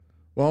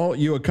Well,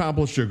 you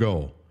accomplish your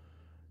goal.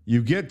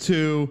 You get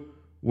to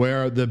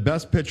where the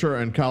best pitcher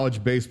in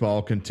college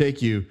baseball can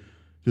take you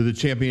to the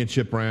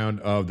championship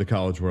round of the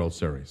College World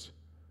Series.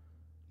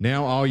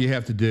 Now all you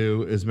have to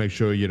do is make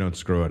sure you don't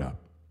screw it up.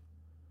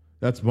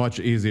 That's much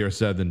easier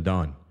said than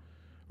done.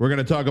 We're going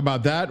to talk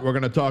about that. We're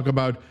going to talk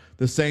about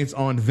the Saints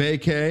on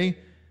vacay,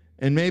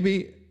 and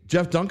maybe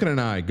Jeff Duncan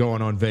and I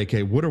going on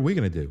vacay. What are we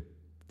going to do?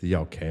 Do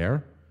y'all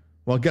care?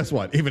 Well, guess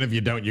what? Even if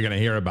you don't, you're going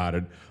to hear about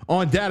it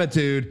on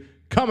Dattitude,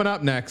 coming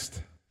up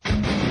next.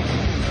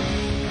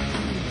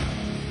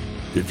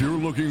 If you're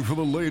looking for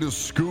the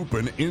latest scoop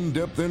and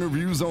in-depth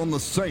interviews on the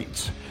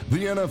Saints,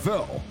 the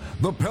NFL,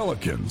 the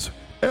Pelicans,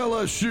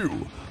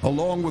 LSU,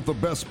 along with the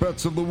best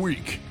bets of the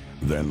week,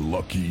 then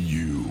lucky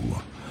you.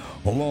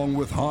 Along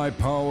with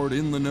high-powered,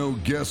 in-the-know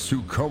guests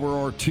who cover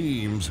our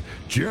teams,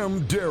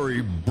 Jim Derry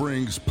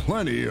brings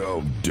plenty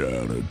of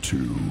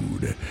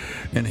Dattitude.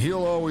 And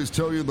he'll always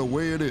tell you the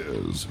way it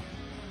is,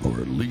 or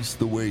at least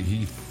the way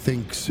he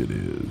thinks it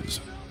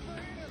is.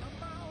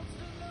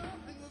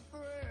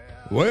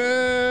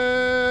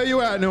 Where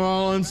you at, New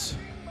Orleans?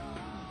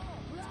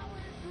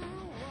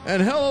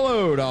 And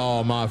hello to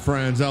all my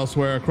friends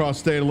elsewhere across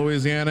the state of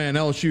Louisiana and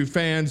LSU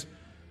fans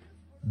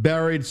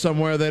buried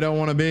somewhere they don't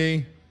want to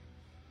be.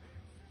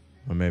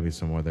 Or maybe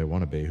somewhere they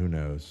want to be, who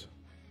knows?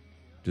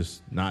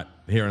 Just not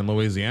here in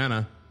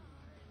Louisiana.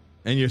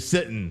 And you're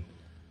sitting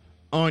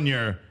on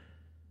your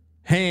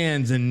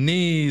hands and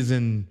knees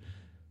and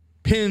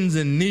pins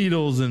and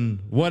needles and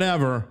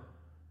whatever,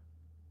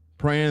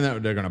 praying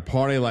that they're going to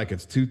party like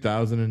it's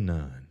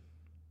 2009.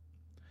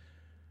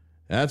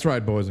 That's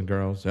right, boys and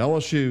girls.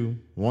 LSU,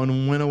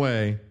 one win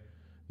away.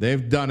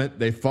 They've done it.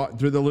 They fought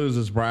through the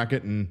losers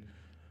bracket, and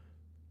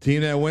the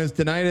team that wins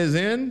tonight is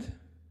in.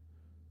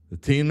 The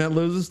team that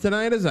loses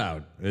tonight is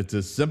out. It's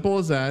as simple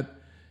as that.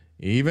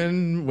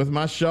 Even with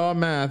my Shaw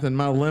math and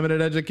my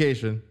limited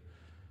education,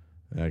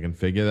 I can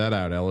figure that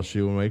out.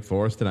 LSU and Wake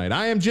Forest tonight.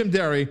 I am Jim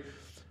Derry,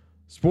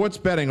 sports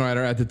betting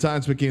writer at the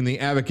Times-Picayune, The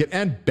Advocate,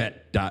 and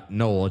bet.nola.com.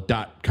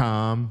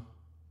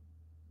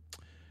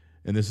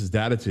 And this is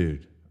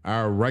Dattitude,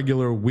 our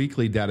regular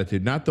weekly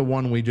Dattitude, not the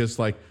one we just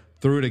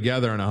threw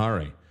together in a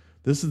hurry.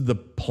 This is the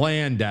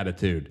planned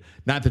Dattitude.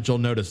 Not that you'll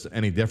notice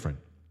any different.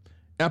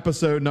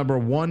 Episode number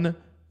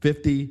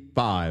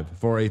 155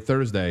 for a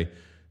Thursday,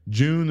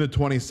 June the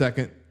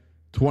 22nd,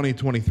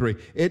 2023.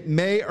 It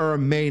may or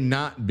may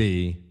not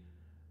be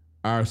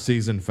our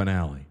season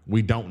finale.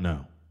 We don't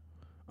know.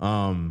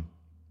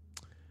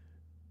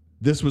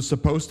 This was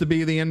supposed to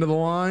be the end of the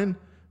line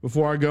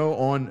before I go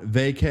on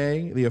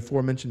vacay, the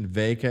aforementioned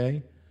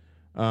vacay.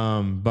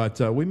 But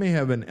we may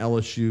have an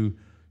LSU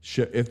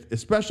show,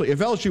 especially if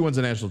LSU wins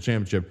a national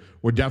championship.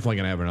 We're definitely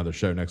going to have another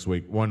show next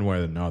week, one way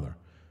or another.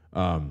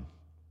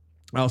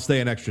 I'll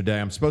stay an extra day.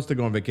 I'm supposed to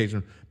go on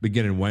vacation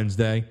beginning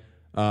Wednesday.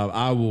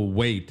 I will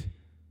wait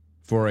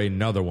for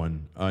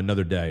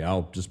another day.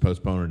 I'll just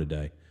postpone it a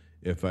day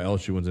if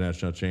LSU wins a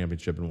national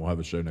championship, and we'll have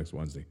a show next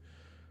Wednesday.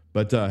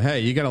 But, hey,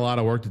 you got a lot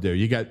of work to do.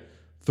 You got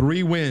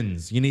 3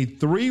 wins. You need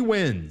 3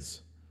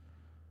 wins.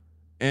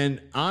 And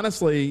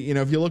honestly,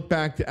 if you look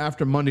back to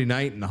after Monday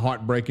night and the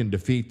heartbreaking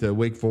defeat to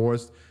Wake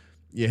Forest,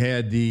 you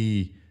had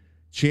the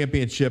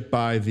championship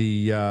by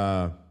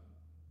the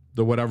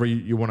whatever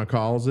you want to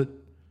call it,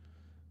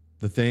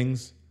 the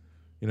things,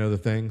 the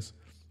things.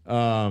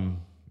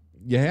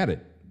 You had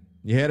it.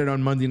 You had it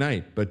on Monday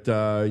night, but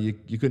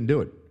you couldn't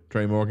do it.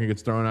 Trey Morgan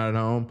gets thrown out at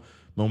home.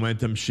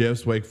 Momentum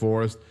shifts. Wake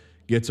Forest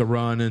gets a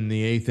run in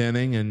the 8th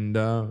inning,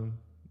 and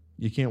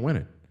you can't win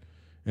it.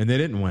 And they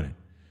didn't win it.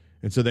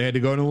 And so they had to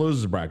go in the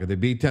losers bracket. They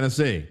beat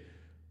Tennessee.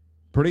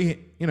 Pretty,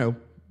 what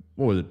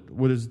was it?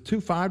 What is it,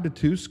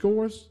 5-2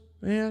 scores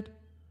they had?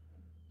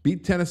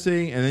 Beat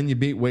Tennessee, and then you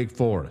beat Wake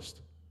Forest.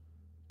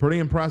 Pretty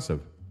impressive.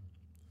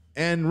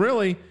 And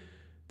really,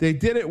 they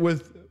did it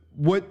with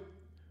what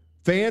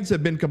fans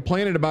have been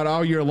complaining about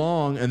all year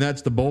long, and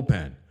that's the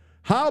bullpen.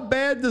 How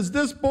bad does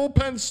this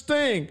bullpen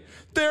stink?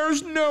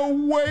 There's no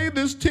way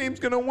this team's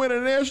going to win a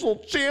national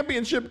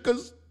championship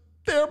because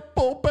their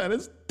bullpen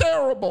is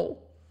terrible.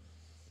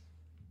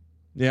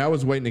 Yeah, I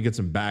was waiting to get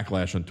some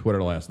backlash on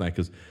Twitter last night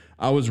because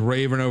I was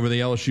raving over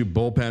the LSU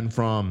bullpen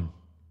from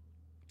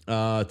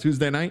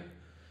Tuesday night.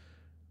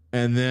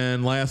 And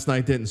then last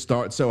night didn't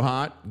start so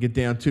hot, get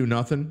down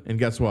 2-0. And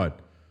guess what?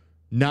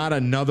 Not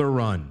another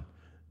run.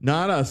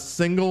 Not a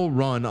single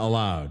run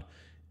allowed.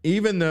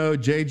 Even though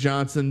Jay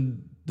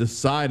Johnson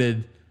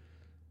decided,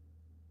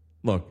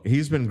 look,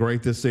 he's been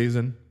great this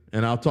season.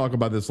 And I'll talk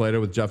about this later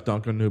with Jeff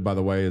Duncan, who, by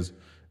the way, is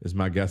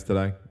my guest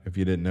today, if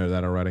you didn't know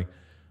that already.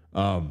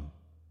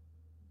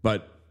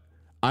 But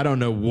I don't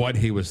know what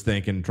he was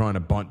thinking trying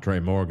to bunt Trey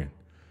Morgan.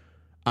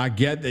 I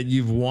get that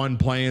you've won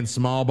playing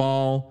small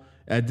ball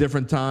at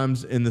different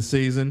times in the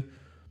season,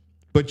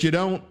 but you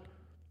don't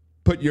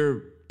put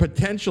your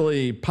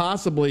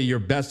possibly your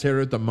best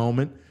hitter at the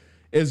moment.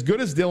 As good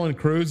as Dylan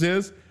Cruz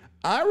is,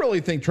 I really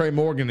think Trey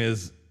Morgan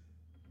is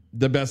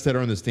the best hitter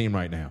on this team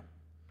right now.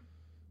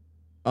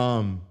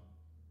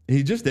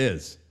 He just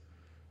is.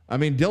 I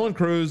mean, Dylan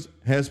Cruz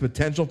has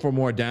potential for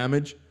more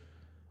damage.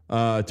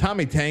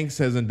 Tommy Tanks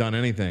hasn't done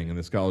anything in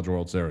this College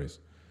World Series.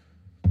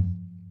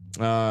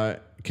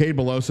 Cade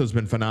Beloso has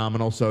been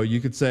phenomenal. So you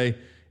could say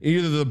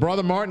either the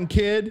Brother Martin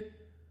kid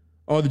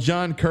or the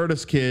John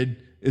Curtis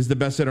kid is the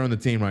best hitter on the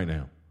team right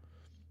now.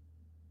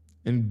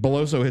 And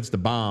Beloso hits the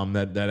bomb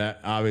that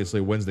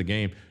obviously wins the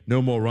game.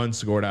 No more runs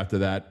scored after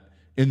that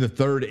in the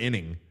third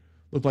inning.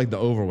 Looked like the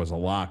over was a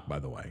lock, by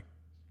the way.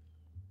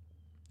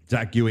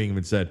 Zach Ewing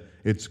even said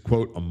it's,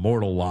 quote, a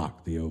mortal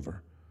lock, the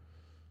over.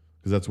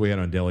 Because that's what we had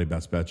on Daily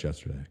Best Bets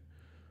yesterday.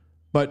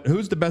 But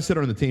who's the best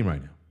hitter on the team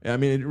right now? I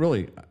mean, it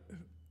really,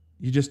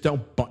 you just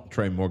don't bunt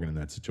Trey Morgan in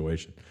that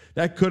situation.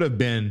 That could have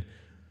been,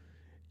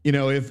 you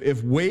know,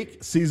 if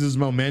Wake seizes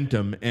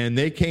momentum and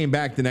they came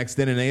back the next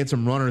inning and they had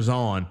some runners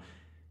on,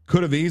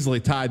 could have easily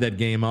tied that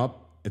game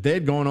up. If they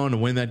had gone on to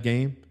win that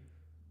game,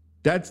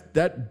 that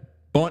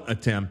bunt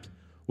attempt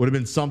would have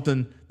been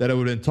something that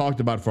would have been talked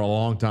about for a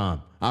long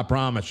time. I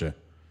promise you.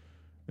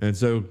 And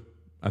so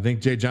I think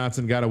Jay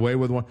Johnson got away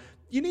with one.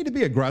 You need to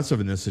be aggressive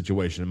in this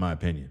situation, in my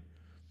opinion.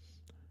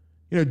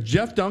 You know,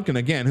 Jeff Duncan,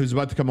 again, who's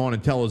about to come on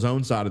and tell his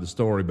own side of the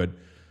story, but,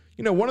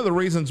 you know, one of the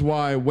reasons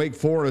why Wake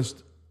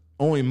Forest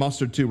only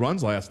mustered 2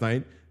 runs last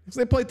night is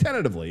they played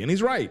tentatively, and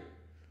he's right.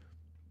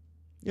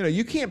 You know,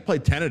 you can't play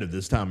tentative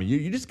this time of year.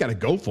 You just got to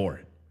go for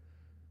it.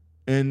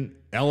 And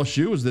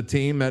LSU was the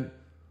team that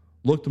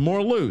looked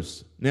more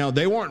loose. Now,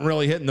 they weren't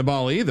really hitting the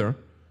ball either.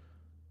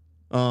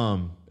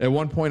 At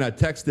one point, I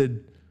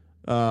texted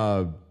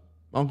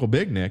Uncle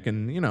Big Nick,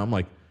 and, you know, I'm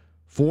like,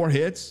 4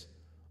 hits?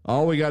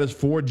 All we got is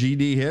 4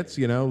 GD hits,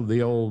 you know,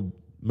 the old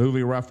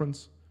movie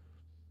reference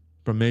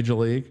from Major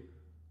League.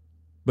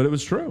 But it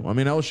was true. I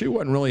mean, LSU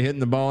wasn't really hitting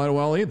the ball that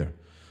well either.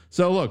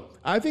 So, look,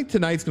 I think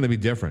tonight's going to be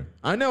different.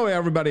 I know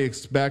everybody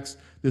expects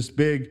this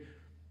big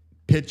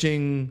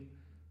pitching.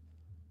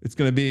 It's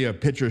going to be a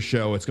pitcher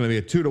show. It's going to be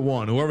a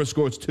 2-1. Whoever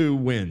scores 2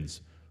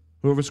 wins.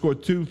 Whoever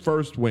scored 2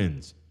 first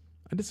wins.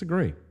 I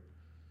disagree.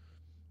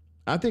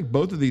 I think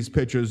both of these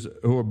pitchers,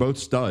 who are both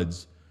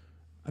studs,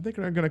 I think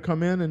are going to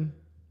come in and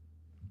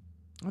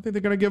I think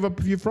they're going to give up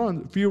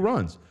a few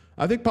runs.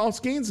 I think Paul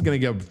Skenes is going to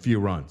give up a few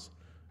runs.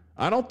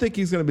 I don't think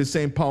he's going to be the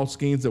same Paul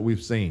Skenes that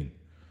we've seen.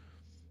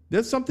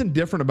 There's something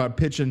different about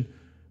pitching.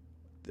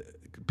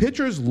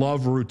 Pitchers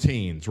love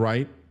routines,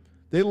 right?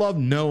 They love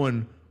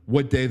knowing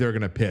what day they're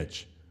going to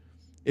pitch.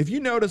 If you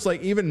notice,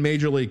 like even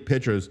major league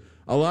pitchers,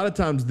 a lot of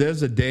times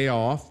there's a day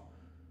off.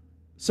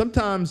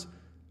 Sometimes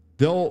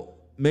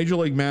major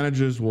league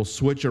managers will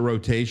switch a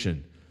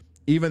rotation.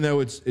 Even though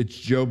it's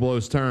Joe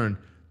Blow's turn,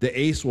 the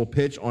ace will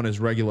pitch on his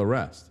regular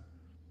rest.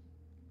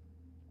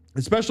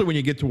 Especially when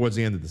you get towards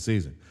the end of the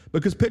season.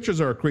 Because pitchers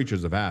are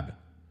creatures of habit.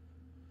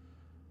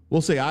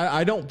 We'll see.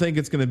 I don't think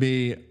it's going to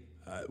be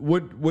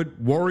what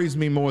worries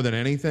me more than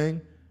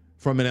anything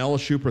from an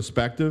LSU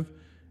perspective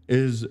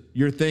is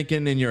you're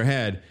thinking in your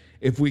head,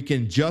 if we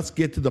can just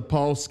get to the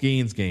Paul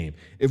Skenes game,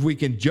 if we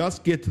can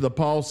just get to the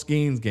Paul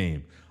Skenes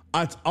game,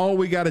 that's all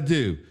we got to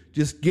do.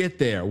 Just get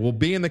there. We'll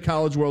be in the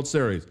College World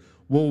Series.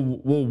 We'll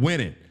win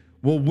it.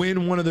 We'll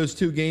win one of those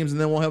 2 games,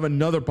 and then we'll have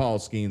another Paul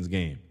Skenes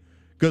game.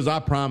 Because I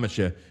promise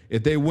you,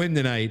 if they win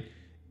tonight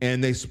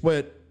and they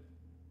split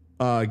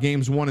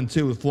games 1 and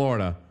 2 with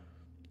Florida,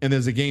 and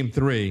there's a game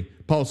 3,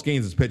 Paul Skenes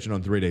is pitching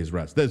on 3 days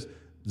rest. There's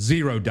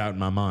zero doubt in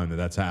my mind that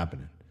that's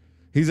happening.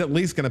 He's at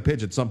least going to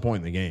pitch at some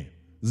point in the game.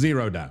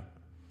 Zero doubt.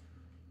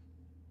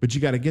 But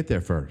you got to get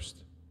there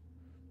first.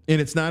 And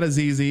it's not as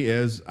easy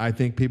as I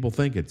think people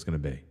think it's going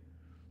to be.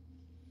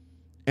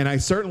 And I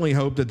certainly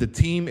hope that the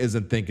team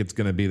isn't think it's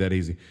going to be that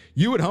easy.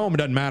 You at home, it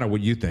doesn't matter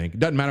what you think. It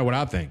doesn't matter what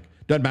I think.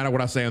 It doesn't matter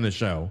what I say on this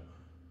show.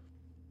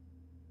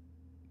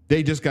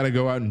 They just got to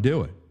go out and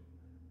do it.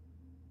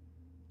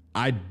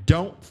 I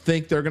don't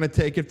think they're going to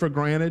take it for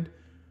granted,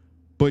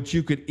 but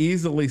you could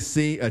easily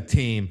see a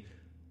team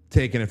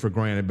taking it for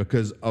granted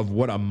because of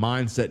what a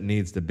mindset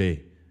needs to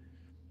be.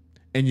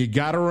 And you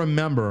got to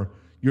remember,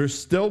 you're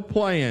still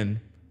playing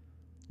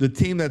the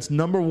team that's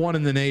number 1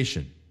 in the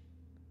nation.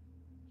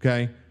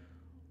 Okay?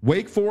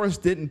 Wake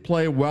Forest didn't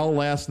play well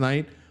last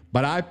night,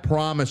 but I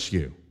promise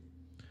you,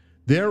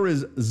 there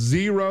is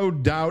zero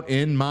doubt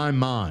in my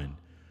mind.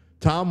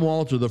 Tom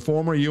Walter, the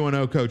former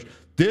UNO coach,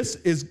 this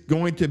is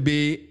going to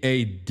be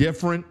a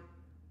different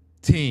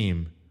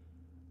team,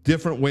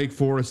 different Wake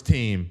Forest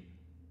team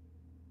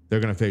they're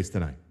going to face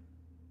tonight.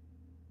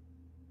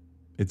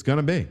 It's going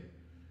to be.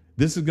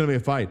 This is going to be a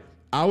fight.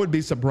 I would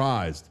be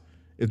surprised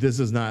if this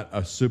is not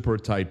a super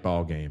tight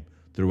ball game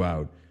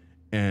throughout.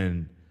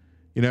 And,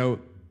 you know,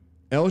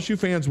 LSU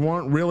fans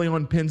weren't really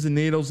on pins and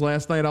needles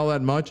last night all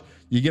that much.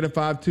 You get a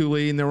 5-2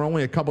 lead, and there were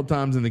only a couple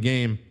times in the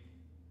game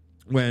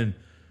when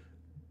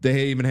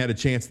they even had a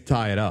chance to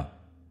tie it up.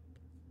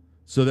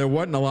 So there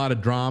wasn't a lot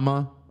of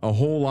drama, a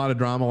whole lot of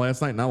drama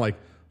last night, not like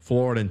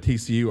Florida and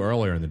TCU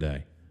earlier in the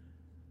day.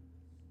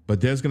 But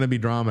there's going to be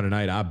drama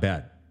tonight, I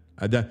bet.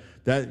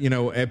 That you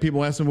know, if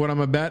people ask me what I'm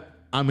going to bet,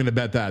 I'm going to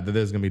bet that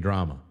there's going to be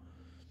drama.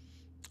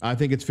 I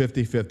think it's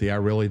 50-50. I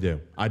really do.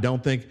 I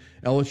don't think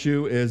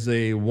LSU is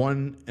a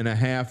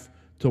 1.5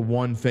 to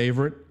 1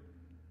 favorite.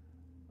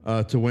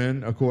 to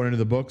win, according to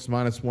the books,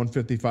 minus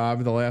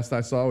 155 the last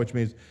I saw, which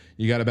means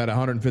you got about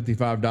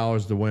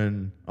 $155 to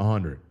win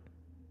 100.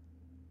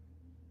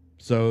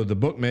 So the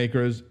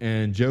bookmakers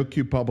and Joe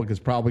Q Public is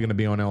probably going to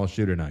be on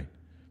LSU tonight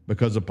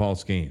because of Paul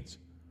Skenes.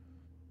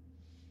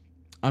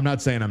 I'm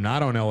not saying I'm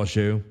not on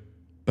LSU,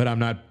 but I'm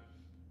not.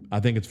 I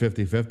think it's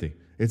 50-50.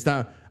 It's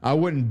not. I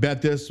wouldn't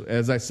bet this,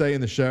 as I say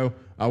in the show,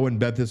 I wouldn't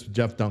bet this with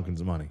Jeff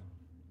Duncan's money.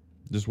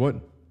 Just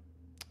wouldn't.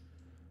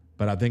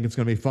 But I think it's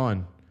going to be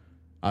fun.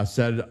 I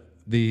said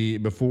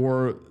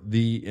before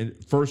the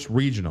first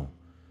regional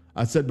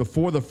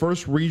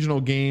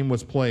game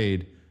was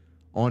played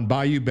on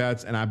Bayou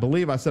Bets, and I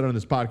believe I said it on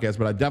this podcast,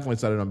 but I definitely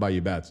said it on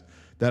Bayou Bets,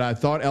 that I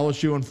thought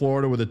LSU and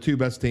Florida were the two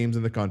best teams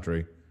in the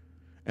country,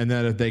 and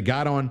that if they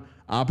got on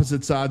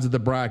opposite sides of the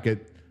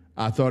bracket,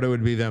 I thought it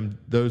would be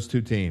those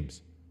two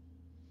teams.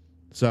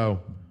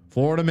 So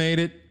Florida made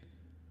it,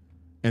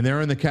 and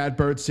they're in the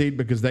catbird seat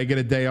because they get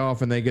a day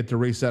off and they get to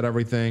reset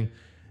everything.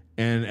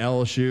 And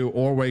LSU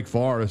or Wake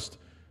Forest,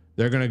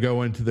 they're going to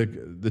go into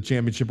the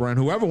championship round.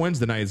 Whoever wins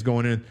tonight is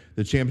going in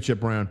the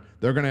championship round.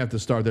 They're going to have to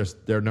start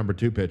their number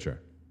 2 pitcher.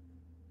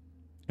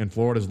 And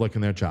Florida's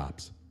licking their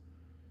chops.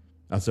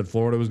 I said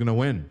Florida was going to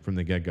win from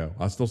the get-go.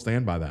 I still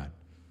stand by that.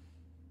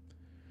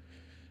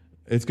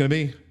 It's going to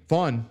be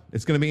fun.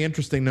 It's going to be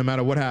interesting no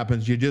matter what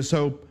happens. You just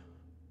hope,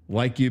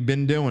 like you've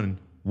been doing,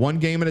 one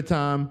game at a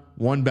time,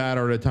 one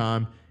batter at a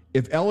time.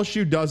 If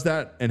LSU does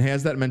that and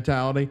has that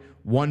mentality,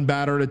 one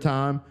batter at a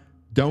time,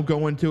 don't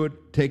go into it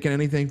taking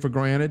anything for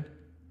granted.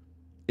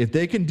 If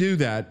they can do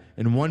that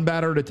and one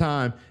batter at a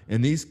time,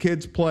 and these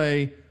kids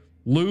play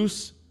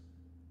loose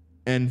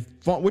and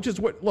fun, which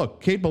is what,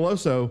 look, Cade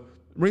Beloso,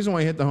 the reason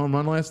why he hit the home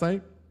run last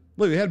night,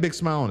 look, he had a big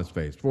smile on his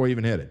face before he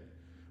even hit it.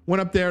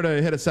 Went up there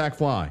to hit a sac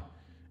fly,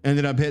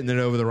 ended up hitting it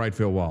over the right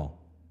field wall.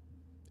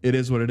 It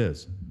is what it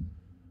is.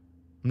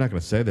 I'm not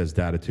going to say there's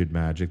Dattitude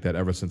magic, that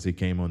ever since he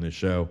came on this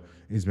show,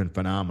 he's been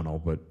phenomenal,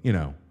 but,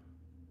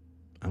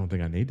 I don't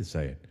think I need to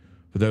say it.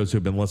 For those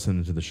who've been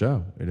listening to the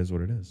show, it is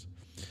what it is.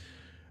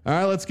 All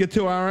right, let's get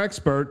to our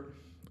expert,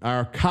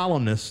 our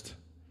columnist,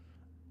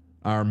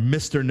 our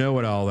Mr.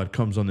 Know-It-All that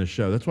comes on this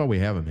show. That's why we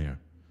have him here.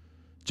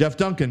 Jeff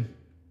Duncan,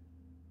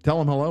 tell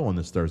him hello on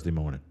this Thursday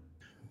morning.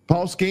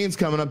 Paul Skenes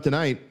coming up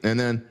tonight, and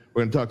then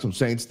we're going to talk some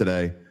Saints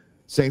today.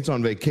 Saints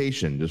on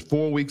vacation, just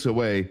 4 weeks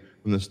away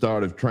from the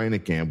start of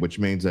training camp, which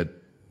means that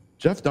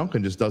Jeff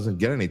Duncan just doesn't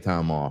get any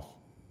time off.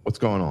 What's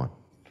going on?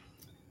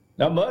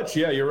 Not much.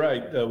 Yeah, you're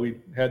right. We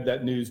had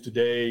that news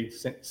today.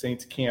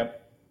 Saints camp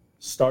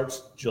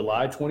starts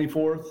July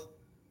 24th.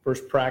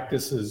 First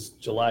practice is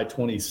July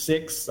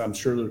 26th. I'm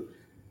sure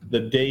the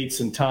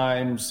dates and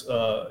times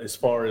as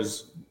far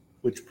as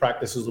which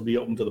practices will be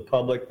open to the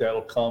public,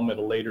 that'll come at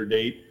a later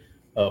date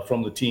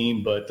from the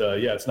team. But,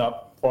 yeah, it's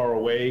not far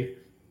away.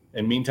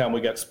 And meantime,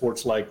 we got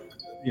sports like,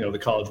 the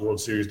College World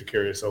Series to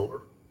carry us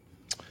over.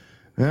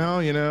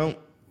 Well,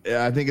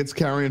 I think it's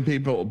carrying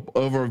people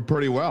over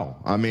pretty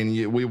well. I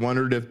mean, we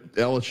wondered if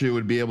LSU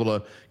would be able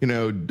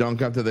to,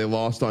 dunk after they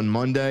lost on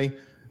Monday.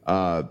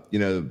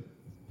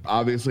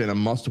 Obviously in a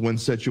must-win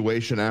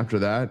situation after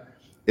that.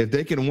 If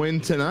they can win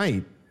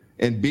tonight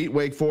and beat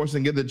Wake Forest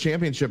and get the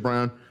championship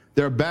round,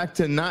 they're back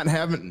to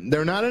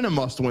they're not in a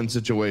must-win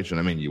situation.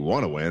 I mean, you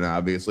want to win,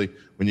 obviously,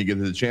 when you get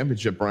to the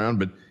championship round,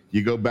 but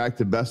you go back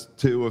to best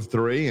 2 of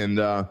 3,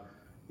 and,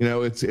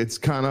 it's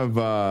kind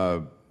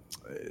of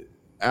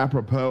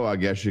apropos, I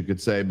guess you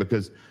could say,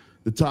 because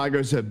the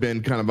Tigers have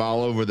been kind of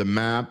all over the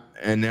map,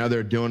 and now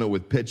they're doing it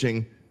with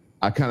pitching.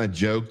 I kind of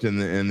joked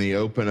in the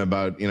open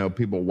about,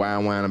 people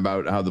wowing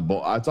about how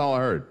that's all I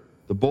heard.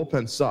 The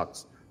bullpen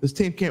sucks. This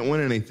team can't win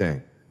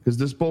anything because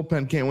this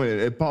bullpen can't win it.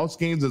 If Paul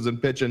Skenes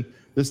isn't pitching,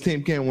 this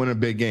team can't win a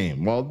big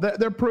game. Well,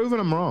 they're proving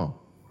them wrong.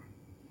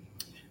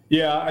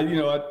 Yeah,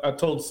 I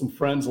told some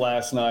friends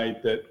last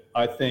night that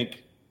I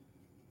think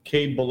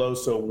Cade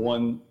Beloso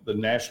won the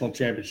national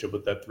championship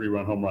with that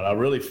 3-run home run. I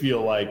really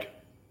feel like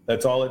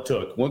that's all it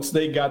took. Once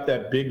they got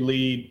that big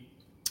lead,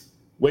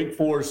 Wake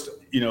Forest,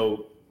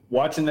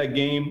 watching that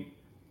game,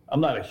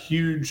 I'm not a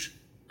huge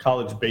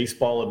college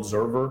baseball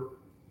observer,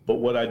 but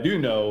what I do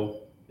know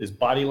is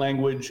body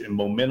language and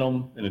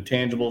momentum and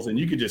intangibles, and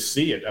you could just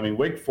see it. I mean,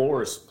 Wake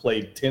Forest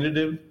played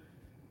tentative.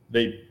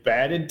 They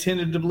batted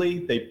tentatively.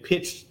 They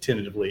pitched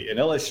tentatively. And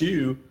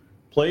LSU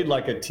played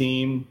like a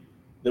team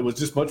that was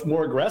just much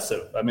more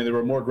aggressive. I mean, they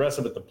were more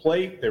aggressive at the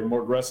plate. They were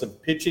more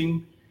aggressive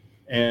pitching,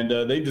 and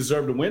they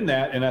deserved to win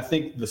that. And I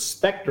think the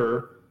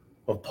specter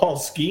of Paul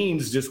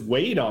Skenes just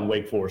weighed on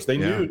Wake Forest. They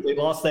knew they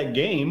lost that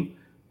game.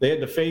 They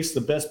had to face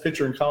the best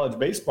pitcher in college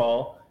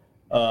baseball.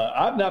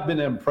 I've not been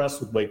impressed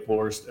with Wake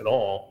Forest at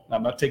all.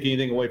 I'm not taking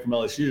anything away from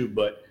LSU,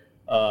 but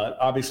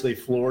obviously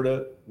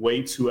Florida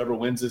waits whoever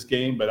wins this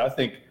game. But I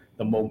think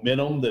the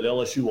momentum that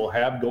LSU will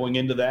have going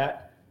into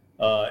that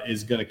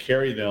is going to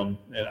carry them,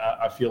 and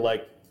I feel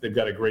like they've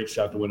got a great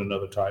shot to win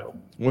another title.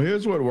 Well,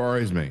 here's what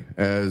worries me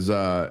as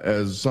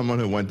someone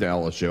who went to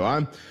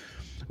LSU.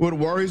 What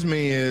worries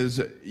me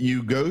is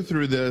you go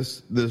through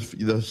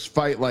this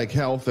fight like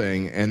hell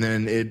thing, and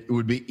then it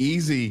would be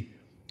easy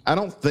I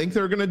don't think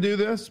they're going to do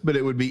this, but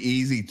it would be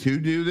easy to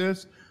do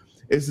this,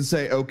 is to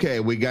say, okay,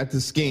 we got the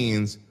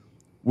Skenes.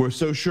 We're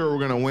so sure we're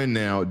going to win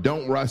now.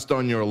 Don't rest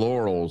on your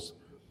laurels,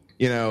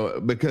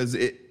 because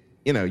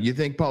you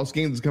think Paul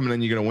Skenes is coming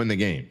in, you're going to win the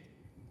game.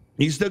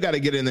 You still got to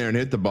get in there and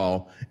hit the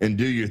ball and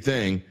do your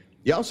thing.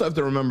 You also have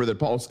to remember that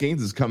Paul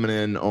Skenes is coming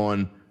in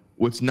on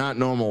what's not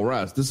normal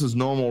rest. This is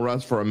normal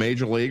rest for a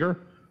major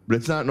leaguer, but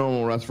it's not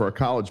normal rest for a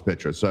college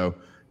pitcher. So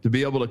to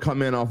be able to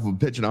come in off of a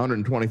pitch in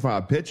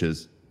 125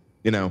 pitches,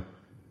 you're going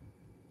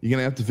to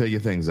have to figure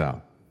things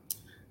out.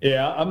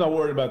 Yeah, I'm not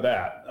worried about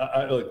that.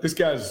 Look, this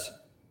guy's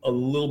a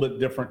little bit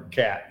different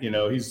cat.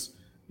 He's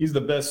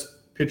the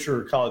best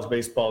pitcher college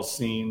baseball's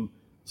seen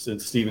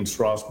since Steven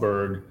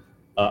Strasburg.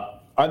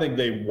 I think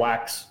they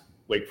wax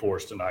Wake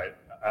Forest tonight.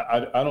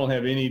 I don't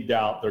have any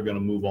doubt they're going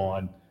to move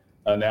on.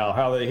 Now,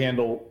 how they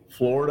handle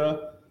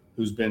Florida,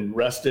 who's been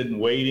rested and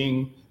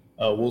waiting,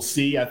 we'll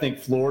see. I think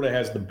Florida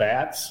has the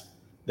bats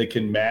that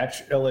can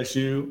match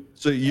LSU.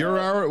 So you're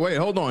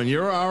hold on.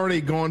 You're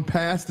already going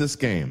past this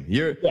game.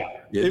 You're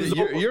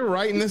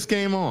writing this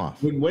game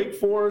off. When Wake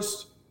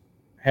Forest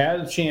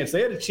had a chance,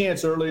 they had a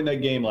chance early in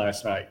that game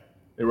last night.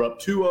 They were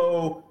up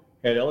 2-0,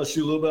 had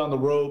LSU a little bit on the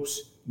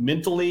ropes.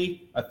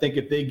 Mentally, I think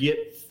if they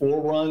get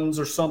 4 runs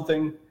or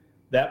something,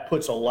 that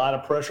puts a lot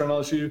of pressure on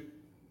LSU.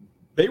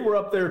 They were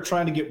up there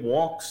trying to get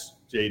walks,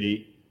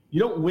 JD. You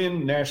don't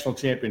win national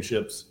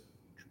championships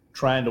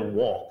trying to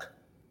walk.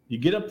 You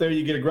get up there,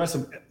 you get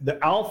aggressive.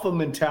 The alpha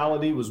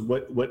mentality was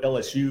what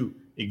LSU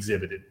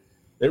exhibited.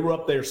 They were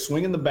up there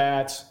swinging the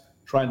bats,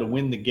 trying to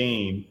win the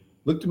game.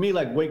 Looked to me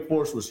like Wake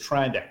Forest was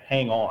trying to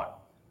hang on.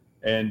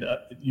 And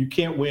you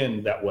can't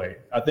win that way.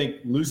 I think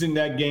losing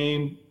that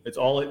game, it's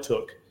all it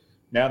took.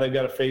 Now they've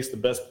got to face the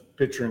best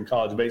pitcher in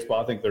college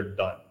baseball. I think they're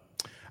done.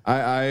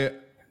 I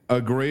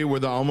agree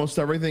with almost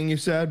everything you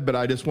said, but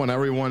I just want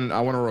everyone,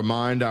 I want to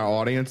remind our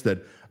audience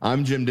that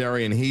I'm Jim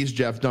Derry and he's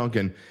Jeff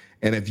Duncan.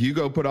 And if you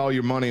go put all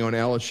your money on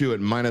LSU at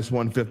minus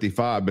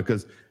 155,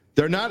 because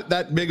they're not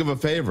that big of a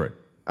favorite,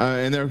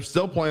 and they're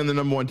still playing the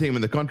number 1 team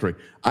in the country.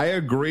 I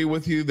agree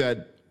with you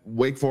that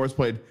Wake Forest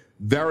played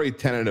very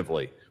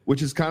tentatively,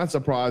 which is kind of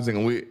surprising.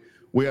 And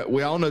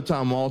we all know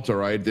Tom Walter,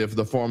 right?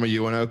 The former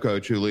UNO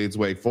coach who leads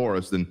Wake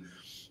Forest. And,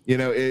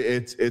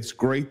 it's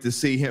great to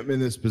see him in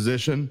this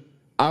position.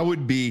 I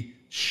would be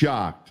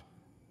shocked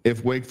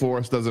if Wake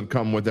Forest doesn't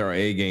come with their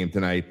A game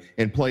tonight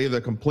and play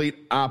the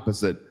complete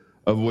opposite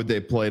of what they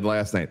played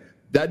last night.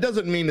 That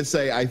doesn't mean to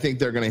say I think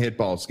they're going to hit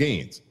Paul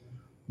Skenes.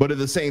 But at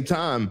the same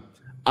time,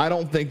 I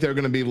don't think they're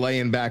going to be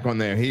laying back on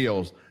their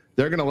heels.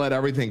 They're going to let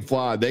everything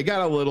fly. They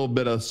got a little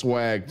bit of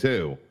swag,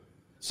 too.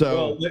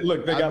 So,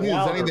 look, they got I think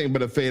it's anything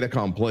but a fait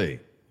accompli.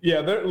 Yeah,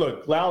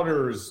 look,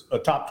 Lauder's a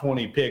top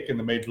 20 pick in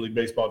the Major League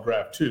Baseball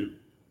draft, too.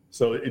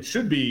 So it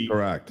should be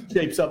correct.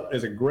 Shapes up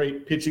as a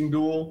great pitching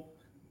duel.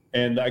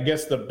 And I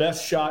guess the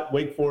best shot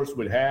Wake Forest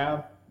would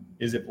have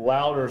is if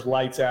Lauder's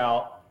lights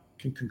out,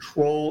 can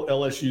control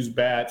LSU's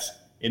bats,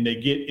 and they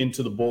get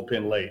into the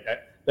bullpen late.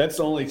 That's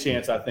the only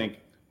chance I think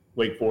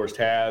Wake Forest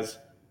has,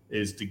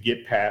 is to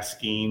get past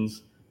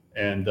Skenes.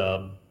 And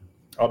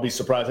I'll be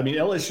surprised. I mean,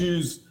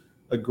 LSU's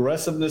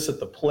aggressiveness at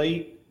the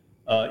plate,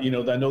 I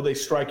know they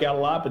strike out a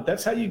lot, but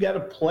that's how you got to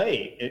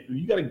play.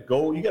 You got to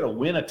go. You got to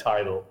win a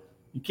title.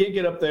 You can't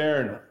get up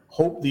there and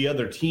hope the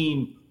other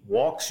team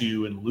walks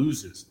you and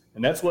loses.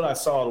 And that's what I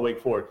saw at Wake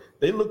Forest.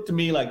 They looked to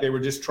me like they were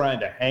just trying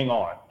to hang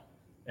on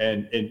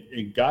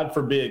and God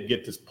forbid,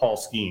 get this Paul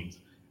Skenes.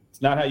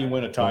 It's not how you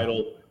win a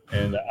title.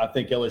 And I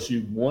think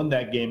LSU won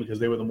that game because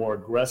they were the more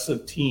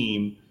aggressive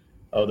team.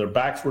 Their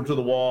backs were to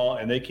the wall,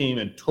 and they came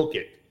and took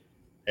it.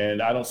 And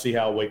I don't see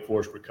how Wake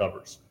Forest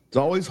recovers. It's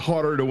always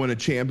harder to win a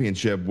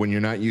championship when you're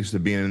not used to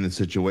being in this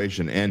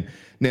situation. And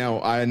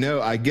now I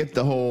know I get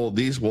the whole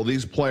these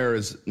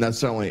players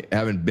necessarily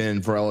haven't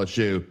been for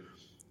LSU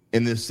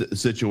in this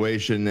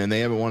situation, and they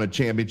haven't won a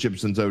championship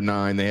since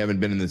 2009. They haven't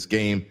been in this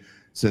game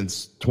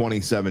since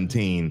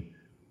 2017.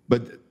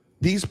 But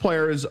these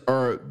players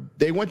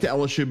they went to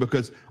LSU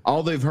because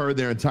all they've heard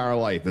their entire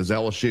life is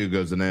LSU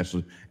goes to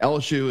national.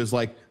 LSU is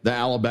like the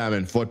Alabama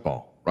in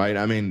football, right?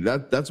 I mean,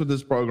 that's what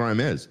this program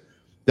is.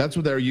 That's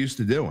what they're used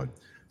to doing.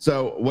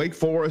 So Wake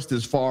Forest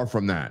is far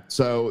from that.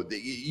 So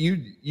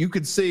you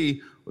could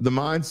see the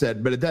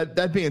mindset. But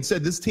that being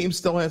said, this team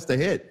still has to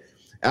hit.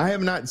 I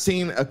have not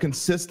seen a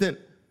consistent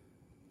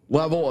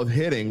level of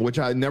hitting, which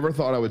I never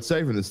thought I would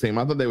say from this team.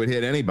 I thought they would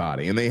hit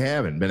anybody, and they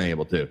haven't been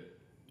able to. And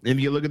if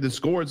you look at the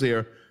scores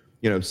here,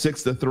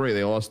 6-3,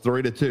 they lost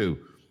 3-2.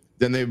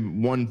 Then they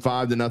won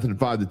 5-0,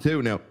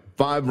 5-2. Now,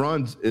 5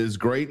 runs is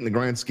great in the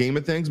grand scheme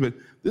of things, but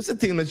this is a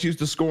team that's used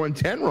to scoring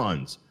 10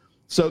 runs.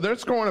 So they're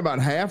scoring about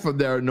half of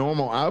their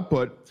normal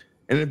output.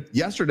 And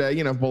yesterday,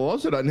 if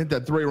Beloso doesn't hit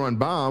that 3-run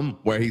bomb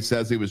where he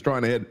says he was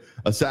trying to hit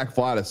a sac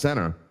fly to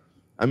center,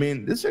 I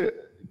mean, this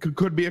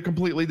could be a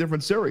completely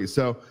different series.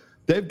 So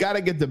they've got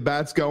to get the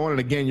bats going.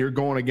 And again, you're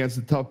going against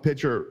a tough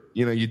pitcher.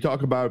 You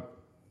talk about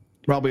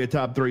probably a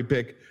top 3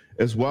 pick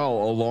as well,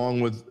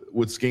 along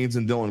with Skenes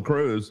and Dylan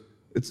Cruz.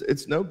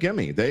 It's no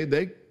gimme.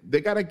 They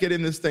got to get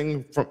in this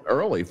thing from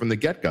the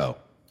get-go.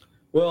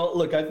 Well,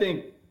 look, I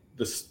think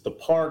the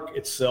park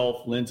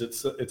itself lends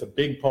it's a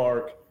big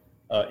park.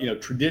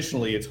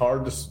 Traditionally, it's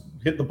hard to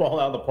hit the ball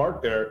out of the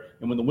park there.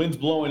 And when the wind's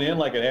blowing in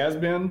like it has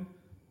been,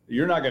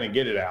 you're not going to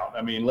get it out.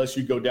 I mean, unless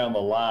you go down the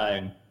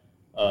line.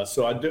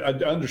 So I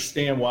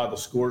understand why the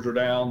scores are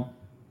down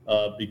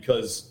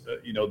because,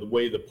 the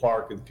way the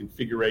park and the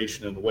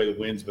configuration and the way the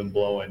wind's been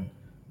blowing,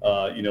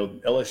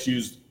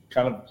 LSU's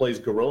kind of plays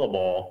guerrilla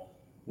ball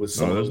with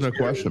some. Oh, there's no areas.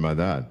 Question about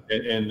that.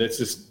 And that's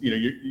just,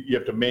 you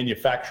have to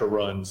manufacture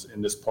runs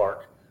in this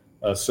park.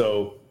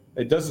 So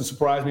it doesn't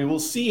surprise me. We'll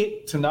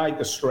see tonight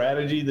the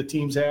strategy the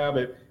teams have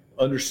at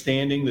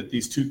understanding that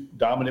these two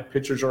dominant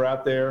pitchers are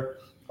out there.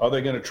 Are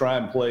they going to try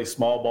and play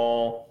small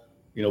ball,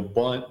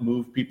 bunt,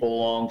 move people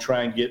along,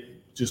 try and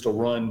get just a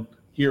run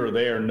here or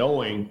there,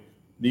 knowing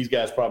these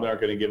guys probably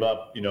aren't going to give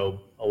up,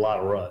 a lot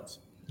of runs.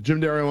 Jim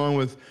Derry along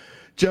with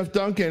Jeff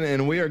Duncan,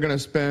 and we are going to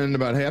spend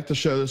about half the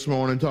show this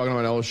morning talking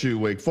about LSU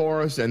Wake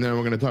Forest, and then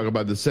we're going to talk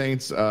about the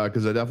Saints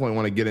because I definitely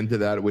want to get into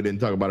that. We didn't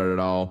talk about it at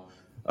all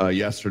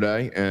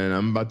yesterday, and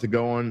I'm about to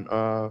go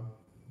on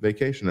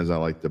vacation, as I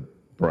like to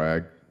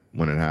brag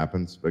when it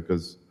happens,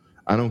 because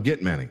I don't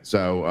get many.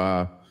 So,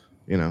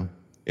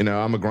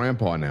 I'm a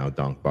grandpa now,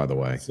 Dunk, by the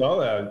way. Saw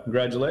that.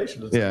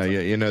 Congratulations.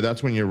 Yeah.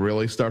 That's when you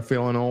really start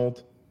feeling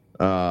old.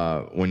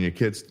 When your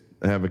kids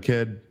have a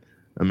kid,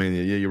 I mean,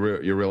 you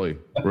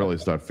really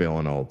start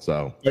feeling old.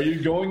 So, are you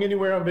going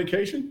anywhere on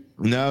vacation?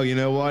 No, you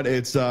know what?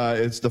 It's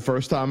the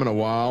first time in a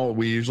while.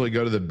 We usually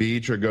go to the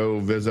beach or go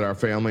visit our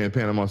family in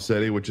Panama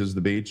City, which is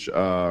the beach,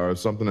 or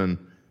something. And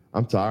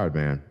I'm tired,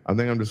 man. I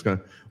think I'm just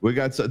we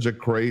got such a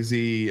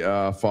crazy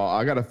fall.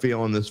 I got a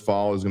feeling this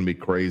fall is going to be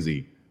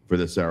crazy for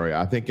this area.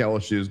 I think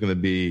LSU is going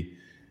to be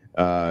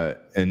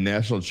in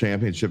national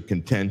championship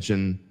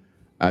contention.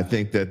 I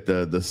think that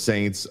the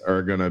Saints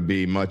are going to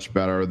be much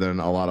better than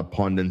a lot of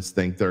pundits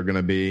think they're going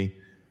to be.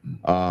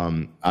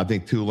 I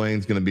think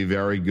Tulane's going to be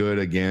very good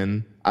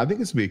again. I think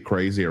it's going to be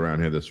crazy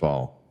around here this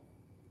fall.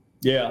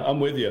 Yeah, I'm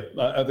with you.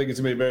 I think it's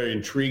going to be a very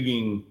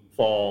intriguing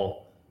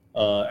fall.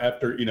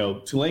 After,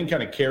 Tulane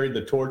kind of carried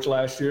the torch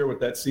last year with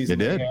that season.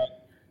 They did.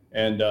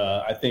 And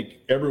I think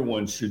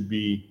everyone should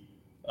be,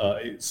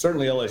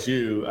 certainly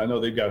LSU, I know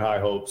they've got high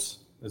hopes.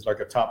 It's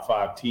like a top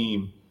 5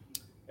 team.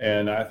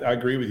 And I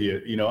agree with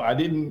you. I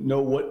didn't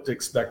know what to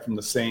expect from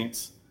the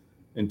Saints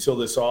until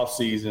this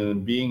offseason,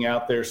 and being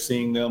out there,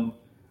 seeing them.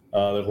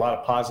 There's a lot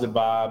of positive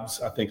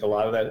vibes. I think a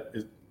lot of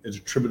that is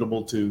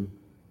attributable to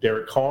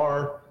Derek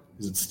Carr.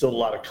 There's still a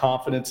lot of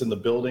confidence in the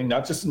building,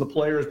 not just in the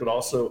players, but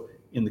also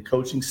in the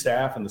coaching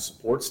staff and the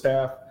support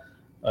staff.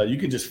 You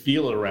can just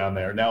feel it around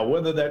there. Now,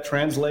 whether that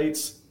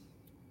translates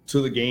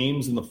to the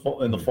games in the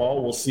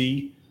fall, we'll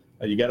see.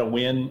 You got to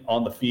win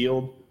on the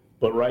field.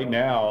 But right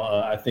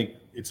now, I think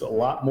it's a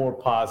lot more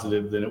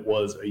positive than it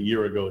was a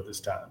year ago at this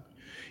time.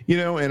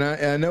 And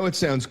I know it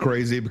sounds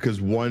crazy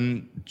because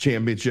one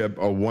championship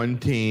or one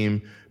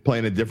team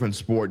playing a different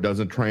sport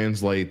doesn't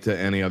translate to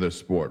any other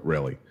sport,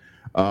 really.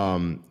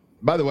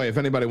 By the way, if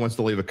anybody wants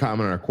to leave a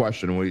comment or a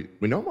question, we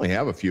normally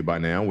have a few by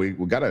now. We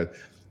got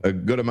a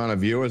good amount of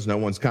viewers. No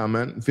one's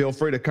commenting. Feel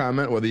free to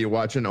comment, whether you're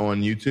watching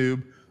on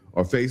YouTube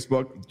or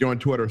Facebook. If you're on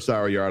Twitter,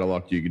 sorry, you're out of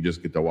luck. You can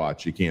just get to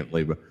watch. You can't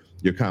leave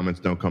your comments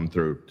don't come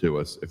through to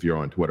us if you're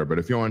on Twitter. But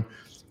if you're on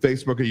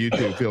Facebook or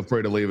YouTube, feel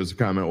free to leave us a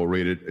comment. We'll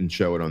read it and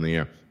show it on the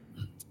air.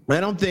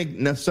 I don't think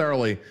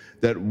necessarily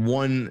that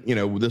one,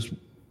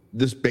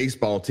 this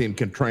baseball team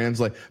can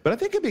translate. But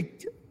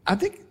I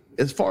think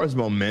as far as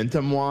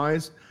momentum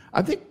wise,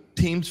 I think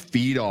teams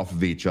feed off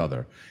of each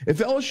other. If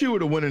LSU were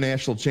to win a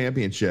national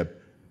championship,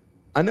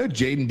 I know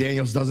Jaden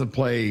Daniels doesn't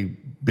play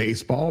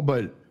baseball,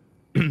 but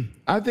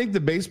I think a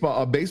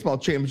baseball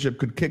championship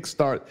could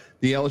kickstart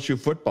the LSU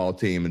football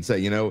team and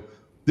say,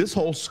 this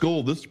whole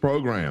school, this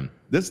program,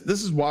 this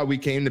is why we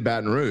came to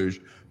Baton Rouge,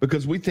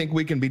 because we think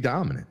we can be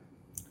dominant.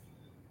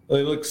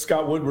 Well, look,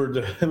 Scott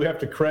Woodward, we have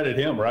to credit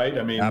him, right?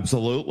 I mean,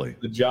 absolutely.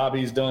 The job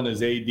he's done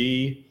as AD,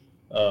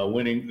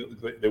 winning.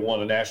 They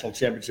won a national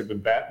championship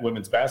in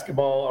women's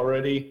basketball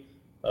already.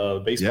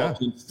 The baseball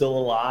team's still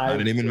alive. I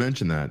didn't even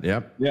mention that.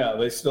 Yep. Yeah,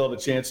 they still have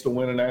a chance to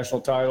win a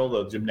national title.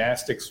 The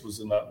gymnastics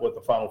was in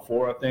the Final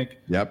Four, I think.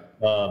 Yep.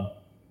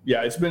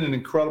 It's been an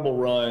incredible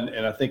run,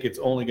 and I think it's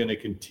only going to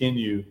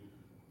continue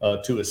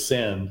to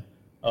ascend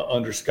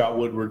under Scott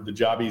Woodward. The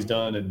job he's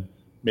done and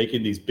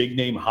making these big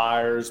name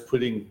hires,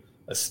 putting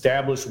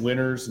established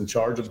winners in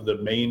charge of the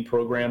main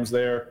programs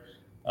there.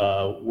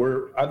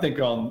 We're, I think,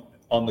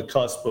 on the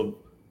cusp of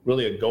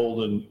really a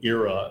golden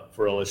era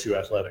for LSU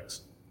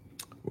athletics.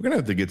 We're going to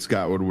have to get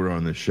Scott Woodward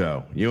on this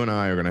show. You and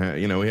I are going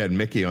to have, we had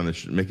Mickey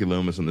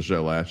Loomis on the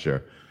show last year.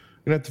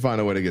 We're going to have to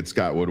find a way to get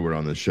Scott Woodward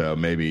on the show.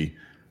 Maybe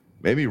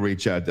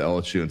reach out to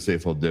LSU and see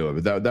if he'll do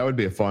it. But that would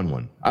be a fun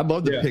one. I'd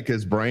love to pick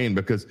his brain,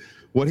 because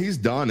what he's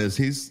done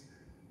is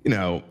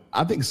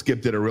I think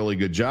Skip did a really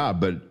good job,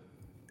 but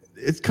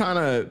it's kind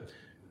of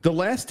the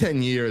last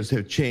 10 years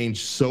have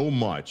changed so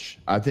much,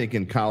 I think,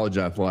 in college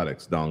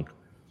athletics, Dunk.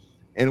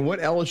 And what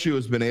LSU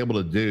has been able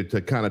to do to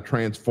kind of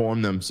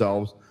transform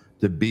themselves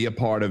to be a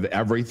part of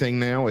everything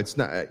now, it's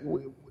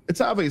it's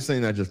obviously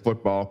not just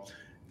football.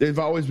 They've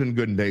always been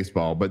good in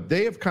baseball, but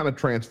they have kind of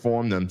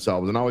transformed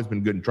themselves and always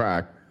been good in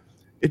track.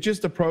 It's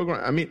just a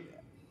program. I mean,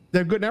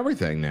 they're good in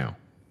everything now.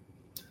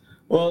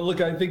 Well,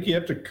 look, I think you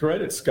have to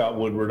credit Scott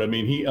Woodward. I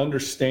mean, he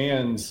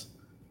understands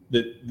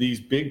that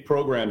these big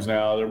programs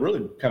now, they're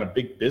really kind of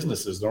big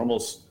businesses. They're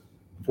almost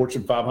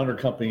Fortune 500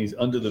 companies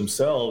unto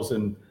themselves,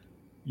 and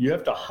you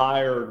have to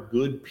hire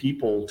good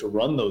people to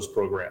run those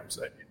programs.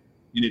 And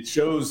it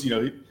shows,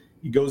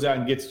 he goes out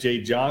and gets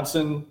Jay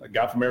Johnson, a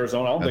guy from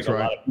Arizona. I don't think a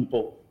lot of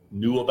people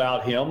knew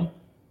about him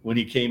when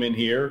he came in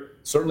here.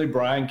 Certainly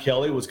Brian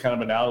Kelly was kind of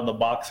an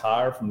out-of-the-box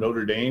hire from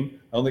Notre Dame.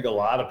 I don't think a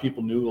lot of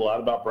people knew a lot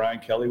about Brian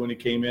Kelly when he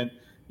came in.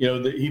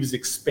 He was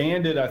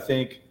expanded, I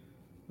think,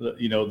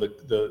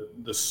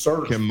 the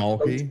search. Kim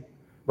Mulkey.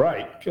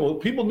 Right. Well,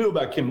 people knew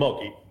about Kim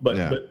Mulkey, but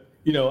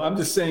I'm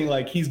just saying,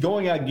 like, he's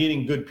going out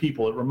getting good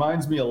people. It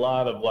reminds me a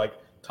lot of, like,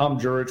 Tom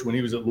Jurich when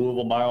he was at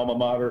Louisville, my alma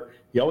mater.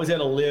 He always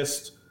had a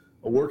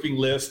working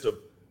list of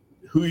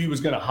who he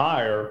was going to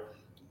hire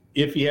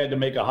if he had to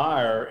make a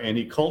hire, and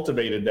he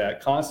cultivated that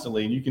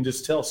constantly. And you can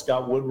just tell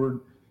Scott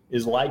Woodward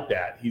is like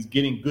that. He's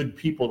getting good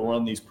people to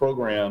run these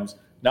programs,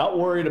 not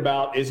worried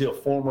about, is he a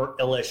former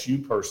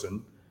LSU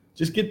person?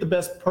 Just get the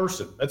best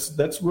person.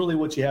 That's really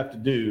what you have to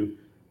do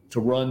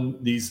to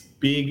run these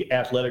big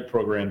athletic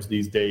programs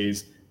these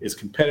days. As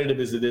competitive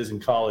as it is in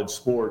college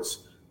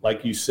sports,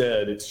 like you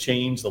said, it's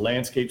changed. The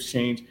landscape's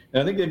changed.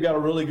 And I think they've got a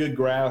really good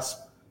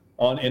grasp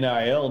on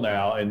NIL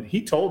now. And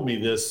he told me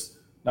this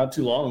not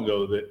too long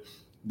ago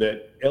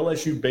that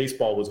LSU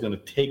baseball was going to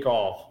take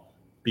off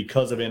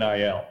because of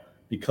NIL,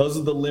 because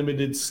of the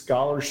limited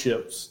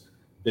scholarships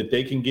that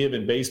they can give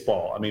in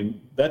baseball. I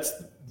mean,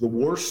 that's the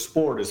worst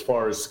sport as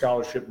far as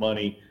scholarship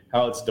money,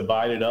 how it's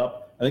divided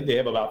up. I think they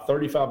have about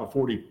 35 or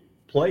 40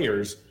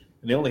 players,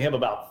 and they only have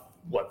about,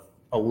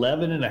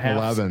 11 and a half.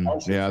 11.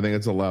 Yeah, I think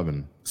it's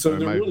 11. So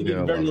they're really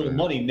getting very little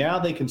money. Now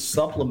they can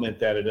supplement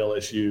that at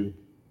LSU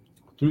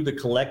through the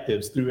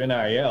collectives, through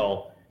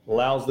NIL,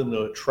 allows them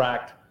to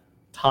attract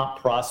top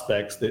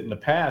prospects that in the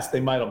past they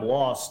might have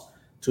lost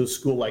to a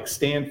school like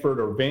Stanford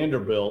or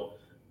Vanderbilt,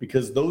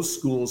 because those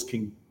schools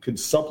can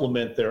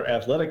supplement their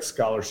athletic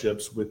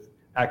scholarships with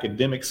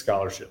academic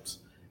scholarships.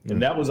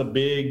 And that was a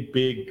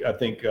big, I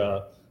think,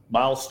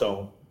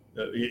 milestone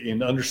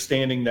in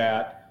understanding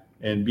that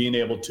and being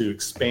able to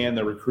expand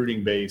their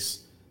recruiting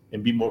base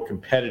and be more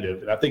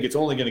competitive. And I think it's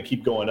only going to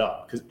keep going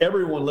up because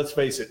everyone, let's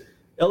face it,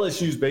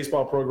 LSU's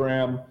baseball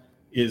program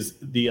is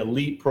the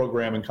elite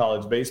program in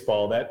college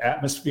baseball. That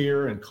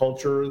atmosphere and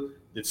culture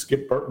that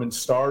Skip Bertman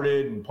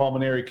started and Paul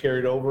Maneri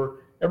carried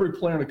over, every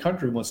player in the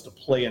country wants to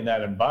play in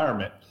that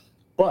environment.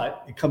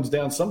 But it comes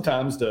down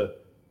sometimes to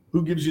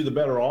who gives you the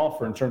better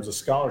offer in terms of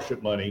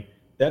scholarship money.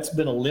 That's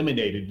been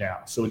eliminated now.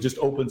 So it just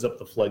opens up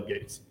the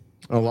floodgates.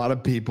 A lot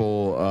of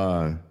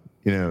people,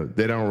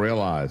 they don't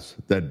realize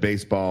that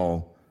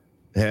baseball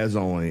has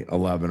only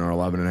 11 or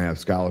 11 and a half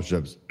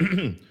scholarships,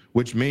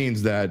 which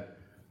means that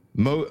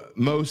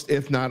most,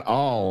 if not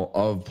all,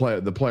 of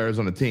the players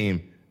on the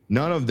team,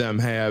 none of them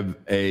have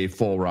a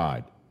full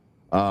ride.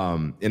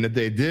 And if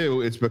they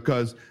do, it's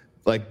because,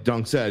 like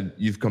Dunk said,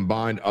 you've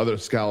combined other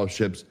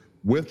scholarships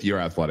with your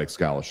athletic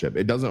scholarship.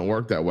 It doesn't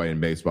work that way in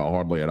baseball,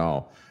 hardly at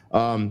all.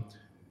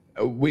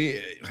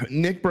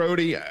 Nick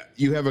Brody,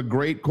 you have a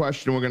great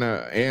question. We're going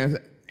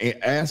to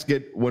ask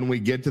it when we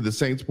get to the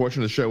Saints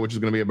portion of the show, which is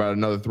going to be about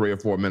another 3 or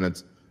 4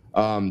 minutes.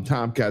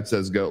 Tomcat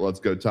says, let's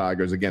go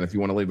Tigers. Again, if you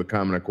want to leave a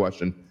comment or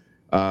question,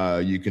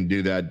 you can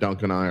do that.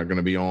 Dunk and I are going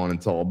to be on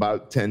until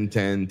about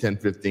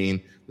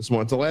 10:15 this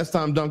morning. It's the last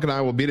time Dunk and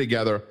I will be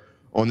together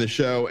on the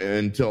show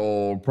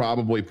until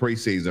probably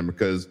preseason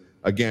because,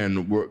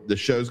 again, the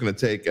show's going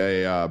to take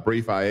a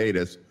brief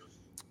hiatus.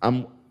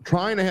 I'm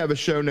trying to have a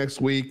show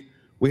next week.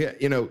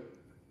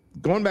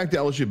 Going back to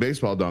LSU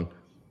baseball, Dunk,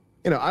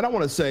 I don't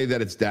want to say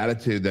that it's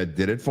Dattitude that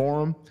did it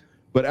for him,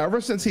 but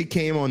ever since he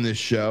came on this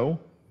show,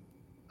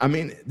 I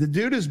mean, the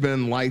dude has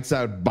been lights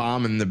out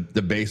bombing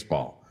the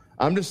baseball.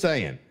 I'm just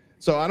saying.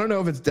 So I don't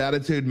know if it's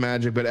Dattitude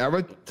magic, but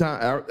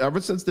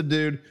ever since the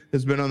dude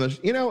has been on this,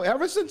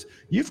 ever since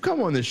you've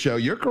come on this show,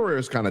 your career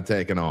has kind of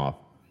taken off.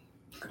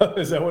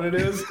 Is that what it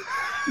is?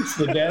 It's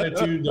the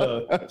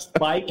Dattitude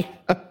spike.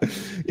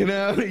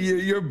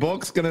 Your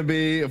book's going to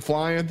be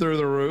flying through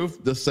the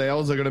roof. The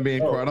sales are going to be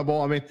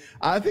incredible. I mean,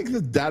 I think the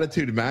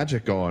Dattitude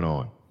magic going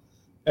on.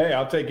 Hey,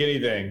 I'll take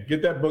anything.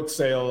 Get that book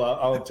sale.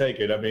 I'll take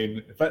it. I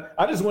mean,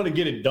 I just want to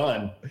get it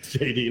done,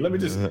 JD. Let me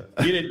just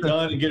get it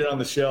done and get it on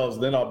the shelves.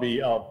 Then I'll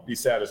be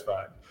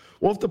satisfied.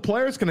 Well, if the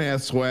players can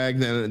have swag,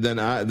 then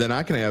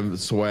I can have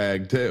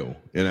swag too.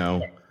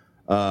 So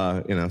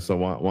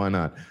why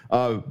not?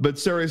 But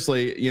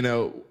seriously,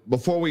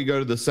 before we go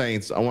to the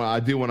Saints,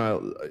 I do want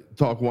to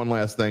talk one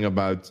last thing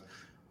about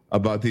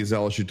these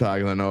LSU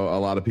Tigers. I know a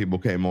lot of people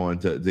came on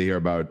to hear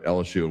about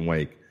LSU and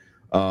Wake.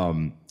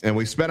 And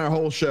we spent our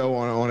whole show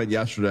on it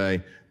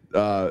yesterday.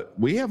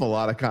 We have a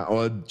lot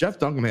of Jeff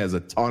Duncan has a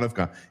ton of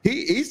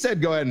he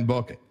said go ahead and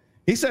book it.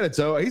 He said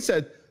he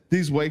said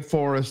these Wake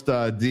Forest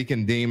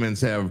Deacon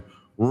Demons have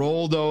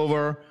rolled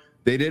over.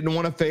 They didn't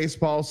want to face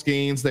Paul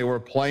Skenes. They were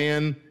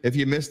playing. If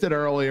you missed it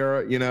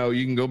earlier, you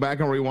can go back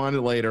and rewind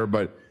it later.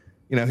 But,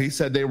 he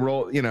said they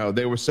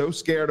were so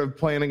scared of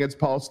playing against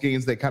Paul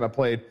Skenes, they kind of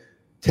played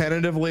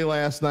tentatively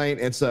last night.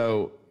 And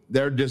so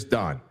they're just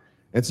done.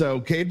 And so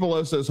Cade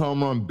Beloso's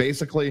home run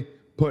basically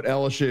put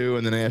LSU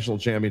in the national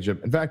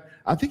championship. In fact,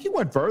 I think he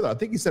went further. I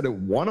think he said it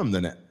won them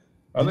the net.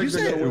 Did you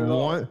say it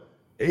won?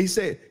 He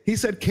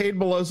said Cade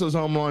Beloso's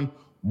home run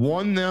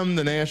won them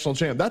the national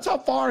champ. That's how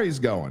far he's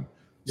going.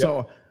 Yep.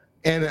 So,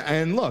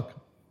 and look,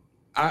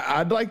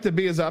 I'd like to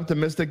be as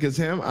optimistic as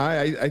him.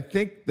 I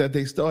think that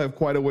they still have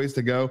quite a ways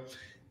to go.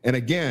 And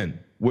again,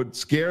 what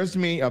scares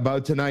me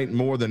about tonight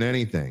more than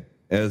anything,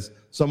 as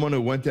someone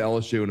who went to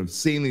LSU and have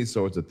seen these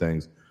sorts of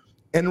things,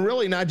 and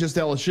really not just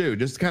LSU,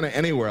 just kind of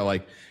anywhere.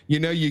 Like,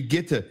 you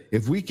get to,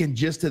 if we can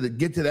just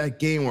get to that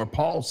game where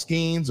Paul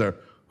Skenes or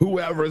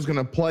whoever is going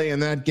to play in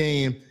that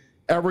game,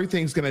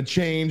 everything's going to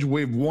change.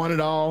 We've won it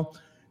all.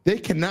 They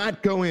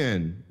cannot go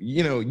in.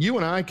 You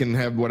and I can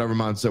have whatever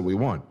mindset we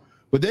want,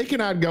 but they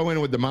cannot go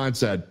in with the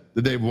mindset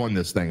that they've won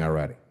this thing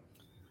already.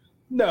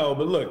 No,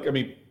 but look,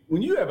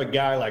 when you have a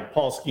guy like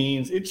Paul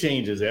Skenes, it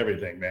changes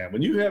everything, man.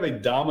 When you have a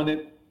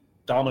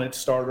dominant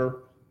starter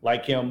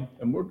like him,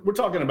 and we're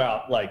talking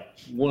about like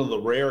one of the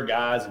rare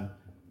guys in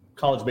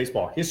college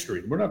baseball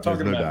history. We're not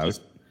talking about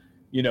just,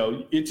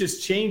 it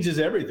just changes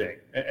everything.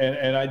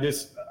 And I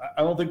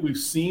don't think we've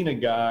seen a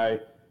guy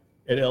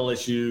at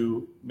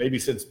LSU maybe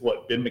since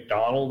Ben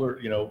McDonald or,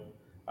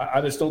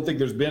 I just don't think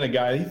there's been a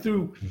guy. He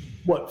threw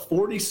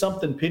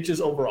 40-something pitches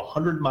over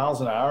 100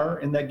 miles an hour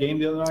in that game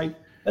the other night.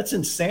 That's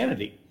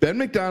insanity. Ben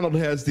McDonald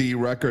has the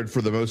record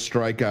for the most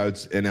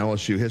strikeouts in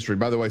LSU history.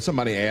 By the way,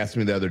 somebody asked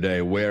me the other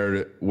day,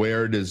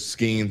 where does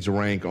Skenes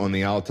rank on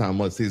the all-time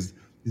list? He's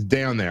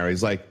down there.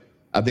 He's like,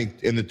 I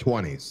think in the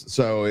 20s.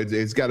 So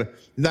he's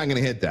not going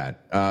to hit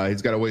that.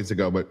 He's got a ways to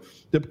go. But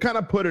to kind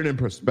of put it in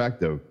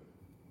perspective,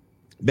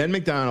 Ben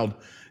McDonald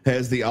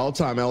has the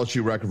all-time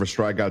LSU record for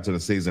strikeouts in a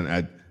season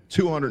at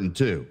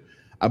 202.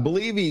 I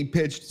believe he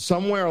pitched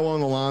somewhere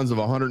along the lines of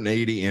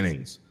 180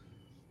 innings.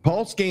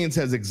 Paul Skenes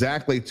has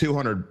exactly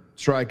 200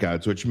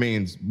 strikeouts, which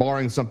means,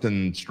 barring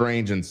something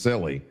strange and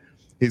silly,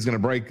 he's going to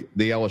break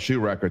the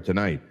LSU record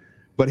tonight.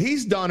 But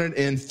he's done it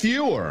in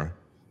fewer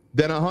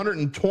than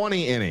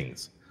 120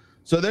 innings.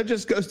 So that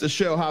just goes to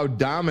show how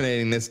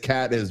dominating this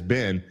cat has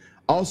been.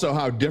 Also,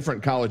 how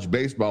different college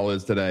baseball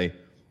is today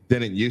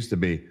than it used to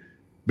be.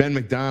 Ben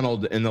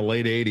McDonald in the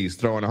late 80s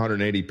throwing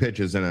 180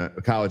 pitches in a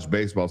college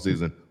baseball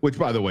season, which,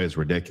 by the way, is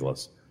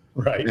ridiculous.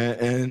 Right.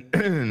 And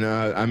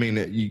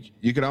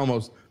you could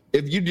almost,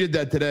 if you did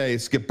that today,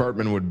 Skip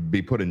Bertman would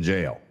be put in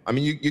jail.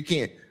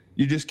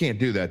 You just can't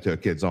do that to a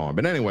kid's arm.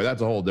 But anyway,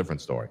 that's a whole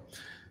different story.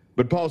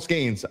 But Paul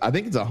Skenes, I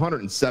think it's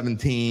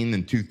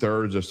 117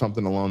 2/3 or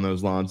something along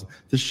those lines,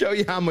 to show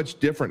you how much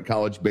different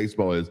college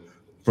baseball is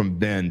from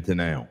then to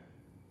now.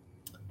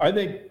 I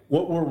think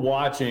what we're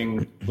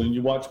watching when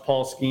you watch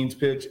Paul Skenes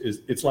pitch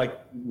it's like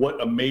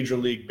what a Major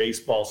League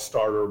Baseball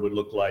starter would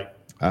look like.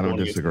 I don't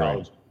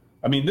disagree.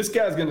 This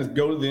guy's going to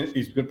go to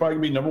he's probably going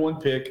to be number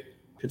one pick,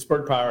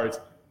 Pittsburgh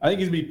Pirates. I think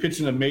he's going to be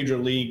pitching in major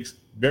leagues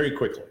very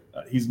quickly.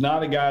 He's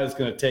not a guy that's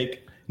going to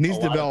take. Needs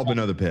to develop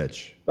another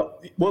pitch.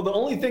 Well, the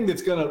only thing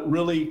that's going to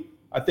really,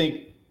 I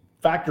think,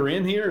 factor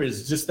in here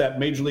is just that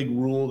major league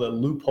rule, the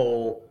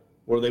loophole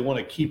where they want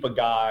to keep a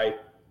guy,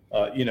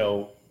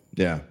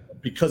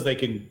 because they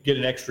can get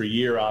an extra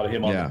year out of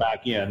him on the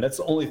back end. That's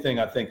the only thing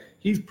I think.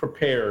 He's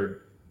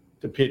prepared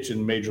to pitch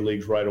in major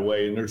leagues right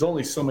away, and there's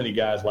only so many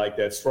guys like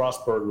that.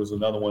 Strasburg was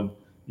another one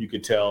you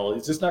could tell.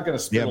 He's just not going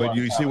to spend a lot of time.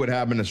 Yeah, but you see what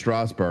happened to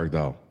Strasburg,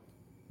 though.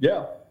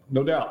 Yeah,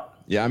 no doubt.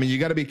 Yeah, you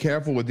got to be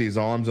careful with these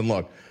arms. And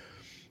look,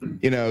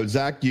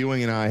 Zach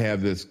Ewing and I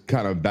have this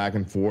kind of back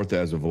and forth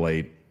as of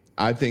late.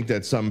 I think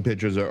that some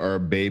pitchers are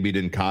babied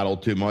and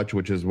coddled too much,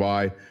 which is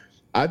why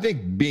I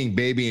think being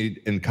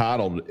babied and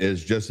coddled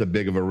is just as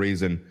big of a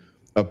reason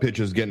of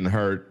pitchers getting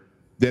hurt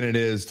than it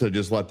is to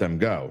just let them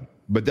go.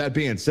 But that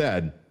being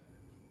said,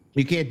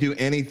 you can't do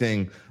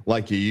anything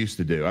like you used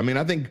to do.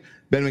 I think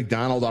Ben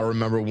McDonald, I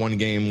remember one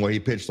game where he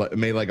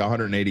made like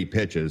 180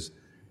 pitches,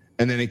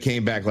 and then he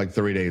came back like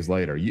 3 days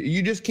later.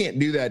 You just can't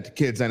do that to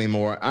kids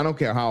anymore. I don't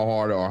care how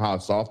hard or how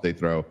soft they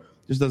throw. It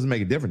just doesn't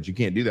make a difference. You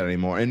can't do that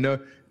anymore. And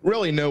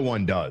really no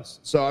one does.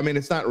 So,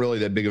 it's not really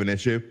that big of an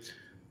issue.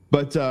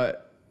 But,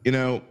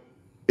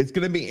 it's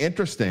going to be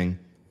interesting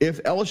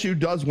if LSU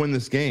does win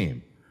this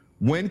game.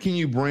 When can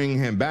you bring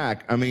him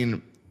back?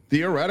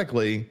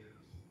 Theoretically,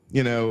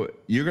 you're going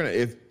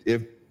to,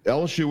 if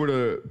LSU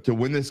were to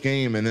win this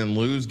game and then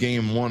lose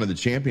game one of the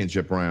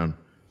championship round,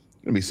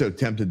 I'm going to be so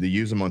tempted to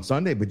use him on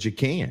Sunday, but you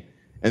can't.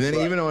 And then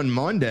even on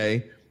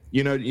Monday,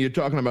 you're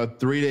talking about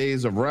 3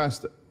 days of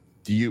rest.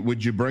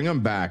 Would you bring him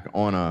back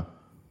on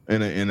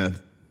in a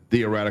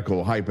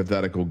theoretical,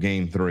 hypothetical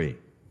game 3?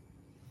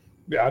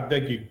 Yeah, I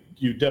think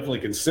you definitely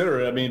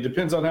consider it. It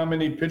depends on how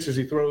many pitches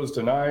he throws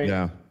tonight.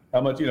 Yeah.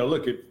 How much,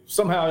 look, if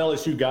somehow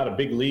LSU got a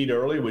big lead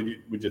early,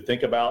 would you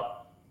think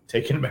about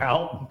taking him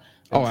out?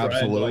 Oh,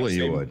 absolutely,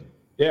 you would.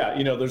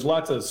 Yeah, there's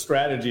lots of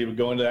strategy to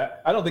go into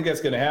that. I don't think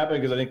that's going to happen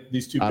because I think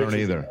these two pitchers, I don't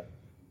either.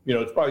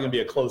 It's probably going to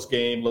be a close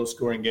game,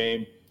 low-scoring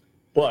game.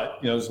 But,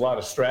 there's a lot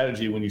of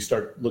strategy when you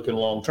start looking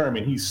long-term.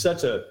 And he's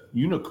such a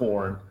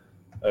unicorn.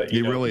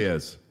 He really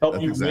is. Help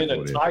That's you exactly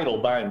win a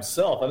title by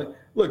himself. I think,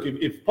 look,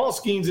 if Paul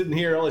Skenes isn't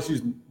here,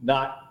 LSU's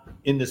not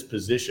in this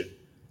position.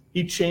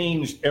 He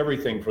changed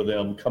everything for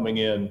them coming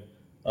in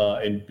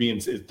and being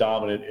as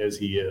dominant as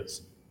he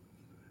is.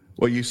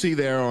 Well, you see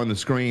there on the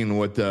screen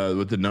what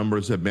the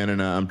numbers have been,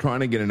 and I'm trying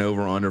to get an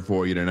over-under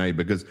for you tonight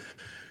because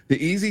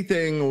the easy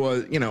thing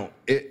was,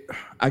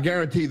 I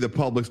guarantee the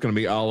public's going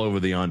to be all over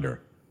the under,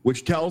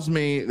 which tells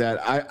me that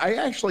I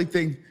actually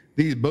think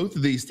both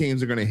of these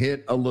teams are going to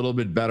hit a little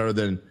bit better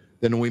than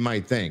we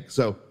might think.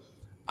 So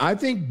I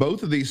think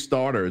both of these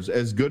starters,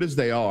 as good as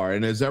they are,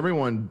 and as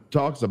everyone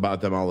talks about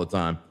them all the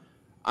time,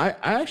 I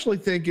actually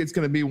think it's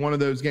going to be one of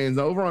those games.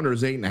 The over-under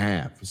is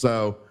 8.5.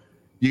 So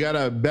you got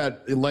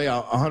to lay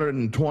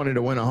 120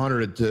 to win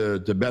 100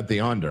 to bet the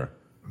under.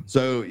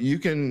 So you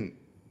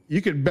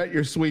could bet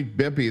your sweet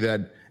Bippy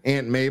that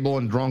Aunt Mabel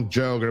and Drunk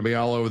Joe are going to be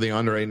all over the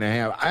under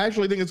 8.5. I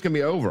actually think it's going to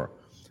be over.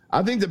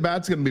 I think the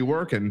bat's going to be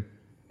working,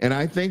 and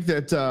I think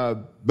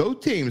that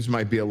both teams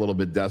might be a little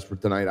bit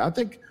desperate tonight. I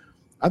think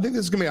this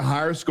is going to be a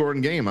higher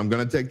scoring game. I'm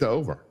going to take the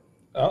over.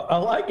 I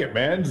like it,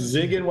 man.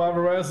 Zigging while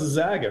everyone else is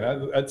zagging.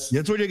 That's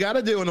what you got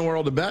to do in the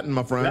world of betting,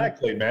 my friend.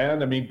 Exactly,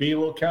 man. I mean, be a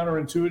little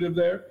counterintuitive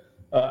there.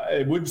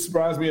 It wouldn't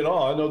surprise me at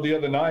all. I know the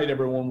other night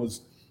everyone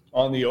was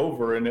on the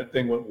over, and that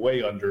thing went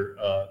way under.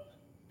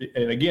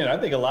 And again, I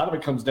think a lot of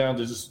it comes down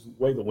to just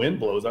the way the wind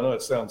blows. I know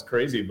it sounds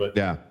crazy, but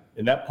yeah,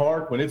 in that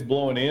park, when it's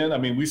blowing in, I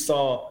mean, we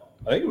saw,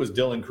 I think it was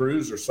Dylan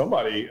Cruz or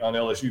somebody on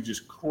LSU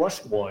just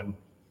crushed one,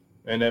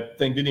 and that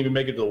thing didn't even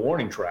make it to the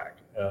warning track,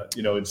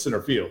 in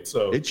center field.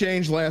 So it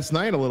changed last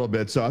night a little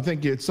bit, so I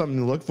think it's something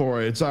to look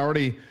for. It's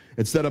already,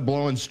 instead of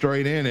blowing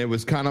straight in, it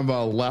was kind of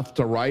a left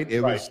to right.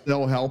 It was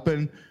still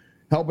helping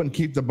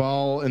keep the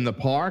ball in the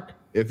park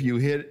if you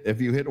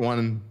hit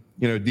one,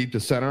 deep to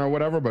center or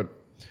whatever. But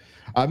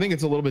I think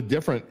it's a little bit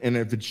different, and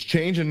if it's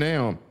changing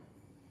now,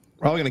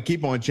 probably going to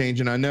keep on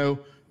changing. I know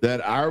that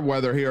our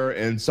weather here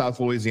in South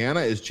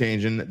Louisiana is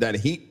changing. That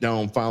heat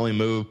dome finally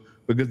moved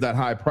because that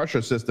high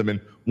pressure system and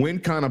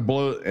wind kind of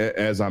blew,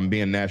 as I'm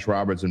being Nash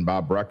Roberts and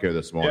Bob Breck here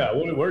this morning.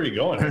 Yeah, where are you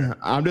going?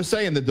 I'm just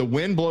saying that the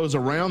wind blows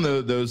around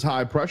those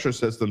high pressure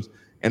systems,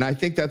 and I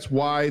think that's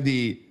why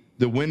the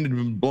wind had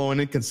been blowing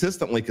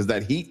inconsistently because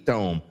that heat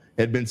dome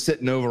had been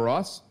sitting over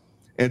us.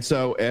 And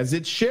so as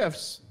it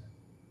shifts,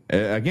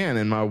 again,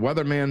 in my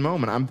weatherman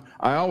moment,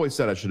 I always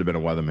said I should have been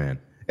a weatherman.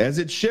 As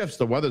it shifts,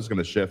 the weather's going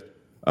to shift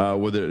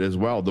with it as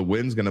well. The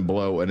wind's going to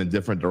blow in a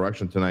different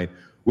direction tonight.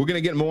 We're going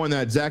to get more on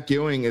that. Zach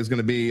Ewing is going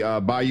to be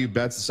Bayou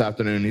Bets this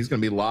afternoon. He's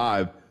going to be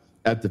live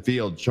at the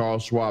field,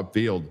 Charles Schwab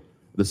Field,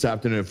 this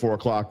afternoon at 4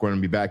 o'clock. We're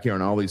going to be back here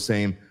on all these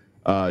same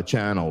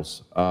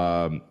channels,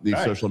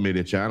 these social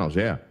media channels.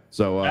 Yeah.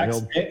 So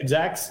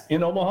Zach's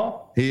in Omaha?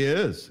 He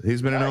is.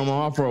 He's been in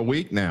Omaha for a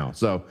week now.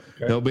 So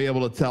he'll be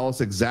able to tell us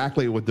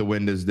exactly what the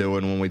wind is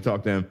doing when we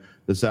talk to him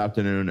this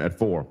afternoon at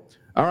 4.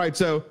 All right.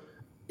 So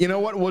you know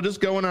what? We'll just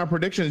go in our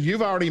predictions.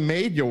 You've already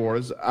made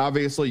yours.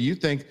 Obviously, you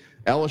think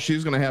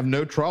LSU's going to have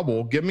no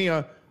trouble. Give me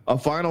a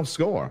final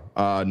score,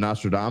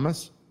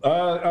 Nostradamus.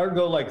 I'll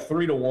go like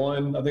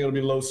 3-1. I think it'll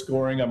be low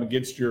scoring. I'm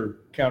against your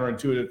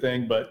counterintuitive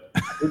thing, but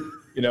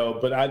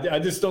but I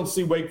just don't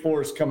see Wake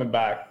Forest coming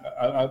back.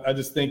 I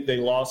just think they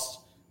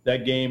lost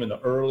that game in the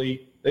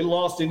early. They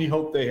lost any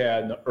hope they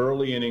had in the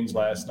early innings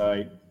last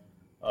night,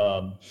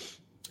 and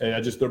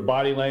their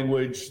body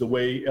language, the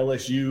way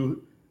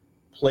LSU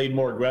played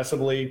more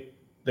aggressively,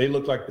 they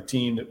looked like the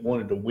team that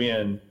wanted to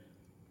win.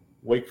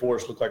 Wake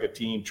Forest looked like a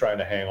team trying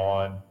to hang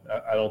on.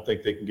 I don't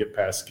think they can get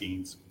past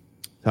Skenes.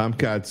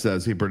 Tomcat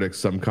says he predicts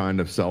some kind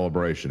of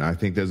celebration. I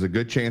think there's a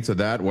good chance of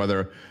that,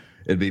 whether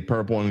it'd be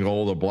purple and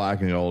gold or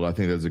black and gold. I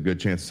think there's a good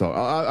chance. All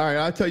right,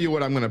 I'll tell you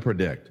what I'm going to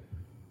predict.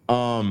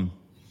 I've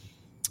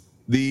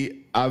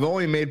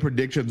only made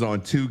predictions on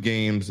 2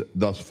 games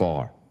thus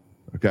far.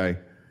 Okay.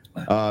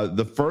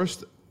 The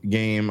first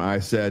game I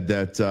said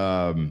that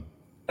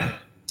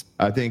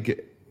I think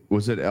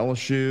was it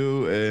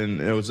LSU, and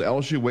it was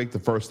LSU Wake the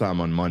first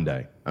time on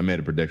Monday. I made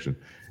a prediction,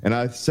 and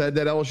I said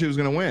that LSU was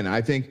going to win.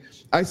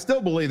 I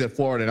still believe that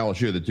Florida and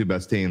LSU are the 2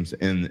 best teams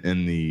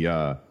in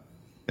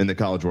the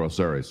College World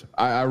Series.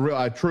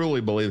 I truly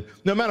believe,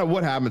 no matter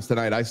what happens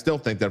tonight, I still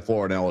think that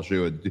Florida and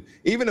LSU,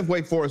 even if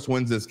Wake Forest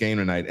wins this game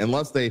tonight,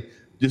 unless they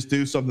just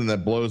do something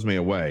that blows me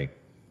away,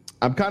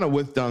 I'm kind of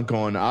with Dunk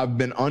on. I've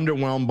been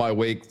underwhelmed by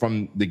Wake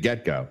from the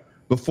get-go.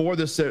 Before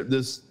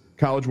this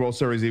College World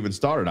Series even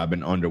started, I've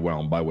been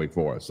underwhelmed by Wake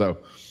Forest. So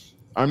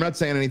I'm not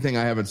saying anything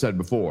I haven't said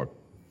before.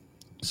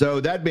 So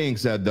that being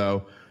said,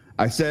 though,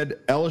 I said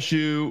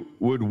LSU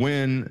would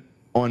win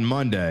on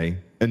Monday,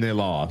 and they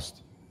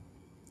lost.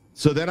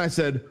 So then I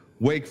said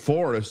Wake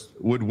Forest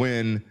would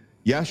win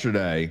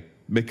yesterday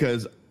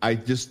because I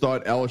just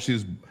thought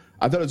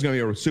I thought it was going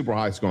to be a super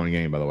high scoring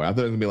game, by the way. I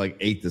thought it was going to be like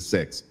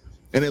 8-6.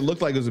 And it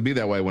looked like it was going to be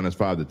that way when it's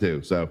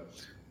 5-2. So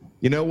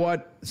you know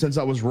what? Since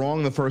I was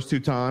wrong the first 2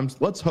 times,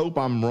 let's hope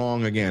I'm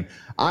wrong again.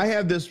 I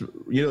have this,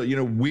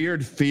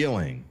 weird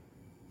feeling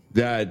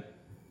that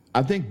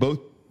I think both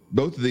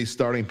of these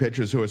starting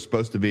pitchers who are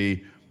supposed to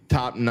be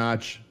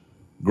top-notch,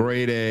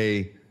 grade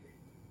A,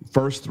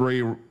 first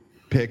 3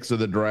 picks of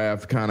the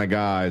draft kind of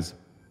guys,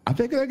 I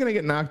think they're going to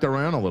get knocked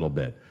around a little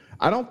bit.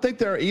 I don't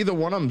think either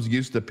one of them's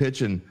used to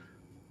pitching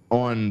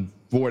on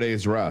 4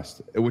 days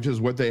rest, which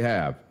is what they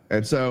have.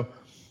 And so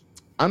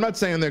I'm not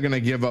saying they're going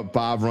to give up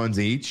 5 runs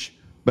each,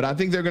 but I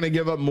think they're going to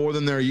give up more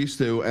than they're used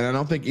to, and I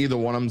don't think either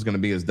one of them is going to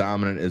be as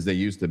dominant as they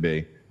used to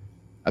be.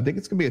 I think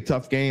it's going to be a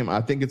tough game. I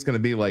think it's going to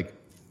be like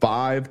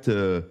 5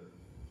 to,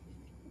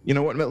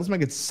 let's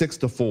make it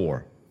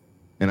 6-4.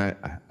 And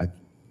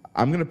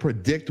I'm going to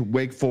predict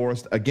Wake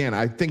Forest. Again,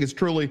 I think it's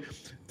truly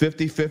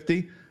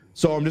 50-50,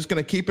 so I'm just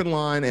going to keep in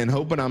line and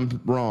hoping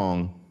I'm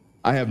wrong.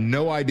 I have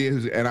no idea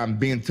and I'm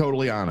being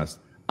totally honest.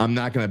 I'm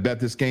not going to bet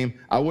this game.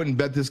 I wouldn't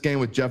bet this game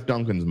with Jeff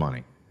Duncan's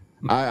money.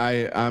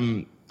 I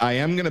am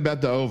going to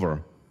bet the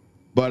over,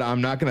 but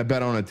I'm not going to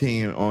bet on a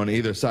team on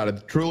either side.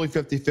 It's truly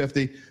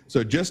 50-50.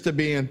 So just to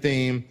be in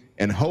theme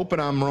and hoping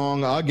I'm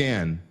wrong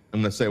again,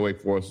 I'm going to say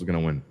Wake Forest is going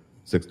to win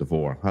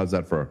 6-4. How's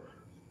that for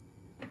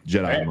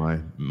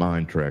Jedi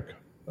mind trick?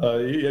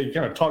 You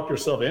kind of talked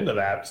yourself into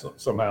that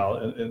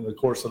somehow in the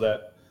course of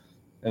that.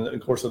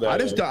 I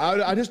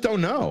just don't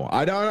know.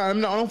 I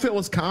don't feel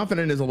as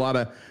confident as a lot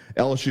of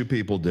LSU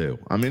people do.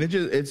 I mean,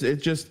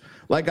 it's just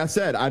like I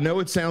said. I know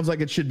it sounds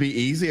like it should be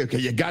easy. Okay,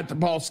 you got the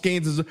Paul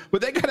Skenes,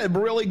 but they got a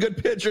really good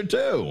pitcher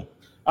too.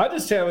 I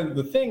just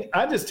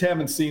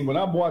haven't seen when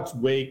I've watched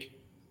Wake.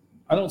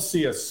 I don't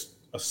see a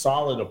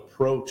solid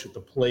approach at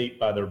the plate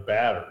by their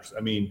batters.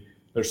 I mean,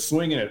 they're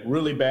swinging at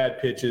really bad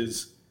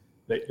pitches.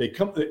 They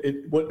come.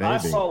 What I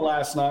saw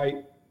last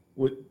night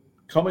with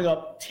coming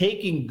up,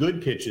 taking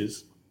good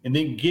pitches. And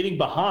then getting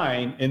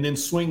behind and then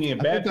swinging it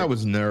back. I think that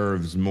was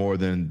nerves more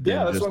than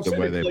just the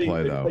way they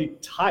play, though. They play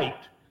tight,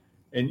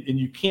 and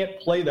you can't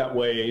play that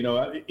way.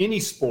 Any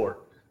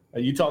sport.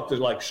 You talk to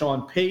like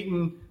Sean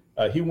Payton.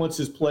 He wants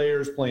his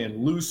players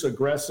playing loose,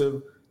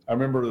 aggressive. I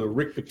remember the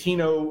Rick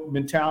Pitino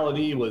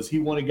mentality was he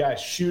wanted guys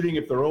shooting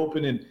if they're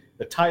open. In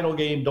the title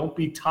game, don't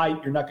be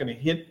tight. You're not going to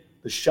hit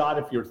the shot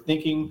if you're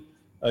thinking.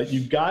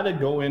 You've got to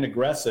go in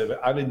aggressive.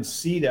 I didn't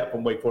see that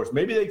from Wake Forest.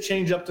 Maybe they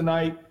change up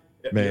tonight.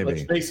 Maybe.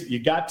 Let's face it, you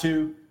got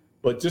to.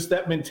 But just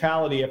that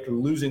mentality after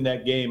losing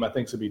that game, I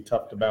think, is going to be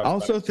tough to bounce back. I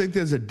also think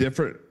there's a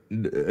different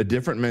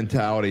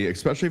mentality,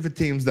 especially for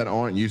teams that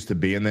aren't used to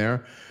being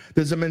there.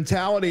 There's a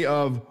mentality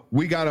of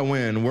we got to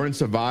win. We're in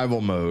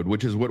survival mode,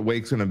 which is what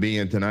Wake's going to be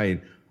in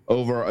tonight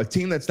over a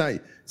team that's not.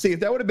 See, if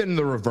that would have been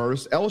the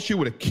reverse, LSU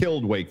would have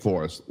killed Wake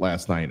Forest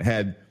last night.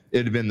 Had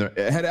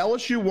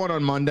LSU won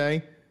on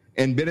Monday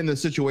and been in the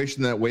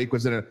situation that Wake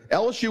was in,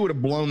 LSU would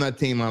have blown that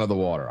team out of the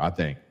water, I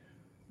think.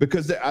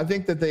 Because I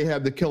think that they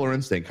have the killer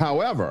instinct.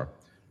 However,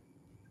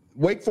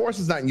 Wake Forest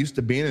is not used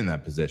to being in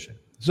that position.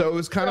 So it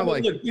was kind of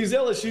like... Look, these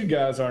LSU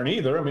guys aren't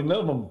either. I mean, none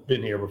of them have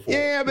been here before.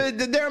 Yeah, but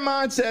their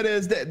mindset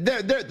is that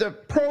the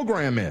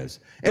program is.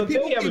 And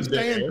people keep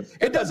saying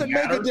it doesn't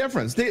make a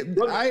difference.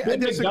 What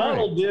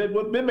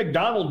Ben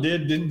McDonald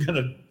did didn't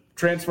going to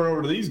transfer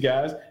over to these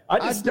guys.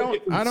 I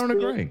don't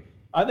agree.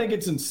 I think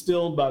it's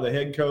instilled by the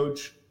head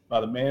coach,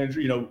 by the manager,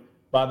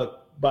 by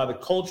the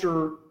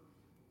culture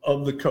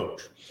of the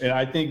coach. And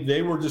I think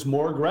they were just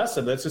more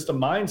aggressive. That's just a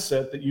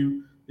mindset that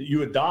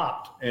you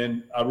adopt.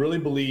 And I really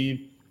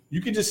believe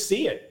you could just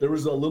see it. There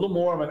was a little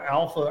more of an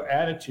alpha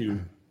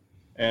attitude.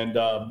 And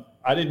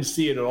I didn't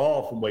see it at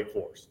all from Wake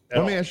Forest.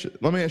 Let me ask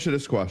you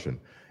this question.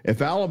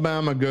 If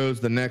Alabama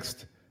goes the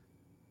next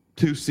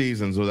 2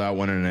 seasons without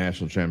winning a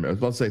national championship,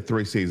 let's say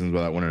 3 seasons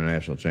without winning a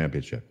national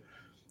championship,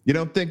 you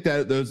don't think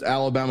that those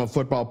Alabama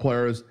football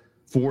players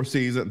 3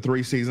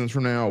 seasons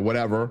from now or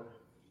whatever,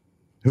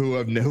 who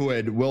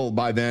will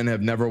by then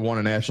have never won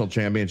a national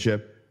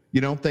championship, you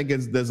don't think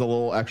there's a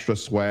little extra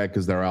swag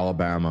because they're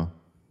Alabama?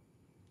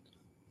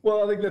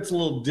 Well, I think that's a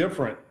little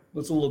different.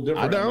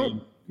 I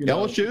don't.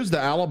 LSU's the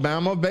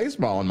Alabama of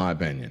baseball, in my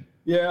opinion.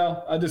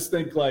 Yeah, I just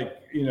think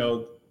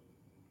the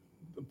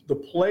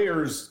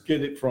players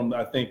get it from,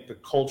 I think, the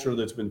culture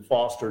that's been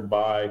fostered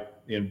by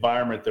the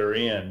environment they're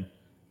in.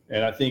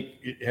 And I think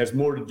it has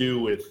more to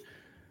do with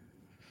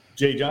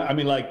Jay John. I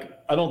mean,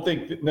 I don't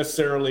think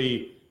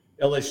necessarily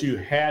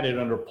LSU had it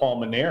under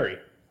Paul Mainieri.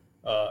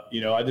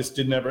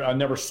 I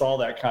never saw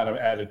that kind of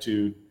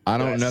attitude. I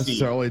don't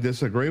necessarily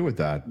disagree with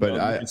that,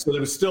 but so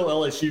there was still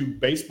LSU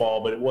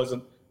baseball, but it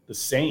wasn't the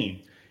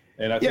same.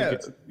 And I think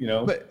it's,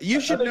 but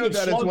you should know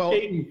that as well.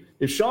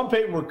 If Sean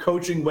Payton were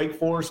coaching Wake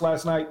Forest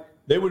last night,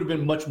 they would have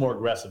been much more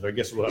aggressive, I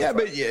guess.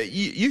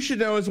 You should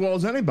know as well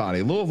as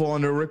anybody. Louisville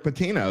under Rick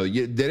Pitino,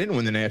 they didn't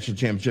win the national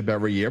championship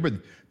every year, but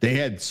they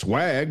had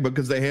swag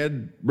because they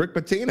had Rick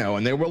Pitino,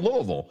 and they were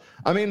Louisville.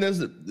 I mean,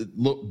 there's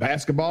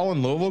basketball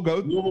and Louisville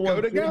go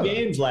together. 3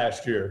 games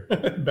last year,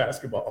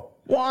 basketball.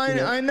 Well,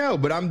 I know,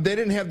 but they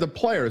didn't have the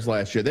players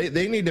last year.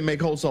 They need to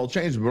make wholesale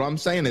changes. But what I'm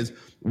saying is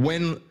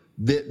when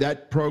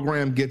that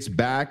program gets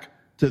back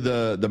to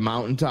the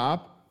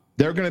mountaintop,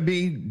 they're going to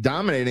be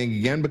dominating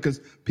again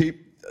because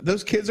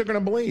those kids are going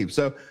to believe.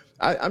 So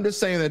I'm just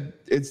saying that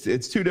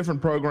it's two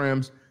different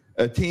programs,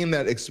 a team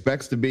that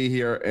expects to be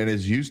here and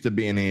is used to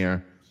being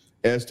here,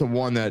 as to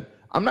one that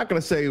I'm not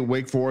going to say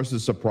Wake Forest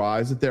is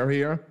surprised that they're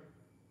here,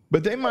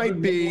 but they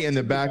might be in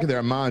the back of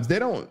their minds.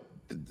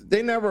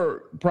 They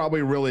never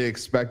probably really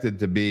expected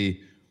to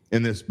be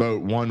in this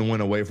boat one win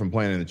away from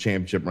playing in the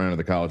championship round of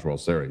the College World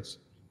Series.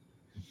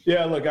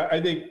 Yeah, look,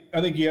 I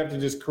think you have to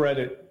just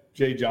credit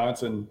Jay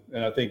Johnson,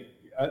 and I think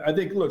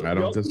look, I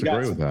don't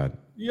disagree with that.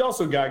 You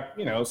also got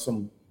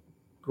some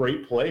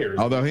great players.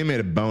 Although he made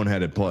some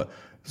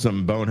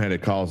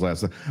boneheaded calls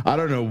last night. I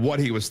don't know what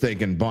he was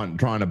thinking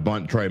trying to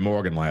bunt Trey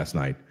Morgan last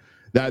night.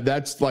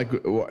 That's like,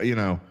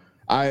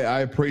 I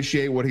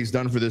appreciate what he's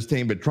done for this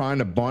team, but trying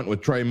to bunt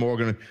with Trey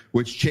Morgan,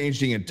 which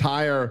changed the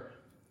entire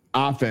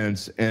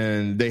offense,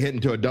 and they hit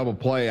into a double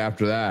play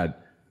after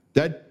that.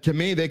 That, to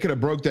me, they could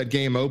have broke that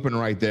game open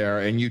right there,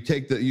 and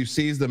you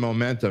seize the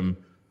momentum,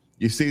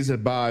 you seize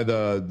it by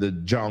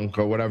the junk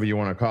or whatever you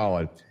want to call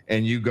it,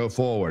 and you go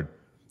forward.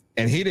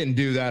 And he didn't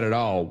do that at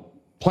all.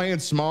 Playing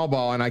small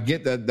ball, and I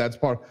get that's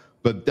part,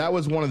 but that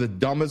was one of the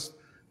dumbest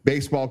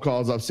baseball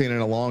calls I've seen in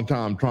a long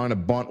time, trying to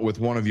bunt with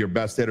one of your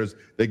best hitters,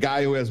 the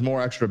guy who has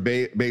more extra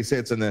base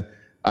hits in this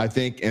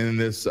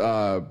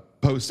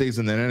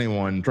postseason than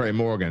anyone, Trey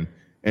Morgan,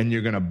 and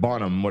you're going to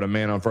bunt him with a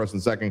man on first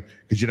and second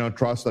because you don't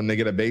trust them to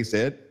get a base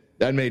hit.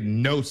 That made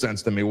no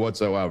sense to me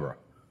whatsoever.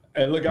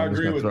 And look, I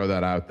agree with throw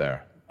that out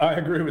there. I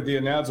agree with the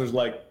announcers.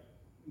 Like,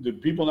 do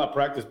people not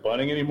practice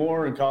bunting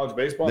anymore in college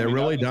baseball? They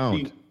really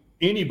don't.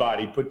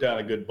 Anybody put down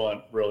a good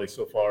bunt really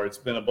so far. It's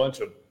been a bunch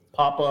of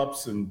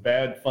pop-ups and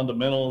bad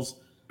fundamentals.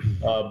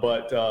 Not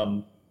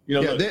to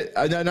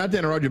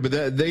interrupt you,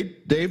 but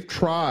they've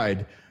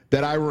tried,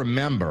 that I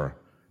remember,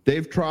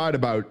 they've tried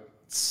about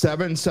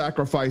 7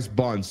 sacrifice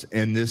bunts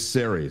in this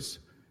series,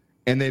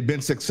 and they've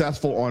been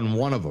successful on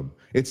one of them.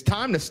 It's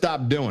time to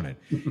stop doing it.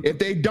 If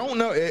they don't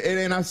know,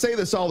 and I say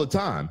this all the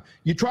time,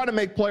 you try to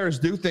make players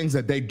do things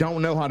that they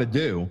don't know how to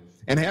do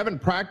and haven't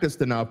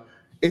practiced enough.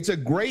 It's a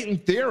great in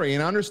theory,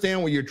 and I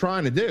understand what you're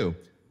trying to do.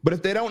 But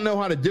if they don't know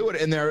how to do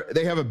it and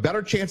they have a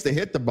better chance to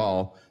hit the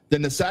ball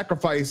than to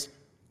sacrifice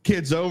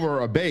kids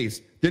over a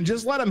base, then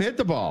just let them hit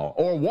the ball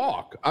or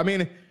walk. I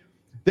mean,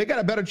 they got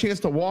a better chance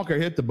to walk or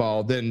hit the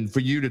ball than for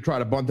you to try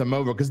to bunt them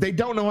over because they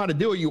don't know how to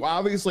do it. You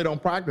obviously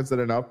don't practice it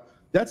enough.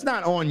 That's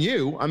not on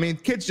you. I mean,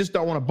 kids just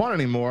don't want to bunt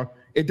anymore.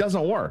 It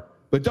doesn't work.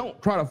 But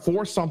don't try to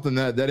force something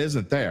that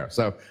isn't there.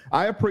 So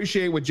I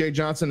appreciate what Jay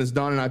Johnson has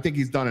done, and I think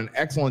he's done an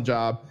excellent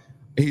job.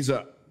 He's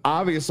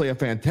obviously a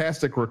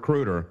fantastic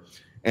recruiter,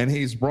 and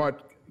he's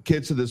brought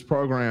kids to this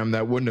program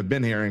that wouldn't have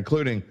been here,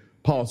 including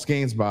Paul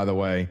Skenes, by the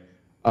way.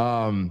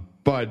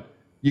 But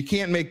you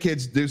can't make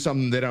kids do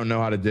something they don't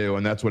know how to do,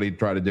 and that's what he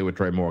tried to do with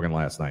Trey Morgan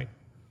last night.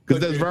 Because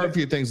there's very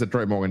few things that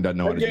Trey Morgan doesn't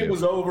know how to do. The game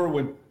was over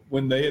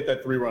when they hit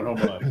that 3-run home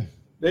run.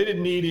 They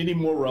didn't need any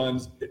more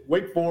runs.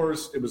 Wake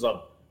Forest, it was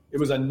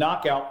a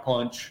knockout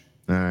punch.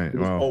 All right,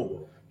 well, over.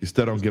 You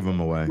still don't give them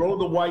away. Throw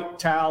the white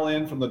towel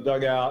in from the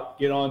dugout,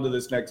 get on to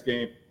this next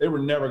game. They were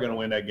never going to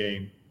win that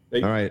game.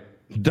 All right.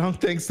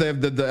 Dunk thinks the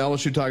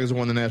LSU Tigers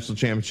won the national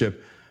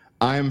championship.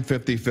 I am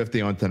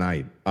 50-50 on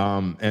tonight.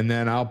 And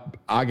then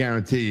I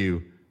guarantee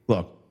you,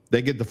 look,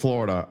 they get to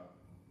Florida.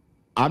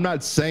 I'm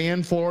not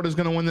saying Florida's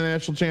going to win the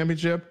national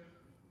championship,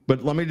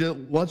 but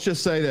let's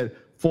just say that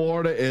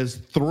Florida is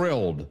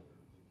thrilled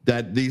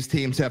that these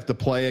teams have to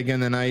play again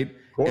tonight,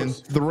 and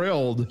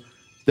thrilled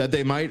that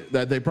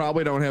they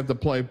probably don't have to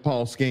play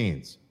Paul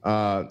Skenes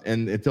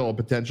and until a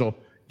potential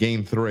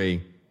game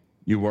 3.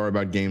 You worry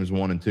about games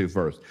 1 and 2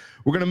 first.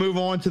 We're going to move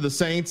on to the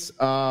Saints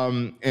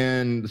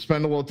and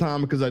spend a little time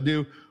because I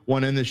do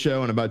want to end the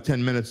show in about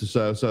 10 minutes or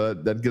so. So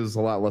that gives us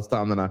a lot less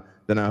time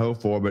than I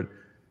hoped for. But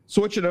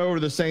switching over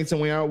to the Saints,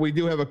 and we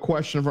do have a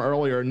question from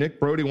earlier. Nick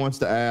Brody wants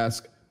to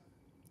ask.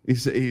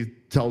 He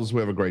tells us we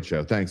have a great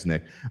show. Thanks,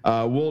 Nick.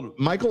 Will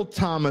Michael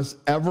Thomas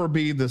ever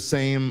be the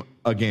same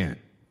again?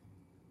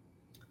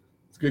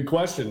 It's a good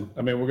question.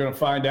 I mean, we're going to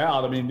find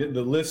out. I mean,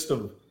 the list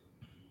of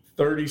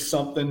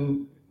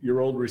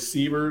 30-something-year-old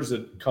receivers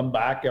that come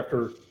back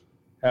after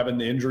having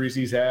the injuries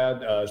he's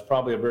had is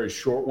probably a very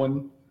short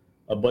one.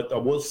 But I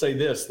will say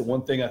this. The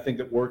one thing I think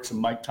that works in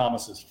Mike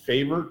Thomas's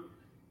favor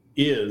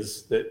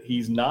is that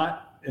he's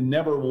not and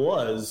never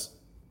was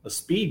a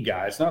speed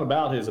guy. It's not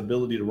about his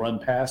ability to run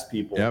past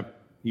people. Yep.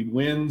 He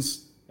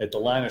wins at the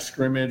line of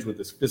scrimmage with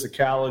his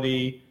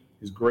physicality,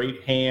 his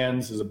great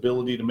hands, his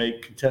ability to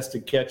make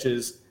contested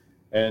catches.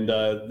 And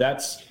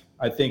that's,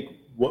 I think,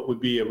 what would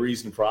be a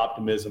reason for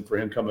optimism for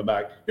him coming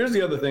back. Here's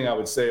the other thing I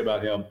would say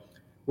about him.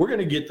 We're going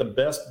to get the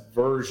best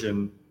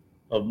version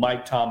of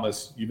Mike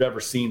Thomas you've ever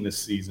seen this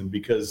season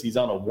because he's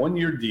on a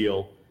 1-year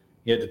deal.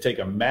 He had to take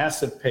a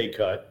massive pay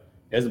cut.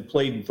 He hasn't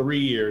played in 3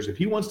 years. If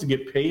he wants to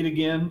get paid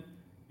again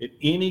at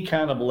any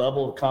kind of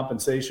level of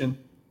compensation,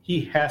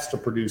 he has to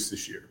produce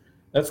this year.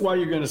 That's why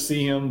you're going to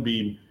see him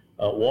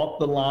walk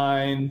the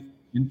line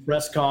in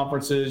press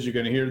conferences. You're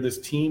going to hear this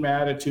team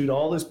attitude,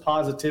 all this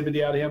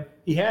positivity out of him.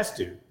 He has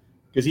to,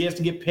 because he has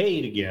to get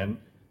paid again.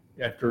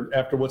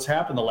 after what's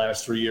happened the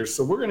last 3 years.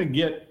 So we're going to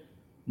get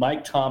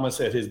Mike Thomas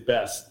at his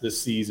best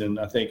this season,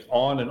 I think,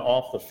 on and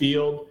off the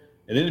field.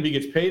 And then if he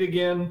gets paid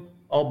again,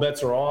 all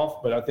bets are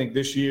off. But I think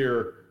this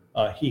year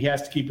he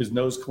has to keep his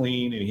nose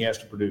clean and he has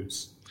to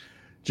produce.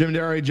 Jim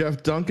Derry,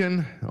 Jeff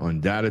Duncan on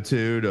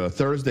Dattitude,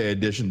 Thursday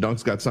edition.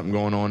 Dunk's got something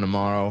going on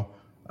tomorrow,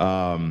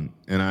 and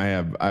I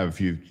have a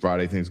few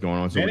Friday things going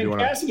on. So Manning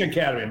Passing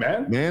Academy,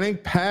 man. Manning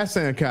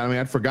Passing Academy.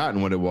 I'd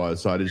forgotten what it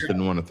was, so I just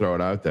didn't want to throw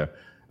it out there.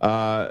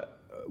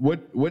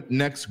 What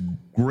next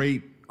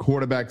great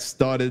quarterback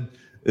studded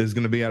is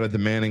going to be out at the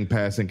Manning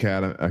Passing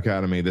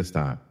Academy this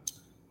time?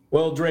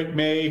 Well, Drake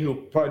May, who'll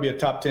probably be a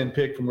top 10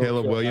 pick from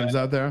Caleb Williams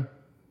out there.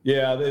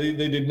 Yeah, they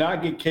did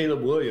not get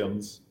Caleb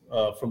Williams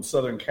from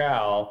Southern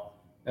Cal.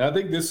 And I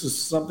think this is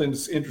something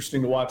that's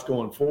interesting to watch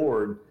going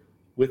forward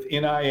with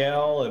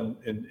NIL and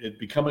it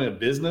becoming a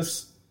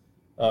business.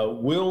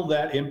 Will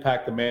that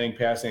impact the Manning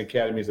Passing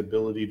Academy's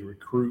ability to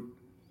recruit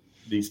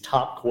these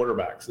top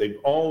quarterbacks? They've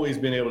always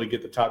been able to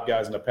get the top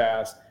guys in the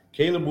past.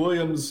 Caleb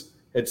Williams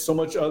had so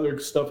much other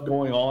stuff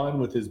going on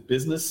with his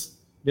business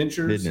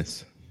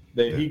ventures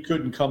that he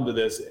couldn't come to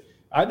this.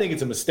 I think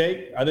it's a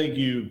mistake. I think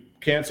you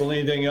cancel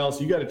anything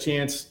else. You got a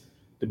chance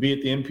to be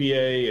at the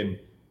MPA and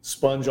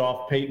sponge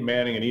off Peyton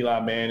Manning and Eli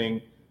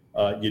Manning.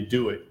 You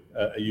do it.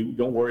 You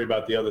don't worry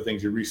about the other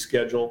things. You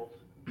reschedule.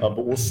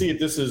 But we'll see if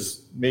this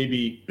is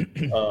maybe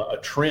a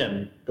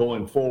trend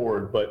going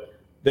forward. But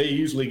they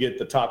usually get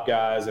the top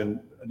guys, and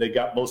they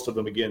got most of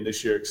them again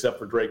this year, except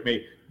for Drake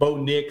May. Bo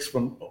Nix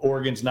from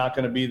Oregon's not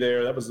going to be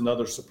there. That was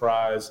another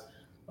surprise.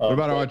 What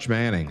about Arch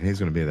Manning? He's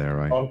going to be there,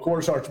 right? Of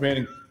course, Arch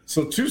Manning.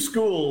 So two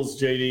schools,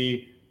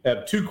 JD,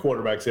 have two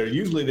quarterbacks there.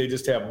 Usually they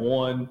just have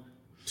one.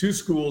 Two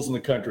schools in the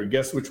country.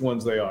 Guess which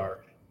ones they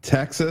are?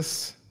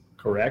 Texas.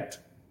 Correct.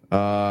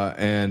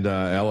 And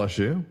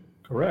LSU.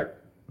 Correct.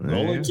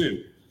 Only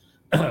two.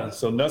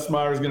 So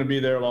Nussmeier is going to be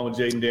there along with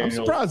Jaden Daniels.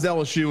 I'm surprised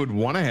LSU would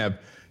want to have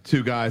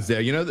two guys there.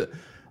 You know,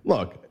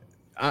 look,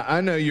 I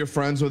know you're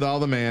friends with all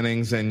the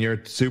Mannings and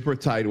you're super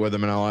tight with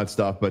them and all that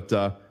stuff, but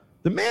the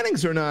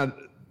Mannings are not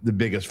the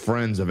biggest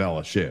friends of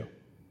LSU.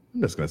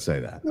 I'm just going to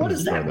say that. What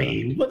does that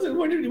mean? Where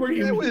do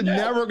you they were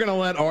never going to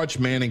let Arch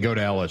Manning go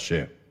to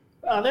LSU.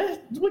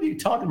 What are you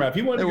talking about? If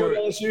he wanted to go to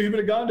LSU, he would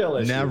have gone to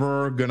LSU.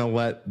 Never going to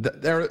let.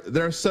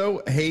 They're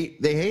so they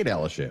hate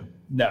LSU.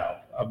 No,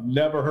 I've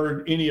never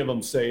heard any of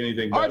them say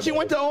anything. Archie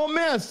went to Ole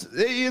Miss.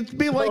 It'd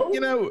be like,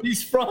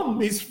 he's from.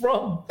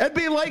 It'd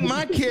be like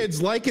my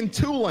kids liking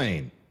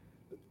Tulane.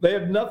 They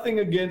have nothing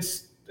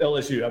against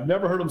LSU. I've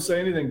never heard them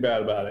say anything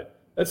bad about it.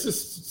 That's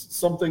just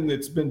something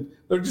that's been.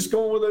 They're just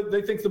going with it.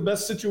 They think the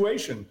best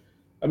situation.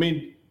 I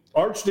mean,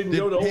 Arch didn't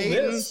go to Ole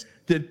Miss.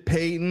 Did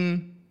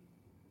Peyton,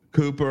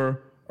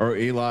 Cooper, or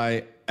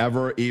Eli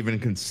ever even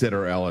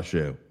consider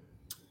LSU?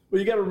 Well,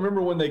 you got to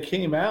remember when they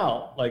came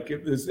out, like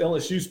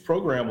LSU's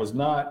program was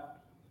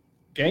not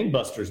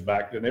gangbusters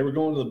back then. They were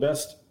going to the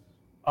best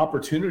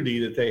opportunity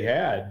that they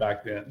had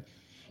back then.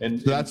 And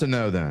so that's a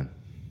no then.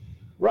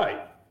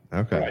 Right.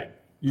 Okay. Right.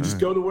 You just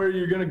go to where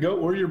you're going to go,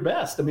 where you're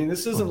best. I mean,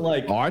 this isn't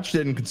like Arch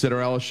didn't consider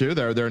LSU.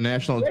 They're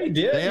national. They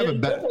did. They have a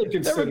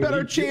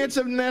better chance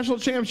of national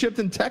championship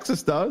than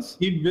Texas does.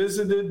 He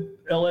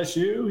visited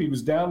LSU. He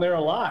was down there a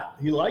lot.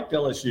 He liked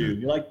LSU.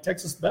 He liked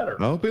Texas better.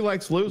 I hope he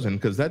likes losing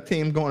because that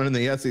team going in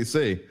the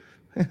SEC,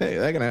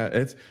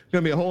 it's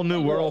gonna be a whole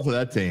new world for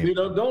that team.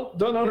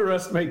 Don't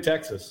underestimate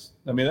Texas.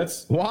 I mean,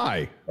 that's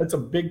a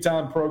big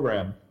time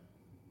program.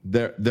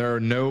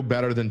 They're no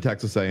better than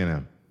Texas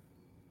A&M.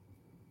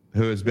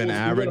 Who has been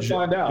average,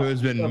 who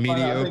has been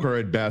mediocre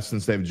at best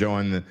since they've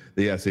joined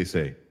the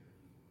SEC.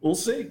 We'll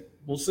see.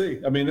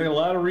 I mean, there are a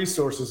lot of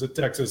resources at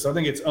Texas. I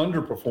think it's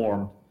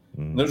underperformed.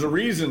 There's a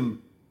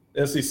reason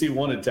SEC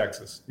wanted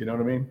Texas. You know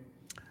what I mean?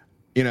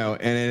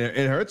 And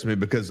it hurts me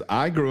because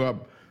I grew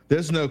up,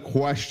 there's no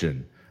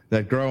question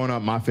that growing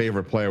up, my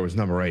favorite player was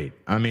number 8.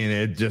 I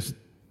mean,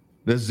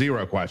 there's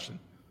zero question.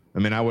 I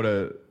mean,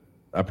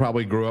 I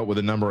probably grew up with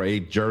a number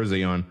 8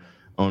 jersey on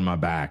my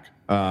back.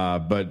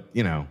 But,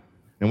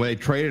 and when they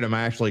traded him,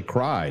 I actually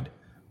cried,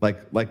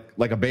 like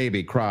a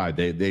baby cried.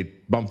 They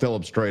Bum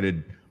Phillips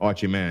traded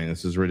Archie Manning.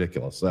 This is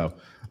ridiculous. So,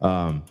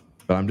 but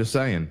I'm just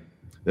saying,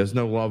 there's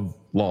no love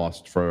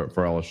lost for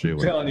LSU. I'm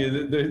telling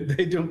you,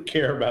 they don't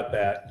care about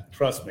that.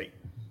 Trust me.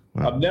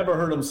 I've never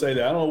heard them say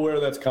that. I don't know where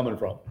that's coming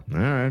from. All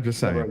right,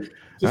 just saying. Just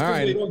because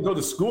they don't go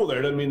to school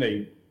there doesn't mean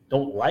they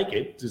don't like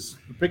it. Just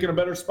picking a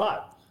better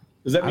spot.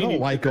 Does that mean I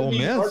don't like Ole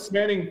Miss?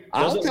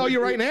 I'll tell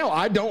you right now,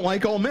 I don't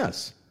like Ole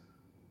Miss.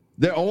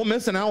 They're Ole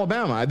Miss and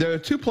Alabama. There are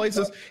two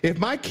places. If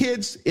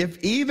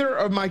either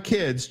of my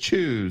kids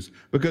choose,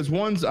 because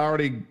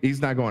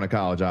he's not going to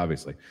college,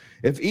 obviously.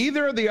 If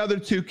either of the other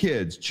two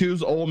kids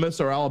choose Ole Miss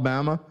or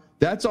Alabama,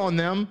 that's on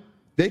them.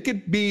 They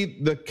could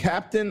be the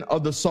captain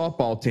of the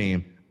softball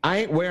team. I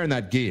ain't wearing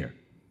that gear.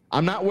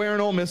 I'm not wearing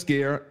Ole Miss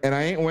gear, and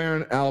I ain't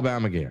wearing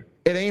Alabama gear.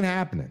 It ain't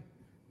happening.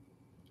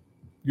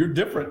 You're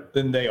different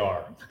than they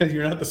are.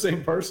 You're not the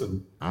same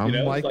person. I'm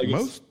like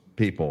most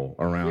people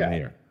around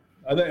here.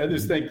 I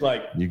just think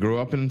you grew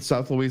up in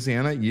South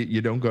Louisiana, you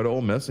don't go to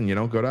Ole Miss and you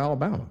don't go to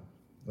Alabama.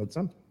 That's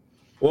something.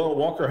 Well,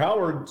 Walker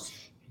Howard's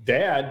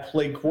dad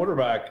played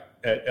quarterback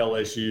at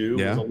LSU.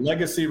 Yeah. Was a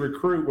legacy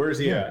recruit. Where's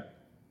he at?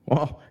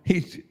 Well, he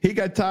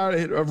got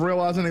tired of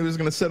realizing he was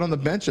going to sit on the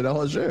bench at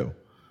LSU.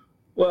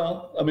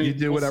 Well, I mean, You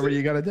do whatever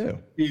you got to do.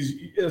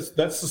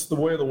 That's just the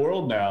way of the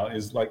world now.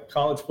 Is like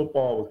college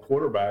football with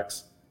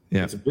quarterbacks.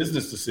 Yeah. It's a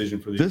business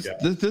decision for these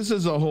guys. This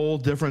is a whole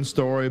different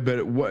story, but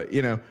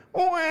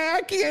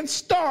I can't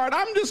start.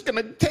 I'm just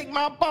going to take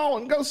my ball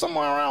and go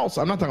somewhere else.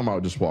 I'm not talking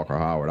about just Walker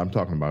Howard. I'm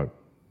talking about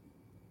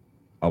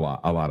a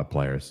lot of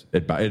players.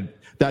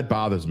 That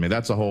bothers me.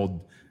 That's a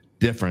whole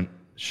different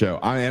show.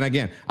 And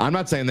again, I'm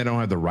not saying they don't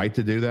have the right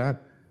to do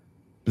that.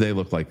 But they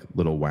look like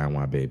little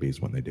wah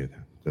babies when they do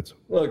that.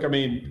 Look, I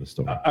mean,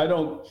 I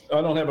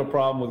don't have a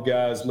problem with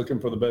guys looking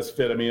for the best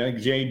fit. I mean, I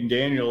think Jaden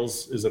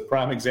Daniels is a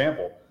prime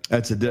example.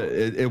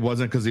 It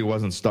wasn't because he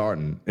wasn't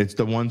starting. It's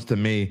the ones to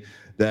me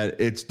that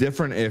it's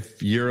different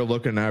if you're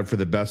looking out for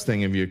the best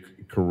thing of your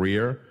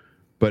career,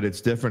 but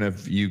it's different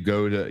if you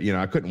go to,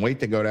 I couldn't wait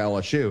to go to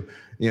LSU.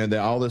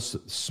 All this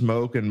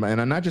smoke and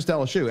not just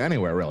LSU,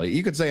 anywhere really.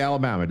 You could say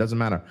Alabama, it doesn't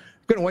matter.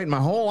 I couldn't wait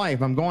my whole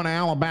life. I'm going to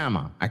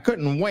Alabama. I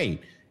couldn't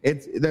wait.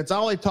 That's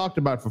all they talked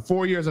about for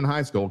 4 years in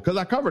high school because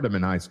I covered him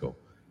in high school.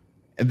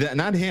 And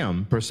not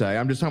him per se.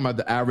 I'm just talking about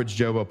the average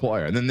Joe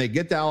player. And then they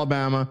get to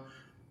Alabama.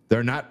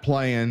 They're not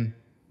playing.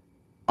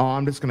 Oh,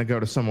 I'm just going to go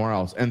to somewhere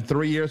else. And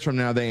 3 years from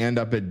now, they end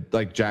up at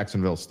like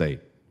Jacksonville State.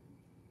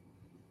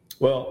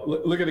 Well,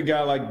 look at a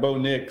guy like Bo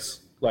Nix.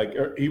 Like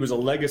he was a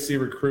legacy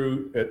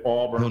recruit at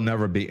Auburn. He'll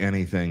never be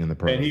anything in the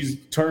pros. And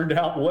he's turned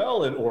out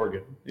well at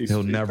Oregon.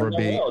 He'll never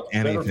be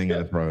anything in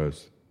the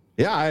pros.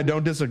 Yeah, I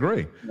don't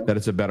disagree that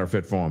it's a better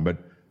fit for him. But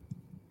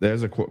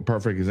there's a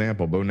perfect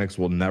example. Bo Nix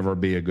will never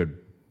be a good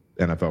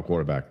NFL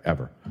quarterback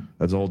ever.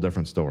 That's a whole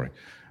different story.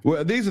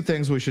 Well, these are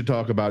things we should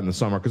talk about in the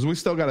summer because we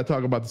still got to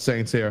talk about the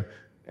Saints here.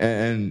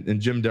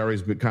 And Jim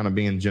Derry's kind of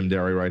being Jim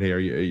Derry right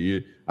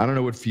here. I don't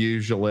know what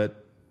fuse you lit,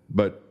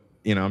 but,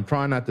 I'm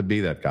trying not to be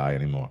that guy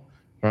anymore.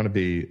 I'm trying to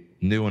be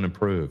new and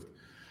improved.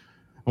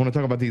 I want to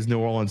talk about these New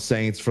Orleans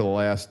Saints for the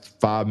last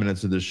 5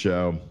 minutes of this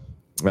show.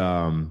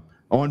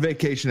 On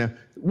vacation now.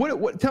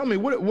 Tell me,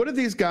 what do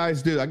these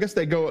guys do? I guess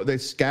they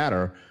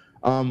scatter.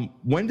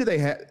 When do they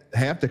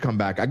have to come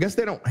back? I guess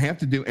they don't have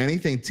to do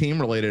anything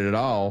team-related at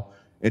all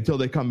until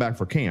they come back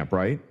for camp,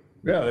 right?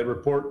 Yeah, they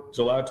report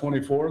July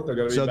 24th. They're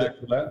going to be back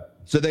for that.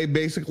 So they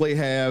basically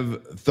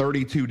have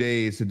 32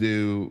 days to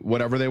do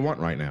whatever they want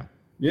right now.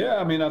 Yeah,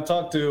 I mean, I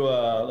talked to,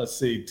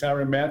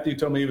 Tyrann Mathieu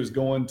told me he was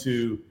going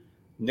to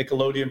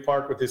Nickelodeon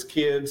Park with his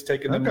kids,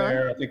 taking them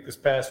there, I think this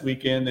past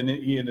weekend. And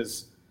he and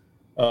his,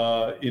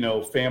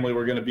 family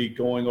were going to be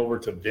going over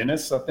to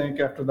Venice, I think,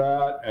 after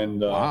that.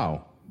 And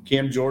wow.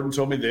 Cam Jordan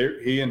told me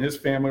he and his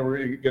family were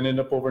going to end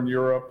up over in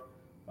Europe.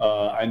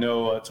 I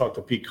talked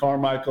to Pete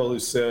Carmichael, who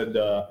said,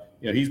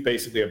 he's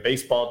basically a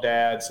baseball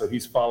dad, so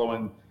he's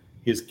following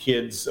his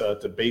kids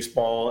to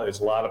baseball, as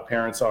a lot of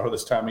parents are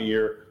this time of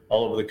year,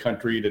 all over the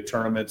country to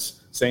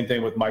tournaments. Same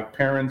thing with Mike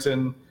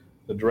Parrington,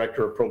 the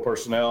director of pro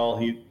personnel.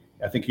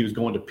 I think he was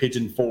going to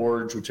Pigeon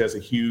Forge, which has a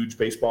huge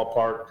baseball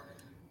park,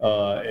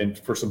 and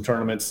for some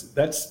tournaments.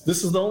 This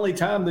is the only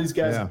time these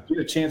guys get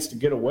a chance to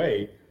get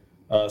away.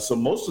 So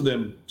most of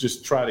them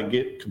just try to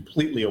get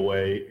completely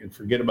away and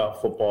forget about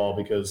football,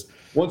 because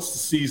once the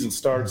season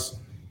starts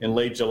in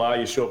late July,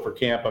 you show up for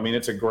camp. I mean,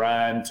 it's a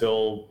grind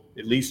till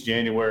at least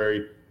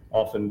January,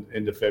 often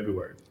into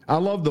February. I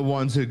love the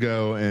ones who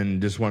go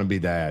and just want to be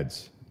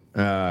dads.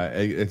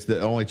 It's the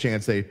only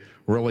chance they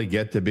really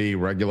get to be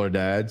regular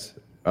dads,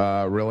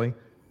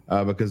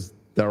 because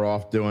they're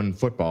off doing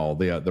football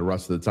the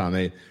rest of the time.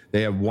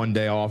 They have 1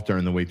 day off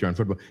during the week during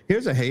football.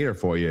 Here's a hater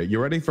for you. You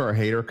ready for a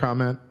hater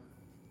comment?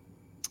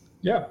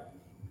 Yeah.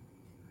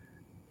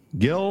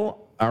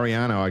 Gil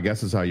Ariano, I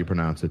guess is how you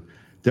pronounce it.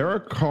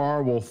 Derek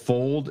Carr will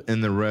fold in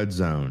the red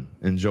zone.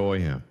 Enjoy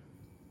him.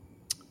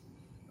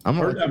 I've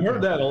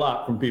heard that a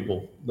lot from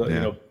people.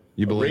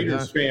 You believe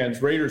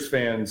Raiders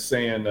fans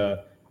saying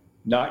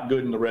not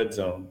good in the red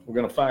zone. We're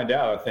going to find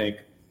out, I think,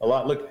 a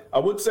lot. Look, I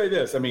would say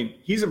this. I mean,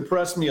 he's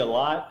impressed me a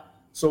lot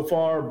so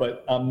far,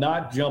 but I'm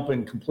not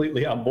jumping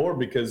completely on board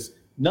because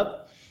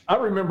I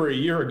remember a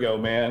year ago,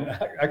 man,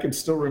 I can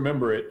still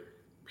remember it,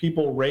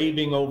 people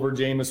raving over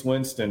Jameis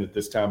Winston at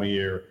this time of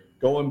year,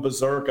 going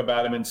berserk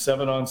about him in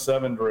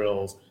 7-on-7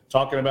 drills,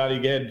 talking about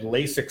he had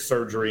LASIK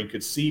surgery and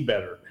could see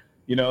better.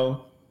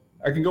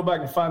 I can go back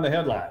and find the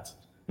headlines.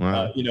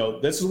 Wow.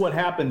 This is what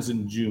happens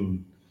in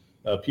June.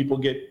 People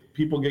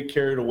get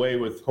carried away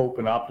with hope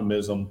and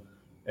optimism.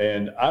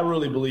 And I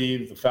really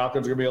believe the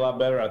Falcons are going to be a lot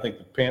better. I think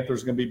the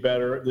Panthers are going to be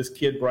better. This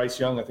kid, Bryce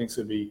Young, I think is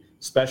going to be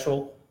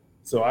special.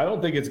 So I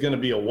don't think it's going to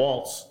be a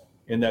waltz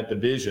in that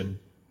division.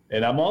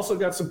 And I'm also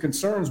got some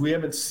concerns we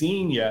haven't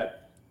seen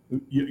yet.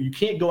 You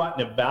can't go out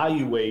and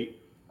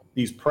evaluate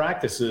these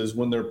practices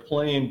when they're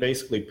playing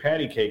basically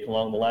patty cake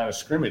along the line of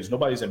scrimmage.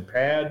 Nobody's in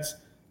pads.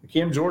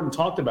 Cam Jordan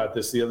talked about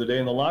this the other day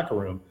in the locker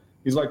room.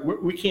 He's like,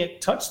 we can't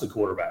touch the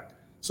quarterback.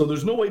 So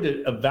there's no way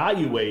to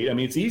evaluate. I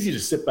mean, it's easy to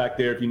sit back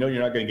there if you know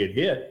you're not going to get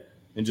hit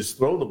and just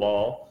throw the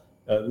ball.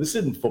 This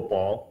isn't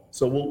football.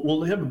 So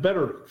we'll have a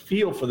better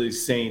feel for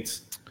these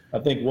Saints, I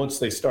think, once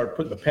they start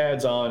putting the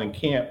pads on in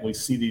camp. We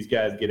see these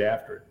guys get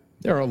after it.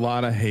 There are a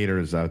lot of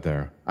haters out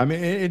there. I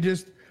mean,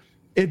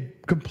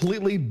 it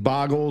completely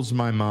boggles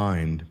my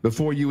mind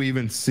before you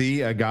even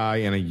see a guy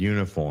in a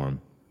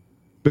uniform,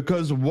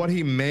 because what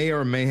he may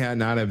or may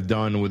not have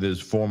done with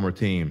his former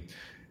team.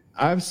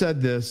 I've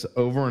said this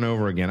over and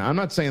over again. I'm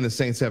not saying the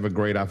Saints have a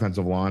great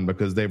offensive line,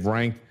 because they've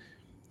ranked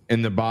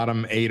in the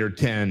bottom 8 or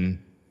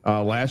 10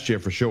 last year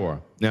for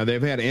sure. Now,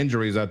 they've had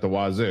injuries at the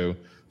wazoo,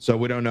 so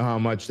we don't know how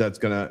much it's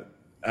going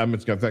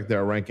to affect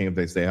their ranking if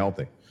they stay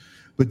healthy.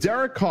 But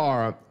Derek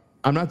Carr,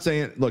 I'm not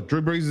saying, look,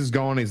 Drew Brees is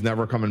gone. He's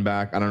never coming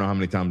back. I don't know how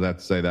many times I have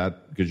to say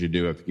that, because you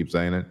do have to keep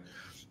saying it.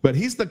 But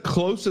he's the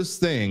closest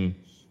thing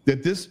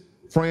that this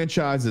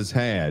franchise has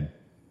had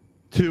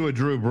to a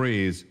Drew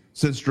Brees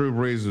since Drew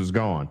Brees was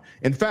gone.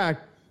 In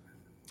fact,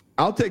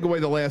 I'll take away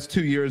the last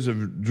 2 years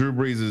of Drew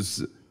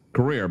Brees'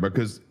 career,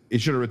 because he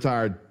should have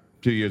retired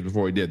 2 years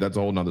before he did. That's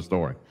a whole nother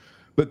story.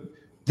 But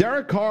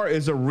Derek Carr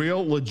is a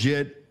real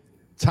legit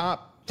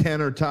top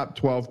 10 or top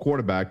 12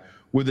 quarterback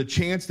with a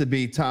chance to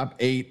be top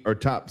 8 or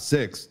top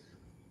 6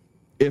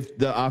 if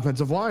the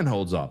offensive line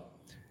holds up.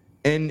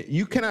 And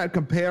you cannot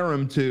compare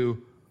him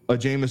to a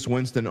Jameis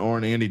Winston or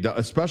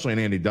especially an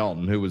Andy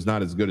Dalton, who was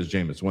not as good as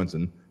Jameis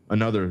Winston.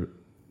 Another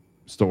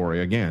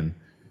story again.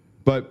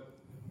 But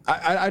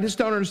I just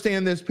don't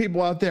understand. There's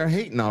people out there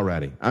hating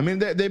already. I mean,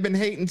 they've been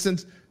hating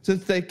since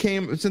he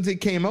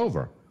came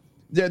over.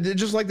 They're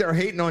just like they're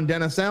hating on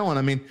Dennis Allen.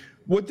 I mean,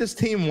 what this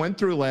team went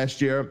through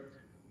last year,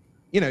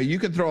 you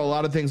could throw a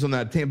lot of things on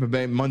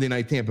that Monday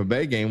night Tampa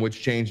Bay game,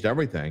 which changed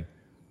everything.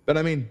 But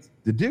I mean,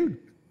 the dude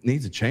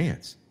needs a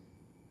chance.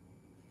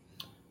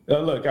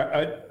 Look,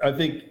 I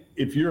think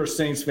if you're a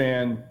Saints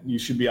fan, you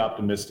should be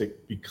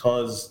optimistic,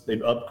 because they've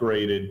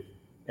upgraded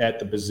at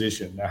the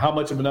position. Now, how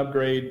much of an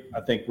upgrade,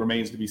 I think,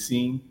 remains to be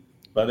seen.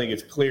 But I think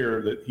it's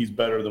clear that he's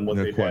better than what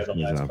they've had the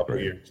last couple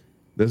of years.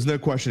 There's no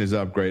question he's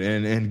upgrade.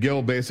 And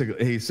Gil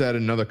basically, he said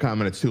in another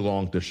comment, it's too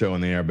long to show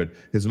in the air, but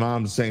his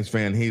mom's a Saints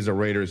fan. He's a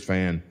Raiders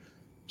fan.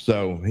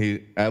 So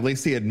at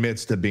least he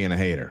admits to being a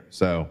hater.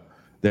 So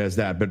there's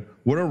that. But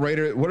what are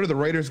the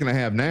Raiders going to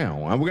have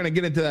now? And we're going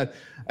to get into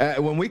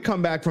that. When we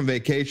come back from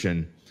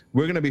vacation,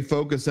 we're going to be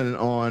focusing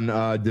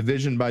on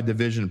division by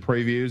division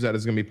previews. That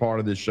is going to be part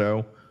of this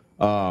show.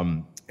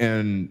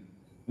 And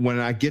when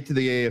I get to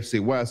the AFC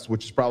West,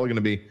 which is probably going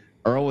to be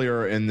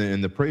earlier in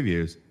the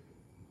previews,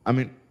 I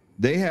mean,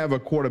 they have a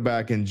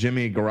quarterback in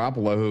Jimmy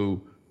Garoppolo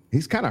who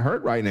he's kind of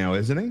hurt right now,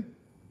 isn't he?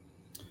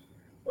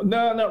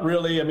 No, not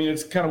really. I mean,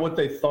 it's kind of what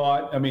they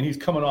thought. I mean, he's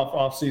coming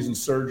off-season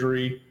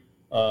surgery.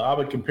 I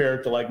would compare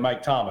it to like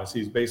Mike Thomas.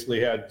 He's basically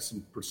had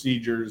some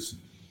procedures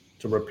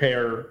to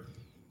repair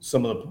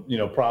some of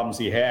the problems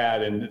he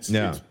had, and it's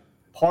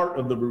part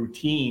of the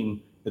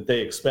routine that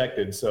they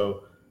expected.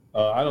 So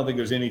I don't think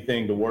there's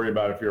anything to worry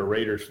about if you're a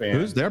Raiders fan.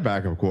 Who's their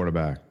backup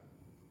quarterback?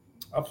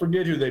 I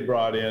forget who they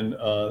brought in.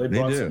 They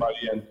brought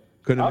somebody in.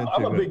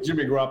 I'm a big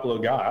Jimmy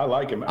Garoppolo guy. I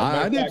like him.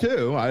 I do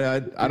too.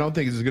 I don't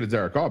think he's as good as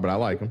Derek Carr, but I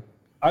like him.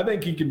 I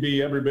think he can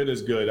be every bit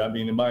as good. I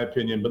mean, in my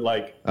opinion, but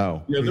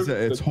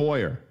it's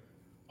Hoyer.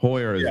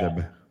 Hoyer is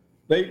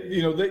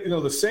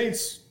the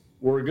Saints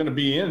were going to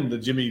be in the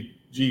Jimmy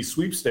G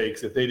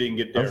sweepstakes if they didn't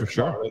get Derek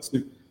Carr.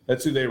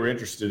 That's who they were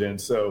interested in.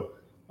 So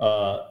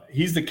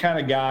he's the kind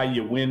of guy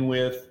you win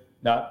with,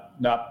 not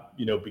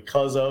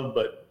because of,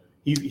 but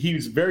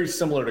he's very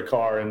similar to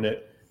Carr in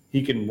that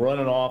he can run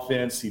an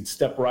offense. He'd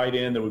step right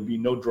in. There would be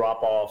no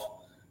drop off.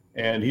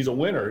 And he's a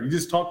winner. You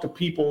just talk to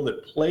people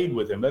that played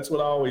with him. That's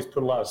what I always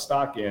put a lot of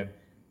stock in.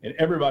 And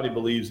everybody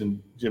believes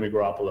in Jimmy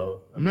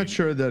Garoppolo. I'm not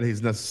sure that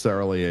he's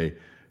necessarily a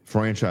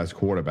franchise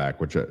quarterback,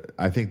 which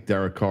I think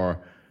Derek Carr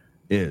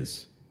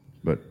is.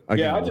 But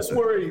again, I just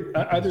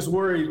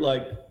worry.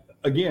 Like,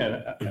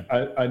 again,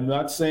 I'm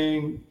not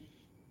saying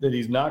that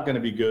he's not going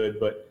to be good,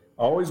 but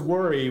I always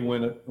worry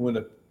when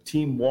a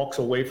team walks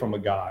away from a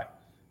guy.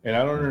 And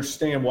I don't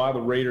understand why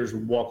the Raiders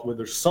would walk away.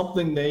 There's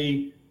something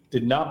they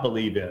did not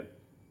believe in.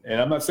 And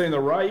I'm not saying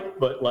they're right,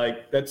 but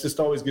that just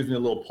always gives me a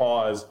little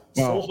pause. It's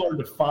so hard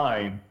to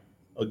find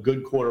a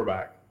good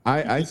quarterback.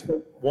 I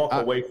walk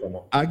away from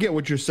him. I get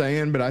what you're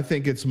saying, but I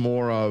think it's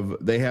more of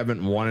they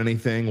haven't won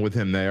anything with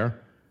him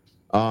there.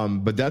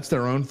 But that's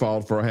their own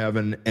fault for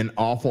having an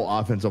awful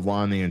offensive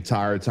line the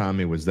entire time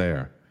he was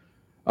there.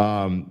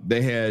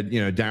 They had,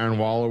 Darren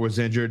Waller was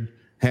injured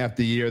half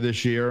the year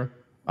this year.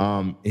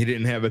 He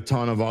didn't have a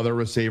ton of other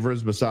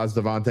receivers besides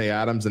Devontae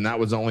Adams, and that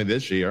was only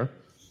this year.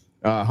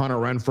 Hunter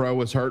Renfrow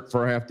was hurt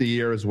for half the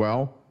year as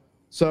well.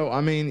 So,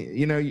 I mean,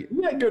 he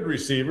had good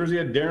receivers. He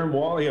had Darren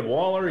Waller. He had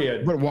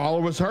Waller. But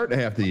Waller was hurt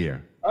half the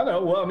year. I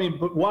know. Well, I mean,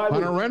 but why?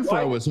 Hunter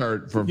Renfrow was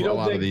hurt for a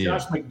lot of the year.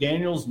 Josh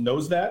McDaniels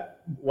knows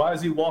that? Why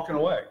is he walking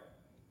away?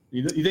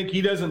 You think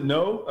he doesn't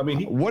know? I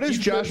mean, what has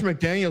Josh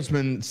McDaniels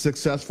been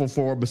successful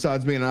for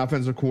besides being an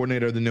offensive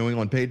coordinator of the New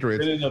England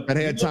Patriots that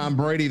had Tom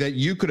Brady that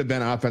you could have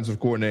been offensive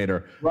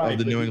coordinator of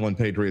the New England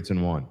Patriots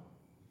and won?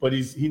 But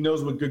he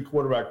knows what good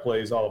quarterback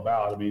play is all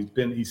about. I mean,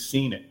 he's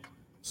seen it.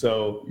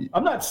 So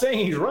I'm not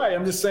saying he's right.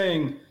 I'm just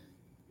saying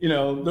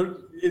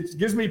it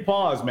gives me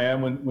pause,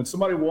 man. When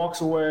somebody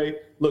walks away,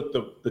 look,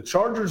 the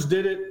Chargers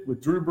did it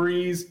with Drew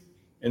Brees,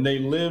 and they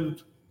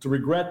lived to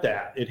regret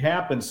that. It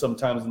happens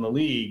sometimes in the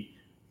league,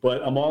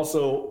 but I'm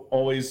also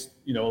always,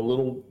 a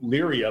little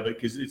leery of it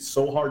because it's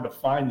so hard to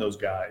find those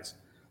guys.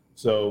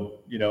 So,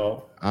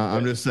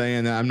 I'm just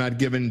saying that I'm not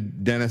giving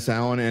Dennis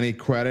Allen any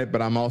credit,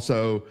 but I'm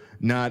also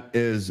not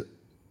as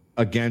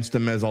against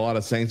him as a lot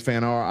of Saints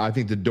fans are. I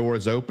think the door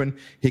is open.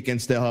 He can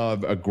still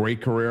have a great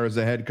career as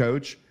a head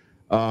coach.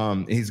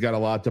 He's got a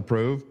lot to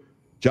prove.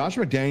 Josh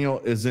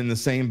McDaniel is in the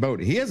same boat.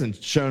 He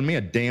hasn't shown me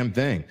a damn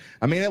thing.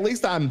 I mean, at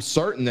least I'm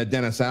certain that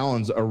Dennis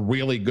Allen's a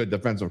really good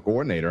defensive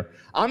coordinator.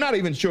 I'm not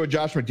even sure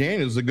Josh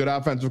McDaniel is a good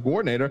offensive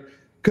coordinator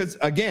because,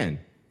 again,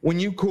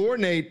 when you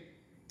coordinate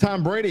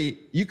Tom Brady,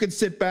 you could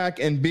sit back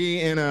and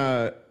be in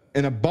a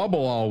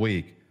bubble all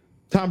week.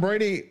 Tom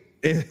Brady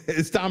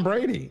is Tom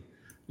Brady.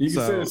 You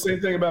can say the same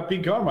thing about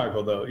Pete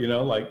Carmichael,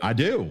 though. I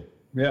do.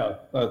 Yeah,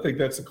 I think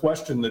that's a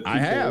question that people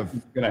are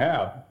going to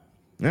have.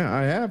 Yeah,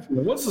 I have.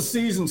 Once the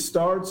season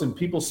starts and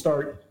people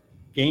start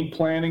game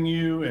planning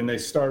you and they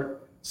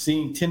start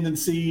seeing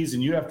tendencies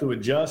and you have to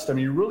adjust, I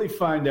mean, you really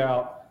find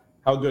out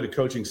how good a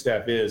coaching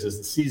staff is as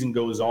the season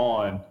goes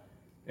on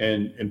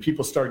and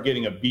people start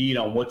getting a beat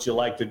on what you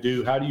like to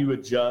do. How do you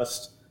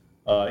adjust?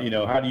 How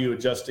do you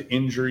adjust to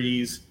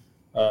injuries?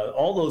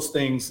 All those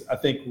things, I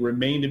think,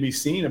 remain to be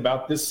seen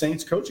about this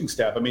Saints coaching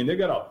staff. I mean, they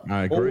got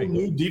a whole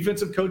new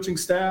defensive coaching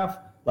staff,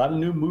 a lot of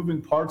new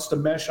moving parts to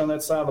mesh on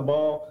that side of the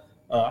ball.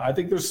 I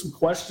think there's some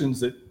questions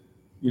that,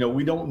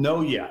 we don't know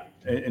yet.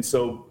 And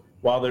so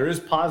while there is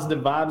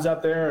positive vibes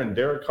out there and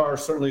Derek Carr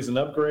certainly is an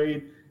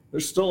upgrade,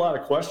 there's still a lot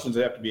of questions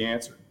that have to be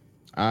answered.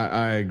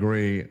 I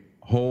agree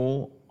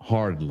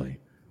wholeheartedly.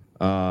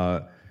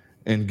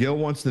 And Gil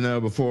wants to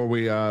know before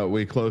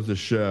we close the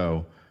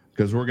show,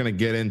 because we're going to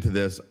get into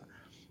this.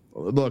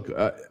 Look,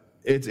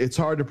 it's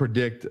hard to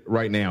predict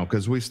right now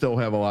because we still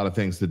have a lot of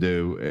things to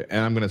do.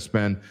 And I'm going to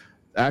spend –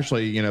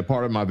 actually,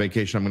 part of my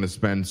vacation I'm going to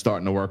spend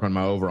starting to work on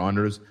my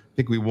over-unders. I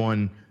think we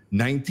won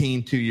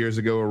 19 2 years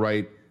ago. We're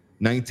right,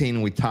 19,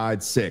 and we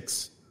tied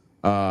 6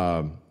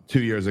 2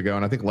 years ago.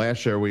 And I think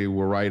last year we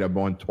were right up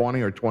on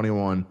 20 or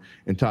 21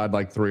 and tied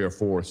like 3 or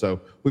 4. So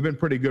we've been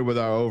pretty good with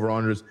our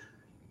over-unders.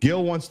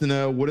 Gil wants to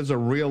know, what is a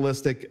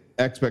realistic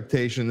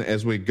expectation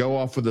as we go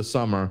off for the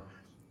summer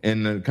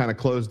and kind of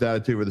close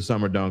Dattitude for the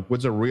summer dunk?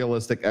 What's a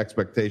realistic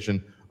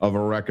expectation of a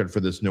record for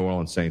this New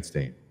Orleans Saints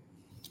team?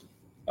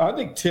 I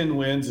think 10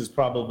 wins is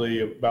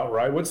probably about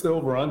right. What's the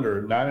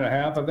over-under?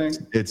 9.5, I think?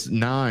 It's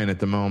 9 at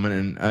the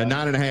moment, and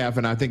 9.5,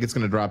 and I think it's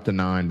going to drop to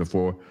 9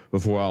 before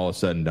all is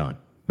said and done.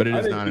 But it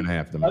is 9.5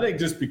 at the moment. I think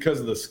just because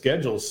of the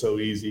schedule is so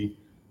easy,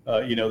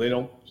 they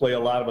don't play a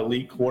lot of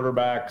elite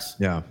quarterbacks.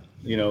 Yeah.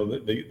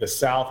 The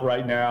South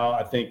right now,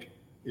 I think,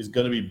 is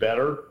going to be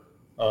better.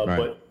 Right.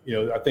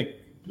 But,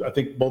 I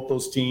think both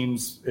those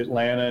teams,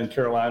 Atlanta and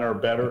Carolina, are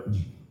better.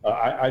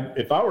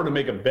 If I were to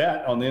make a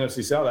bet on the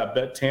NFC South, I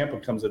bet Tampa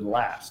comes in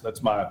last.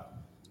 That's my.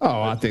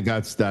 I think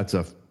that's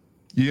a.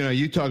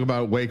 You talk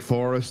about Wake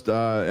Forest,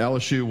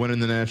 LSU winning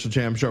the national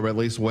championship, or at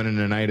least winning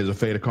tonight is a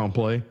fait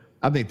accompli.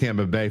 I think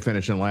Tampa Bay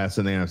finishing last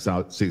in the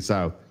NFC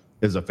South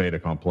is a fait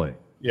accompli.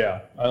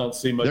 Yeah, I don't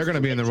see much. They're going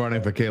to be in the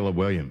running for Caleb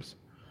Williams.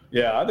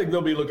 Yeah, I think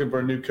they'll be looking for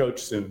a new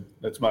coach soon.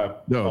 That's my.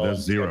 No, there's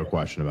zero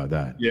question about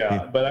that.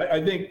 Yeah, but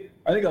I think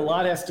a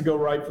lot has to go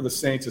right for the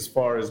Saints as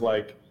far as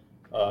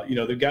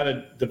they've got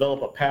to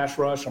develop a pass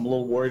rush. I'm a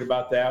little worried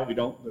about that.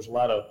 There's a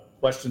lot of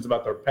questions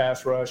about their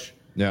pass rush.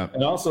 Yeah.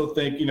 And I also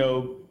think,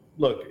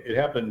 look, it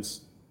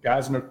happens.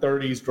 Guys in their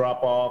 30s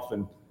drop off,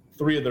 and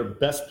 3 of their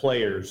best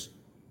players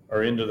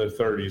are into their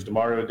 30s.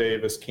 Demario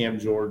Davis, Cam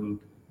Jordan,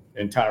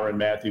 and Tyrann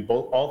Mathieu.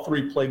 All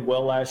 3 played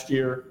well last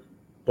year,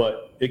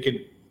 but it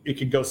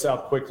could go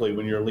south quickly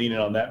when you're leaning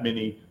on that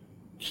many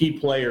key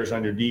players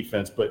on your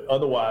defense. But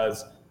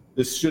otherwise,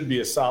 this should be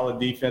a solid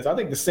defense. I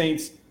think the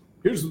Saints.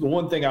 Here's the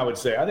one thing I would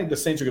say. I think the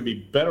Saints are going to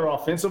be better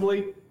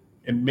offensively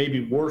and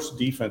maybe worse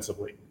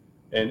defensively.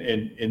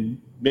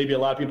 And maybe a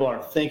lot of people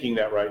aren't thinking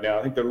that right now.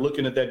 I think they're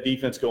looking at that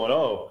defense going,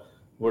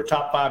 we're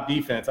top 5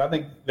 defense. I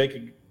think they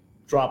could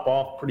drop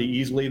off pretty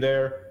easily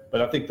there,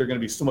 but I think they're going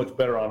to be so much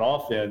better on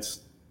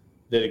offense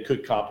that it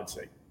could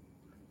compensate.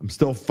 I'm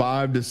still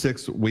 5 to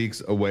 6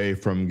 weeks away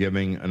from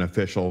giving an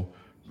official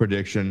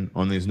prediction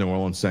on these New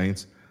Orleans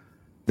Saints.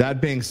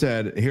 That being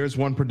said, here's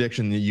one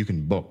prediction that you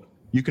can book.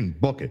 You can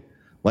book it.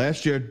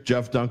 Last year,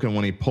 Jeff Duncan,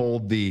 when he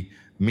polled the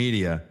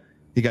media,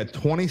 he got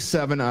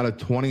 27 out of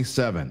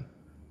 27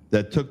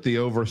 that took the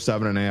over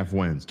 7.5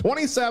 wins.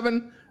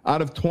 27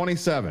 out of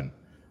 27.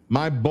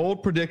 My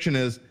bold prediction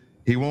is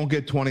he won't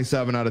get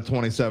 27 out of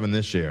 27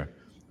 this year.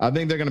 I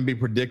think they're going to be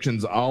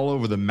predictions all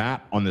over the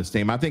map on this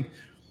team. I think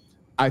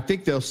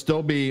there'll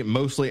still be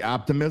mostly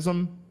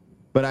optimism,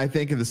 but I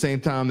think at the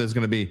same time there's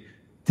going to be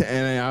 –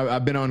 and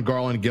I've been on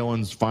Garland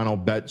Gillen's Final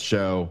Bet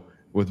show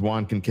with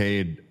Juan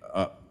Kincaid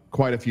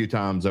quite a few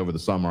times over the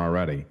summer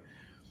already.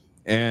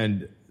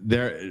 And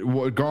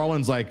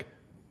Garland's like,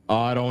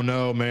 I don't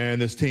know, man,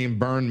 this team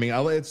burned me.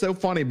 It's so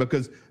funny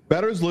because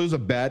bettors lose a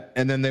bet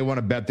and then they want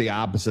to bet the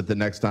opposite the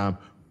next time.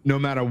 no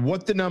matter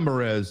what the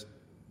number is,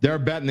 they're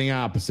betting the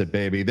opposite,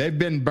 baby. They've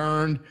been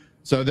burned,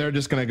 so they're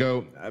just going to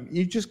go.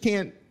 You just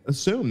can't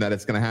assume that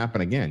it's going to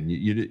happen again.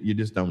 You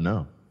just don't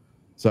know.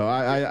 So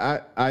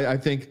I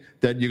think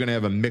that you're going to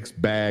have a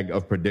mixed bag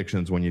of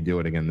predictions when you do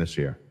it again this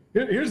year.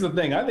 Here's the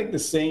thing. I think the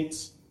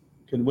Saints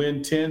can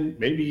win 10,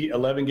 maybe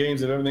 11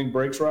 games if everything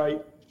breaks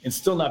right and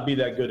still not be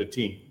that good a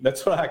team.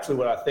 That's what I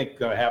think is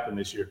going to happen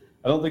this year.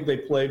 I don't think they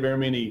play very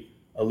many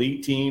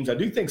elite teams. I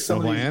do think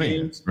some of these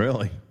games.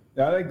 Really?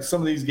 I think some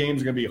of these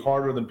games are going to be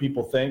harder than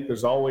people think.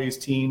 There's always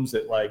teams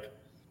that like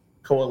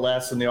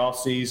coalesce in the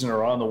offseason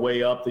or on the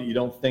way up that you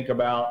don't think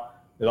about,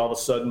 that all of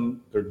a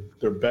sudden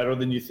they're better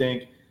than you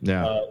think.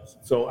 Yeah.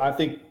 So I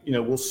think,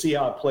 we'll see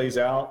how it plays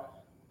out.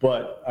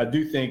 But I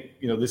do think,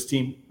 this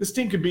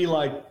team could be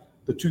like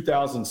the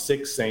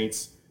 2006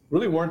 Saints.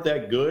 Really weren't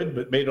that good,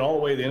 but made it all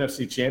the way to the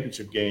NFC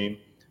Championship game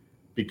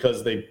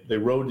because they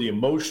rode the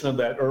emotion of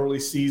that early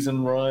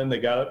season run. They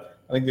got it.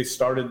 I think they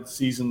started the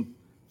season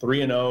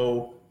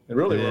 3-0. They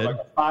really were like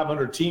a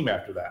 500 team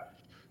after that.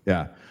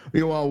 Yeah.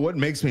 Well, what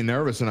makes me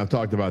nervous, and I've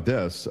talked about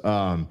this,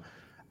 I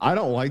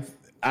don't like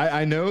 –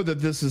 I know that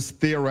this is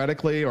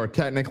theoretically or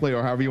technically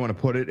or however you want to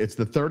put it, it's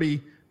the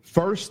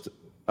 31st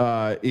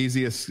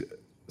easiest,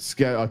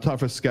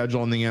 toughest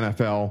schedule in the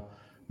NFL.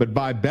 But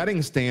by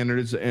betting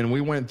standards, and we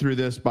went through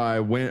this by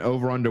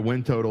over-under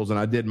win totals, and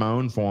I did my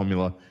own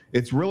formula,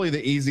 it's really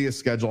the easiest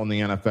schedule in the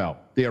NFL,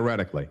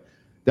 theoretically.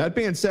 That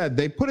being said,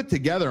 they put it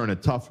together in a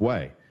tough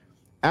way.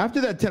 After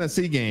that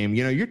Tennessee game,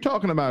 you're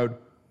talking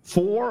about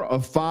 4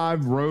 of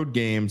 5 road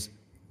games,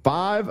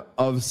 5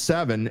 of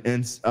 7,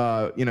 and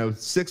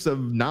 6 of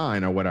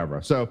 9 or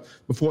whatever. So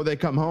before they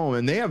come home,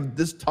 and they have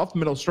this tough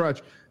middle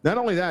stretch. Not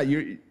only that,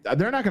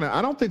 they're not going to.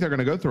 I don't think they're going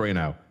to go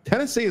 3-0.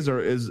 Tennessee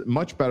is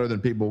much better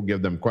than people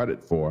give them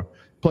credit for.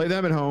 Play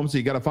them at home, so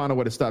you got to find a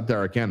way to stop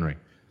Derrick Henry.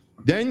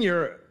 Then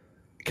you're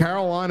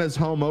Carolina's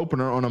home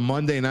opener on a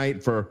Monday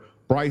night for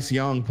Bryce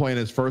Young playing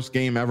his first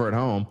game ever at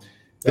home.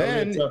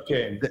 Then, tough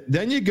game.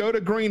 Then you go to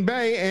Green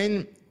Bay,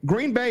 and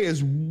Green Bay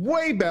is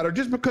way better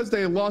just because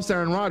they lost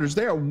Aaron Rodgers.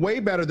 They are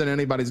way better than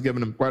anybody's given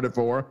them credit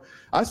for.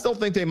 I still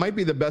think they might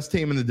be the best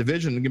team in the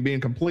division and being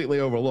completely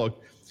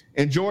overlooked.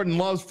 And Jordan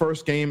Love's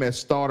first game as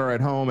starter at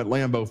home at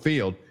Lambeau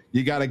Field,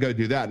 you got to go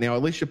do that. Now,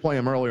 at least you play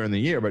him earlier in the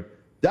year, but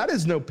that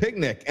is no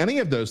picnic, any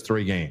of those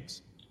 3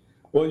 games.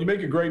 Well, you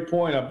make a great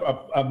point.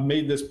 I've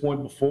made this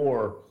point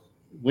before.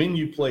 When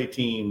you play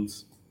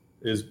teams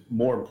is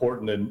more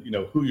important than,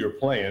 who you're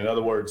playing. In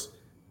other words,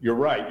 you're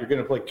right. You're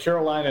going to play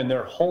Carolina in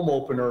their home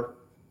opener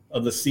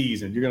of the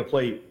season. You're going to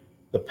play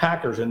the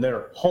Packers in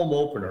their home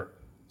opener.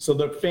 So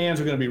the fans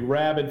are going to be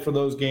rabid for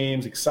those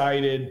games,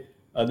 excited.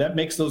 That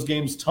makes those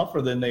games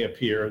tougher than they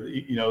appear,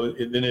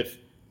 than if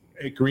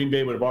Green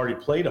Bay would have already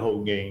played a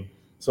home game.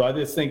 So I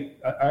just think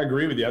I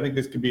agree with you. I think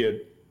this could be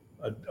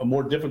a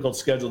more difficult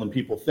schedule than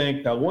people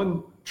think. Now,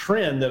 one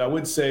trend that I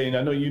would say, and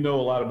I know you know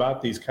a lot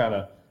about these kind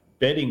of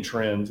betting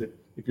trends,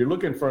 if you're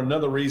looking for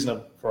another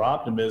reason for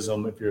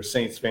optimism, if you're a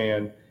Saints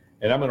fan,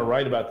 and I'm going to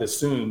write about this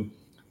soon,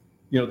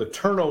 the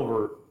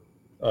turnover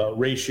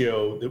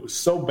ratio that was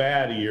so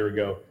bad a year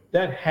ago,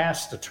 that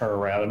has to turn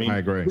around. I mean, I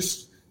agree.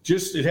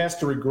 Just it has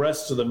to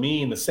regress to the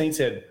mean. The Saints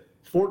had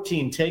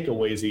 14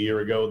 takeaways a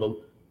year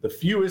ago, the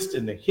fewest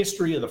in the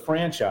history of the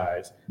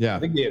franchise. Yeah. I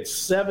think they had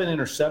 7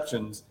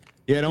 interceptions.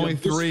 Yeah, and only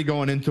 3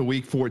 going into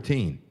week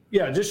 14.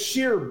 Yeah, just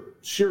sheer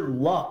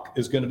luck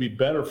is going to be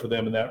better for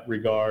them in that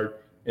regard.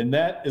 And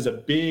that is a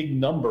big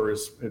number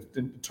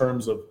in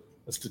terms of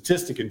a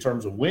statistic in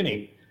terms of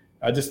winning.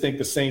 I just think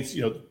the Saints,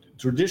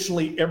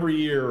 traditionally every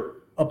year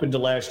up until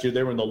last year,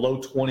 they were in the low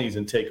 20s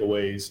in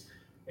takeaways.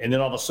 And then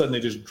all of a sudden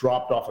they just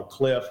dropped off a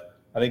cliff.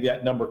 I think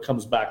that number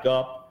comes back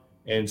up,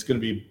 and it's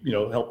going to be,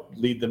 help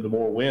lead them to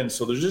more wins.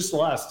 So there's just a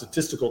lot of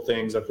statistical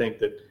things, I think,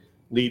 that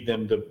lead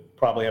them to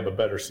probably have a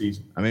better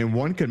season. I mean,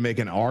 one could make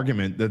an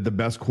argument that the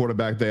best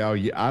quarterback they are.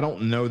 I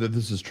don't know that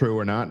this is true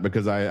or not,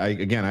 because I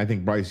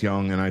think Bryce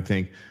Young and I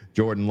think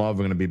Jordan Love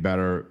are going to be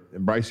better.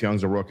 Bryce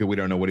Young's a rookie. We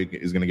don't know what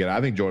he's going to get.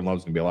 I think Jordan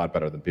Love's going to be a lot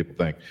better than people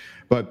think.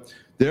 But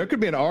there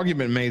could be an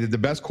argument made that the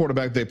best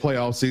quarterback they play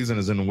all season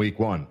is in week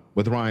 1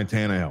 with Ryan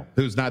Tannehill,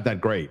 who's not that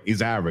great.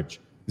 He's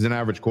average. He's an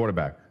average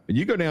quarterback. But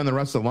you go down the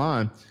rest of the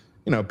line,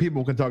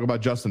 people can talk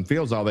about Justin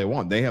Fields all they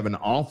want. They have an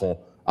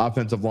awful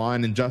offensive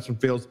line, and Justin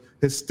Fields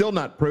has still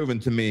not proven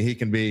to me he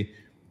can be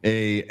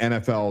a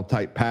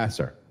NFL-type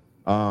passer.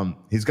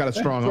 He's got a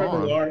strong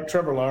arm.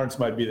 Trevor Lawrence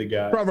might be the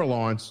guy. Trevor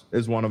Lawrence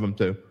is one of them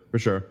too, for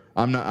sure.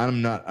 I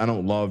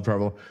don't love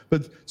Trevor.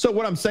 But so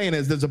what I'm saying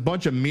is there's a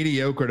bunch of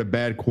mediocre to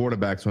bad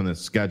quarterbacks on this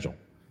schedule.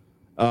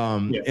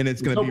 And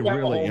it's going to be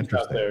really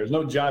interesting. There's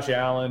no Josh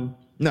Allen.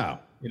 No.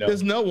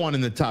 There's no one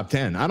in the top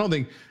 10. I don't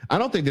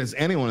think there's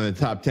anyone in the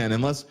top 10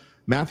 unless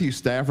Matthew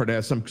Stafford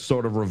has some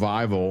sort of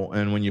revival,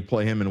 and when you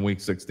play him in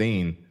week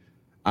 16,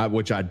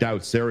 which I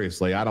doubt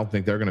seriously, I don't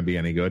think they're going to be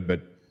any good,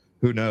 but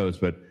who knows?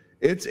 But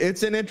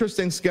it's an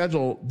interesting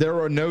schedule. There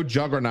are no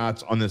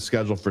juggernauts on this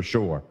schedule for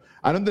sure.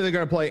 I don't think they're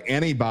going to play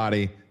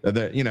anybody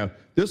that,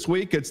 this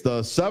week it's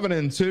the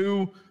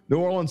 7-2 New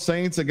Orleans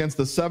Saints against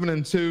the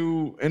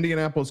 7-2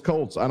 Indianapolis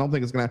Colts. I don't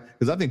think it's going to,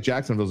 because I think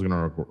Jacksonville's going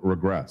to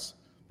regress.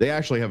 They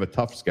actually have a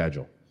tough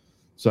schedule.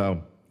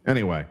 So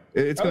anyway,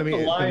 it's going to be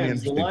the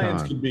Lions. The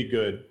Lions time. could be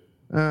good.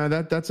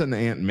 That's an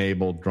Aunt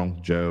Mabel,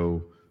 Drunk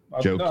Joe,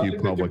 Q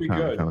public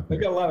kind of They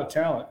thing. got a lot of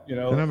talent. You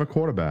know, They don't have a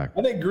quarterback.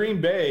 I think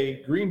Green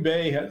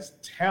Bay has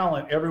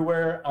talent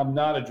everywhere. I'm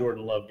not a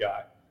Jordan Love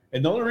guy,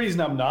 and the only reason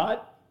I'm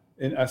not,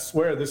 and I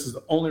swear this is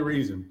the only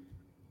reason.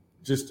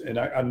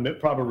 I'm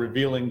probably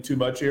revealing too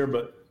much here,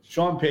 but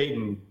Sean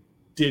Payton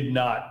did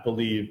not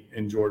believe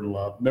in Jordan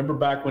Love. Remember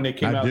back when they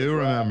came out? I do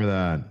remember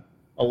that.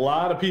 A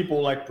lot of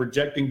people like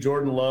projecting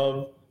Jordan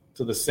Love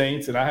to the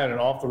Saints, and I had an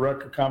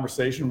off-the-record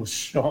conversation with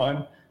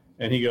Sean,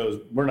 and he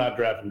goes, "We're not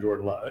drafting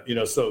Jordan Love." You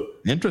know, so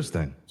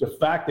interesting. The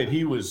fact that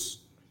he was,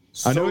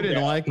 I know he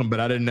didn't like him, but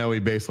I didn't know he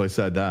basically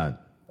said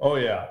that. Oh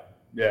yeah,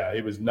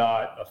 he was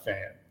not a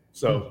fan.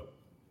 So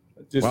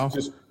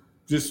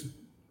just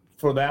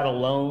for that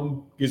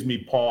alone gives me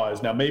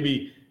pause. Now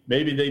maybe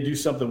they do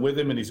something with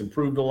him and he's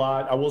improved a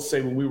lot. I will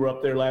say when we were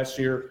up there last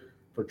year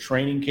for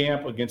training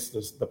camp against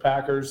the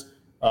Packers,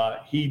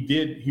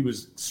 he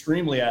was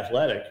extremely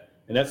athletic,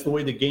 and that's the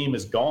way the game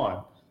has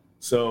gone.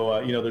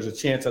 So there's a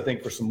chance I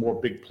think for some more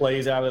big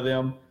plays out of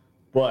them.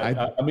 But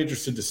I'm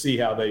interested to see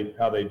how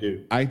they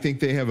do. I think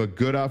they have a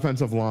good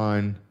offensive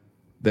line.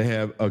 They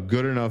have a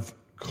good enough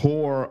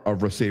core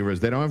of receivers.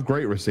 They don't have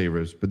great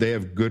receivers, but they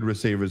have good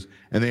receivers,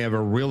 and they have a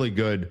really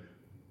good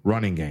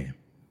running game.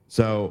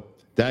 So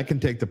that can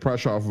take the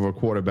pressure off of a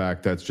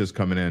quarterback that's just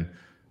coming in.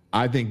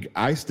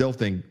 I still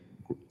think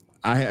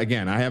I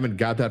haven't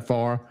got that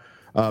far.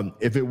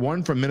 If it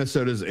weren't for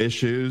Minnesota's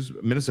issues,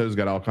 Minnesota's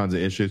got all kinds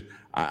of issues.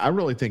 I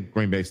really think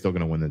Green Bay's still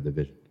going to win the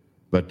division.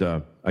 But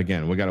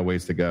again, we got a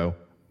ways to go.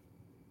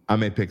 I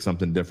may pick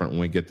something different when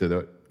we get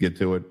to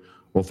it.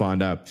 We'll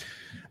find out.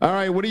 All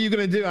right, what are you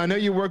going to do? I know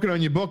you're working on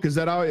your book. Is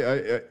that all?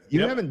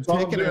 You haven't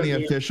taken any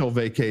official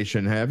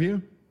vacation, have you?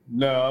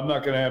 No, I'm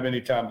not going to have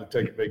any time to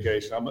take a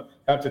vacation. I'm going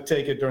to have to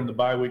take it during the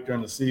bye week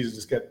during the season.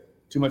 Just got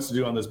too much to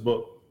do on this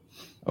book.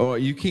 Oh,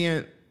 you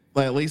can't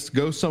at least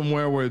go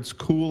somewhere where it's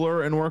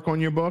cooler and work on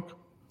your book?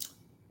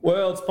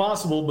 Well, it's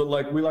possible,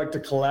 but we like to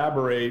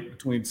collaborate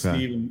between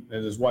Steve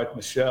and his wife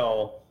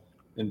Michelle,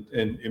 and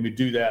we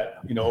do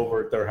that,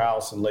 over at their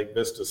house in Lake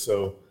Vista.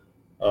 So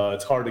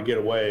it's hard to get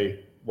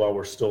away while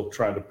we're still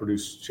trying to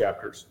produce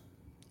chapters.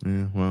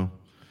 Yeah, well,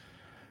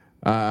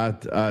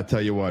 I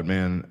tell you what,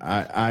 man,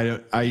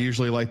 I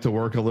usually like to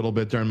work a little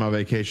bit during my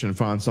vacation and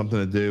find something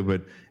to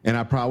do, and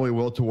I probably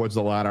will towards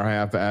the latter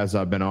half as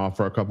I've been off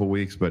for a couple of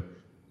weeks. But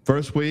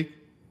first week,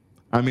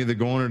 I'm either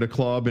going to the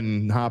club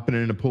and hopping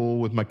in the pool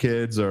with my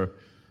kids, or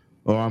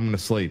I'm going to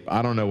sleep.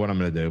 I don't know what I'm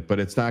going to do, but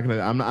it's not going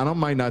to. I don't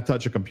might not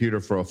touch a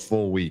computer for a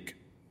full week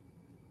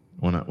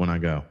when I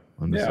go.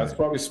 That's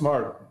probably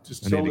smart.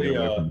 Just totally get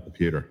away from the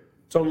computer.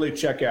 Totally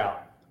check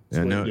out.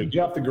 Get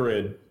off the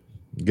grid.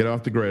 Get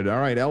off the grid. All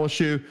right,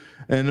 LSU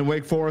and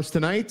Wake Forest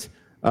tonight.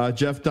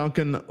 Jeff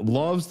Duncan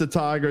loves the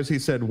Tigers. He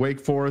said Wake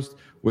Forest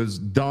was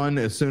done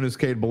as soon as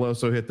Cade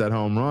Beloso hit that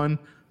home run.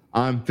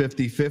 I'm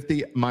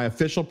 50-50. My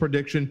official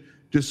prediction,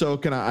 just so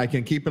I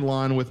can keep in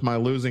line with my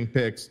losing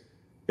picks,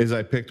 is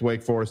I picked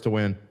Wake Forest to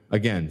win,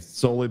 again,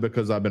 solely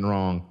because I've been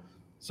wrong.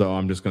 So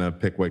I'm just going to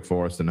pick Wake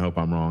Forest and hope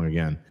I'm wrong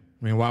again.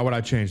 I mean, why would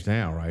I change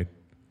now, right?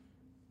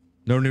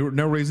 No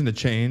reason to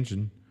change,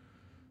 and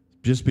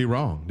just be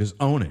wrong. Just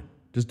own it.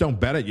 Just don't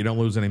bet it. You don't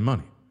lose any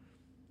money.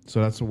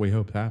 So that's what we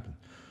hope happens.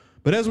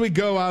 But as we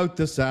go out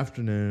this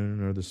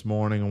afternoon or this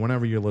morning or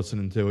whenever you're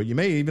listening to it, you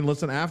may even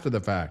listen after the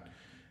fact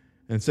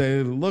and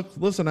say,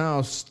 listen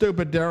how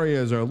stupid Derry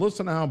is, or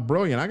listen how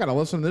brilliant. I got to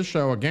listen to this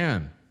show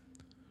again.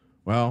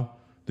 Well,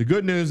 the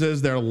good news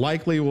is there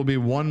likely will be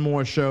one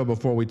more show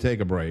before we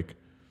take a break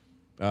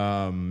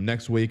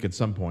next week at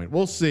some point.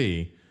 We'll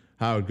see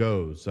how it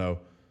goes.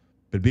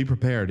 But be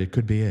prepared. It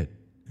could be it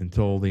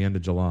until the end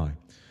of July.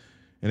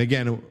 And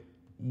again,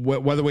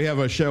 whether we have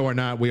a show or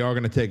not, we are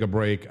going to take a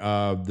break.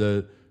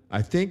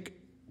 I think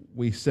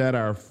we set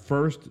our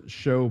first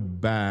show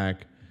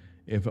back.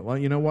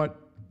 You know what?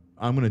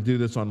 I'm going to do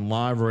this on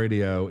live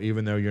radio,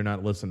 even though you're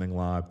not listening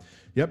live.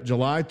 Yep,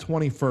 July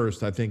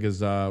 21st, I think,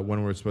 is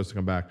when we're supposed to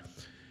come back.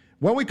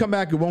 When we come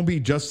back, it won't be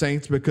just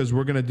Saints, because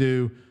we're going to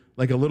do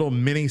like a little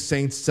mini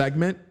Saints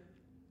segment.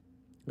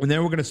 And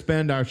then we're going to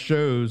spend our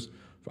shows,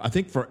 I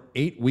think, for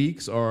 8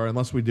 weeks, or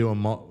unless we do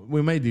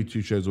we may do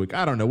 2 shows a week.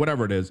 I don't know,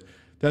 whatever it is.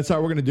 That's how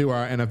we're going to do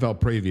our NFL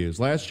previews.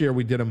 Last year,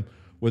 we did them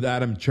with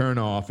Adam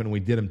Chernoff, and we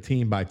did them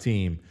team by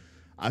team.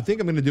 I think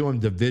I'm going to do them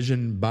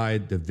division by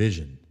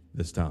division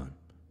this time.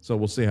 So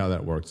we'll see how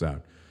that works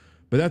out.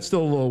 But that's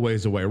still a little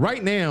ways away.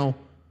 Right now,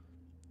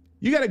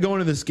 you got to go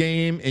into this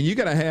game, and you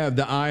got to have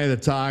the eye of the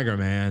tiger,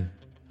 man.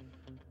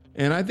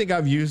 And I think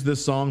I've used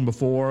this song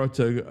before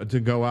to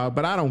go out,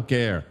 but I don't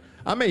care.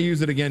 I may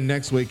use it again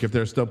next week if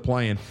they're still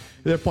playing.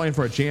 If they're playing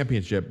for a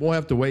championship. We'll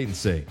have to wait and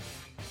see.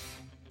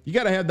 You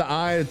got to have the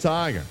eye of the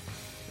tiger.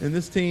 And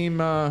this team,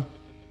 I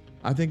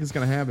think, is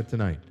going to have it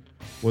tonight.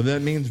 Whether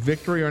that means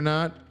victory or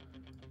not,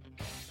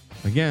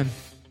 again,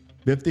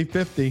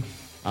 50-50.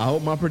 I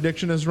hope my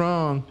prediction is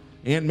wrong.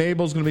 Aunt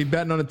Mabel's going to be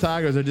betting on the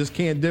Tigers. I just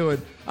can't do it.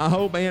 I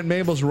hope Aunt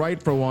Mabel's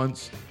right for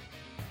once.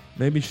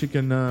 Maybe she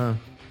can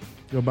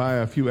go buy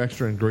a few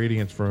extra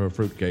ingredients for her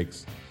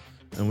fruitcakes,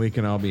 and we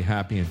can all be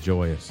happy and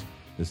joyous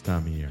this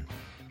time of year.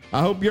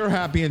 I hope you're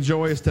happy and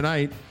joyous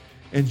tonight.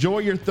 Enjoy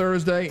your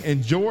Thursday.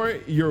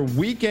 Enjoy your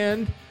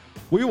weekend.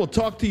 We will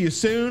talk to you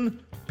soon.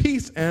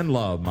 Peace and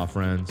love, my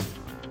friends.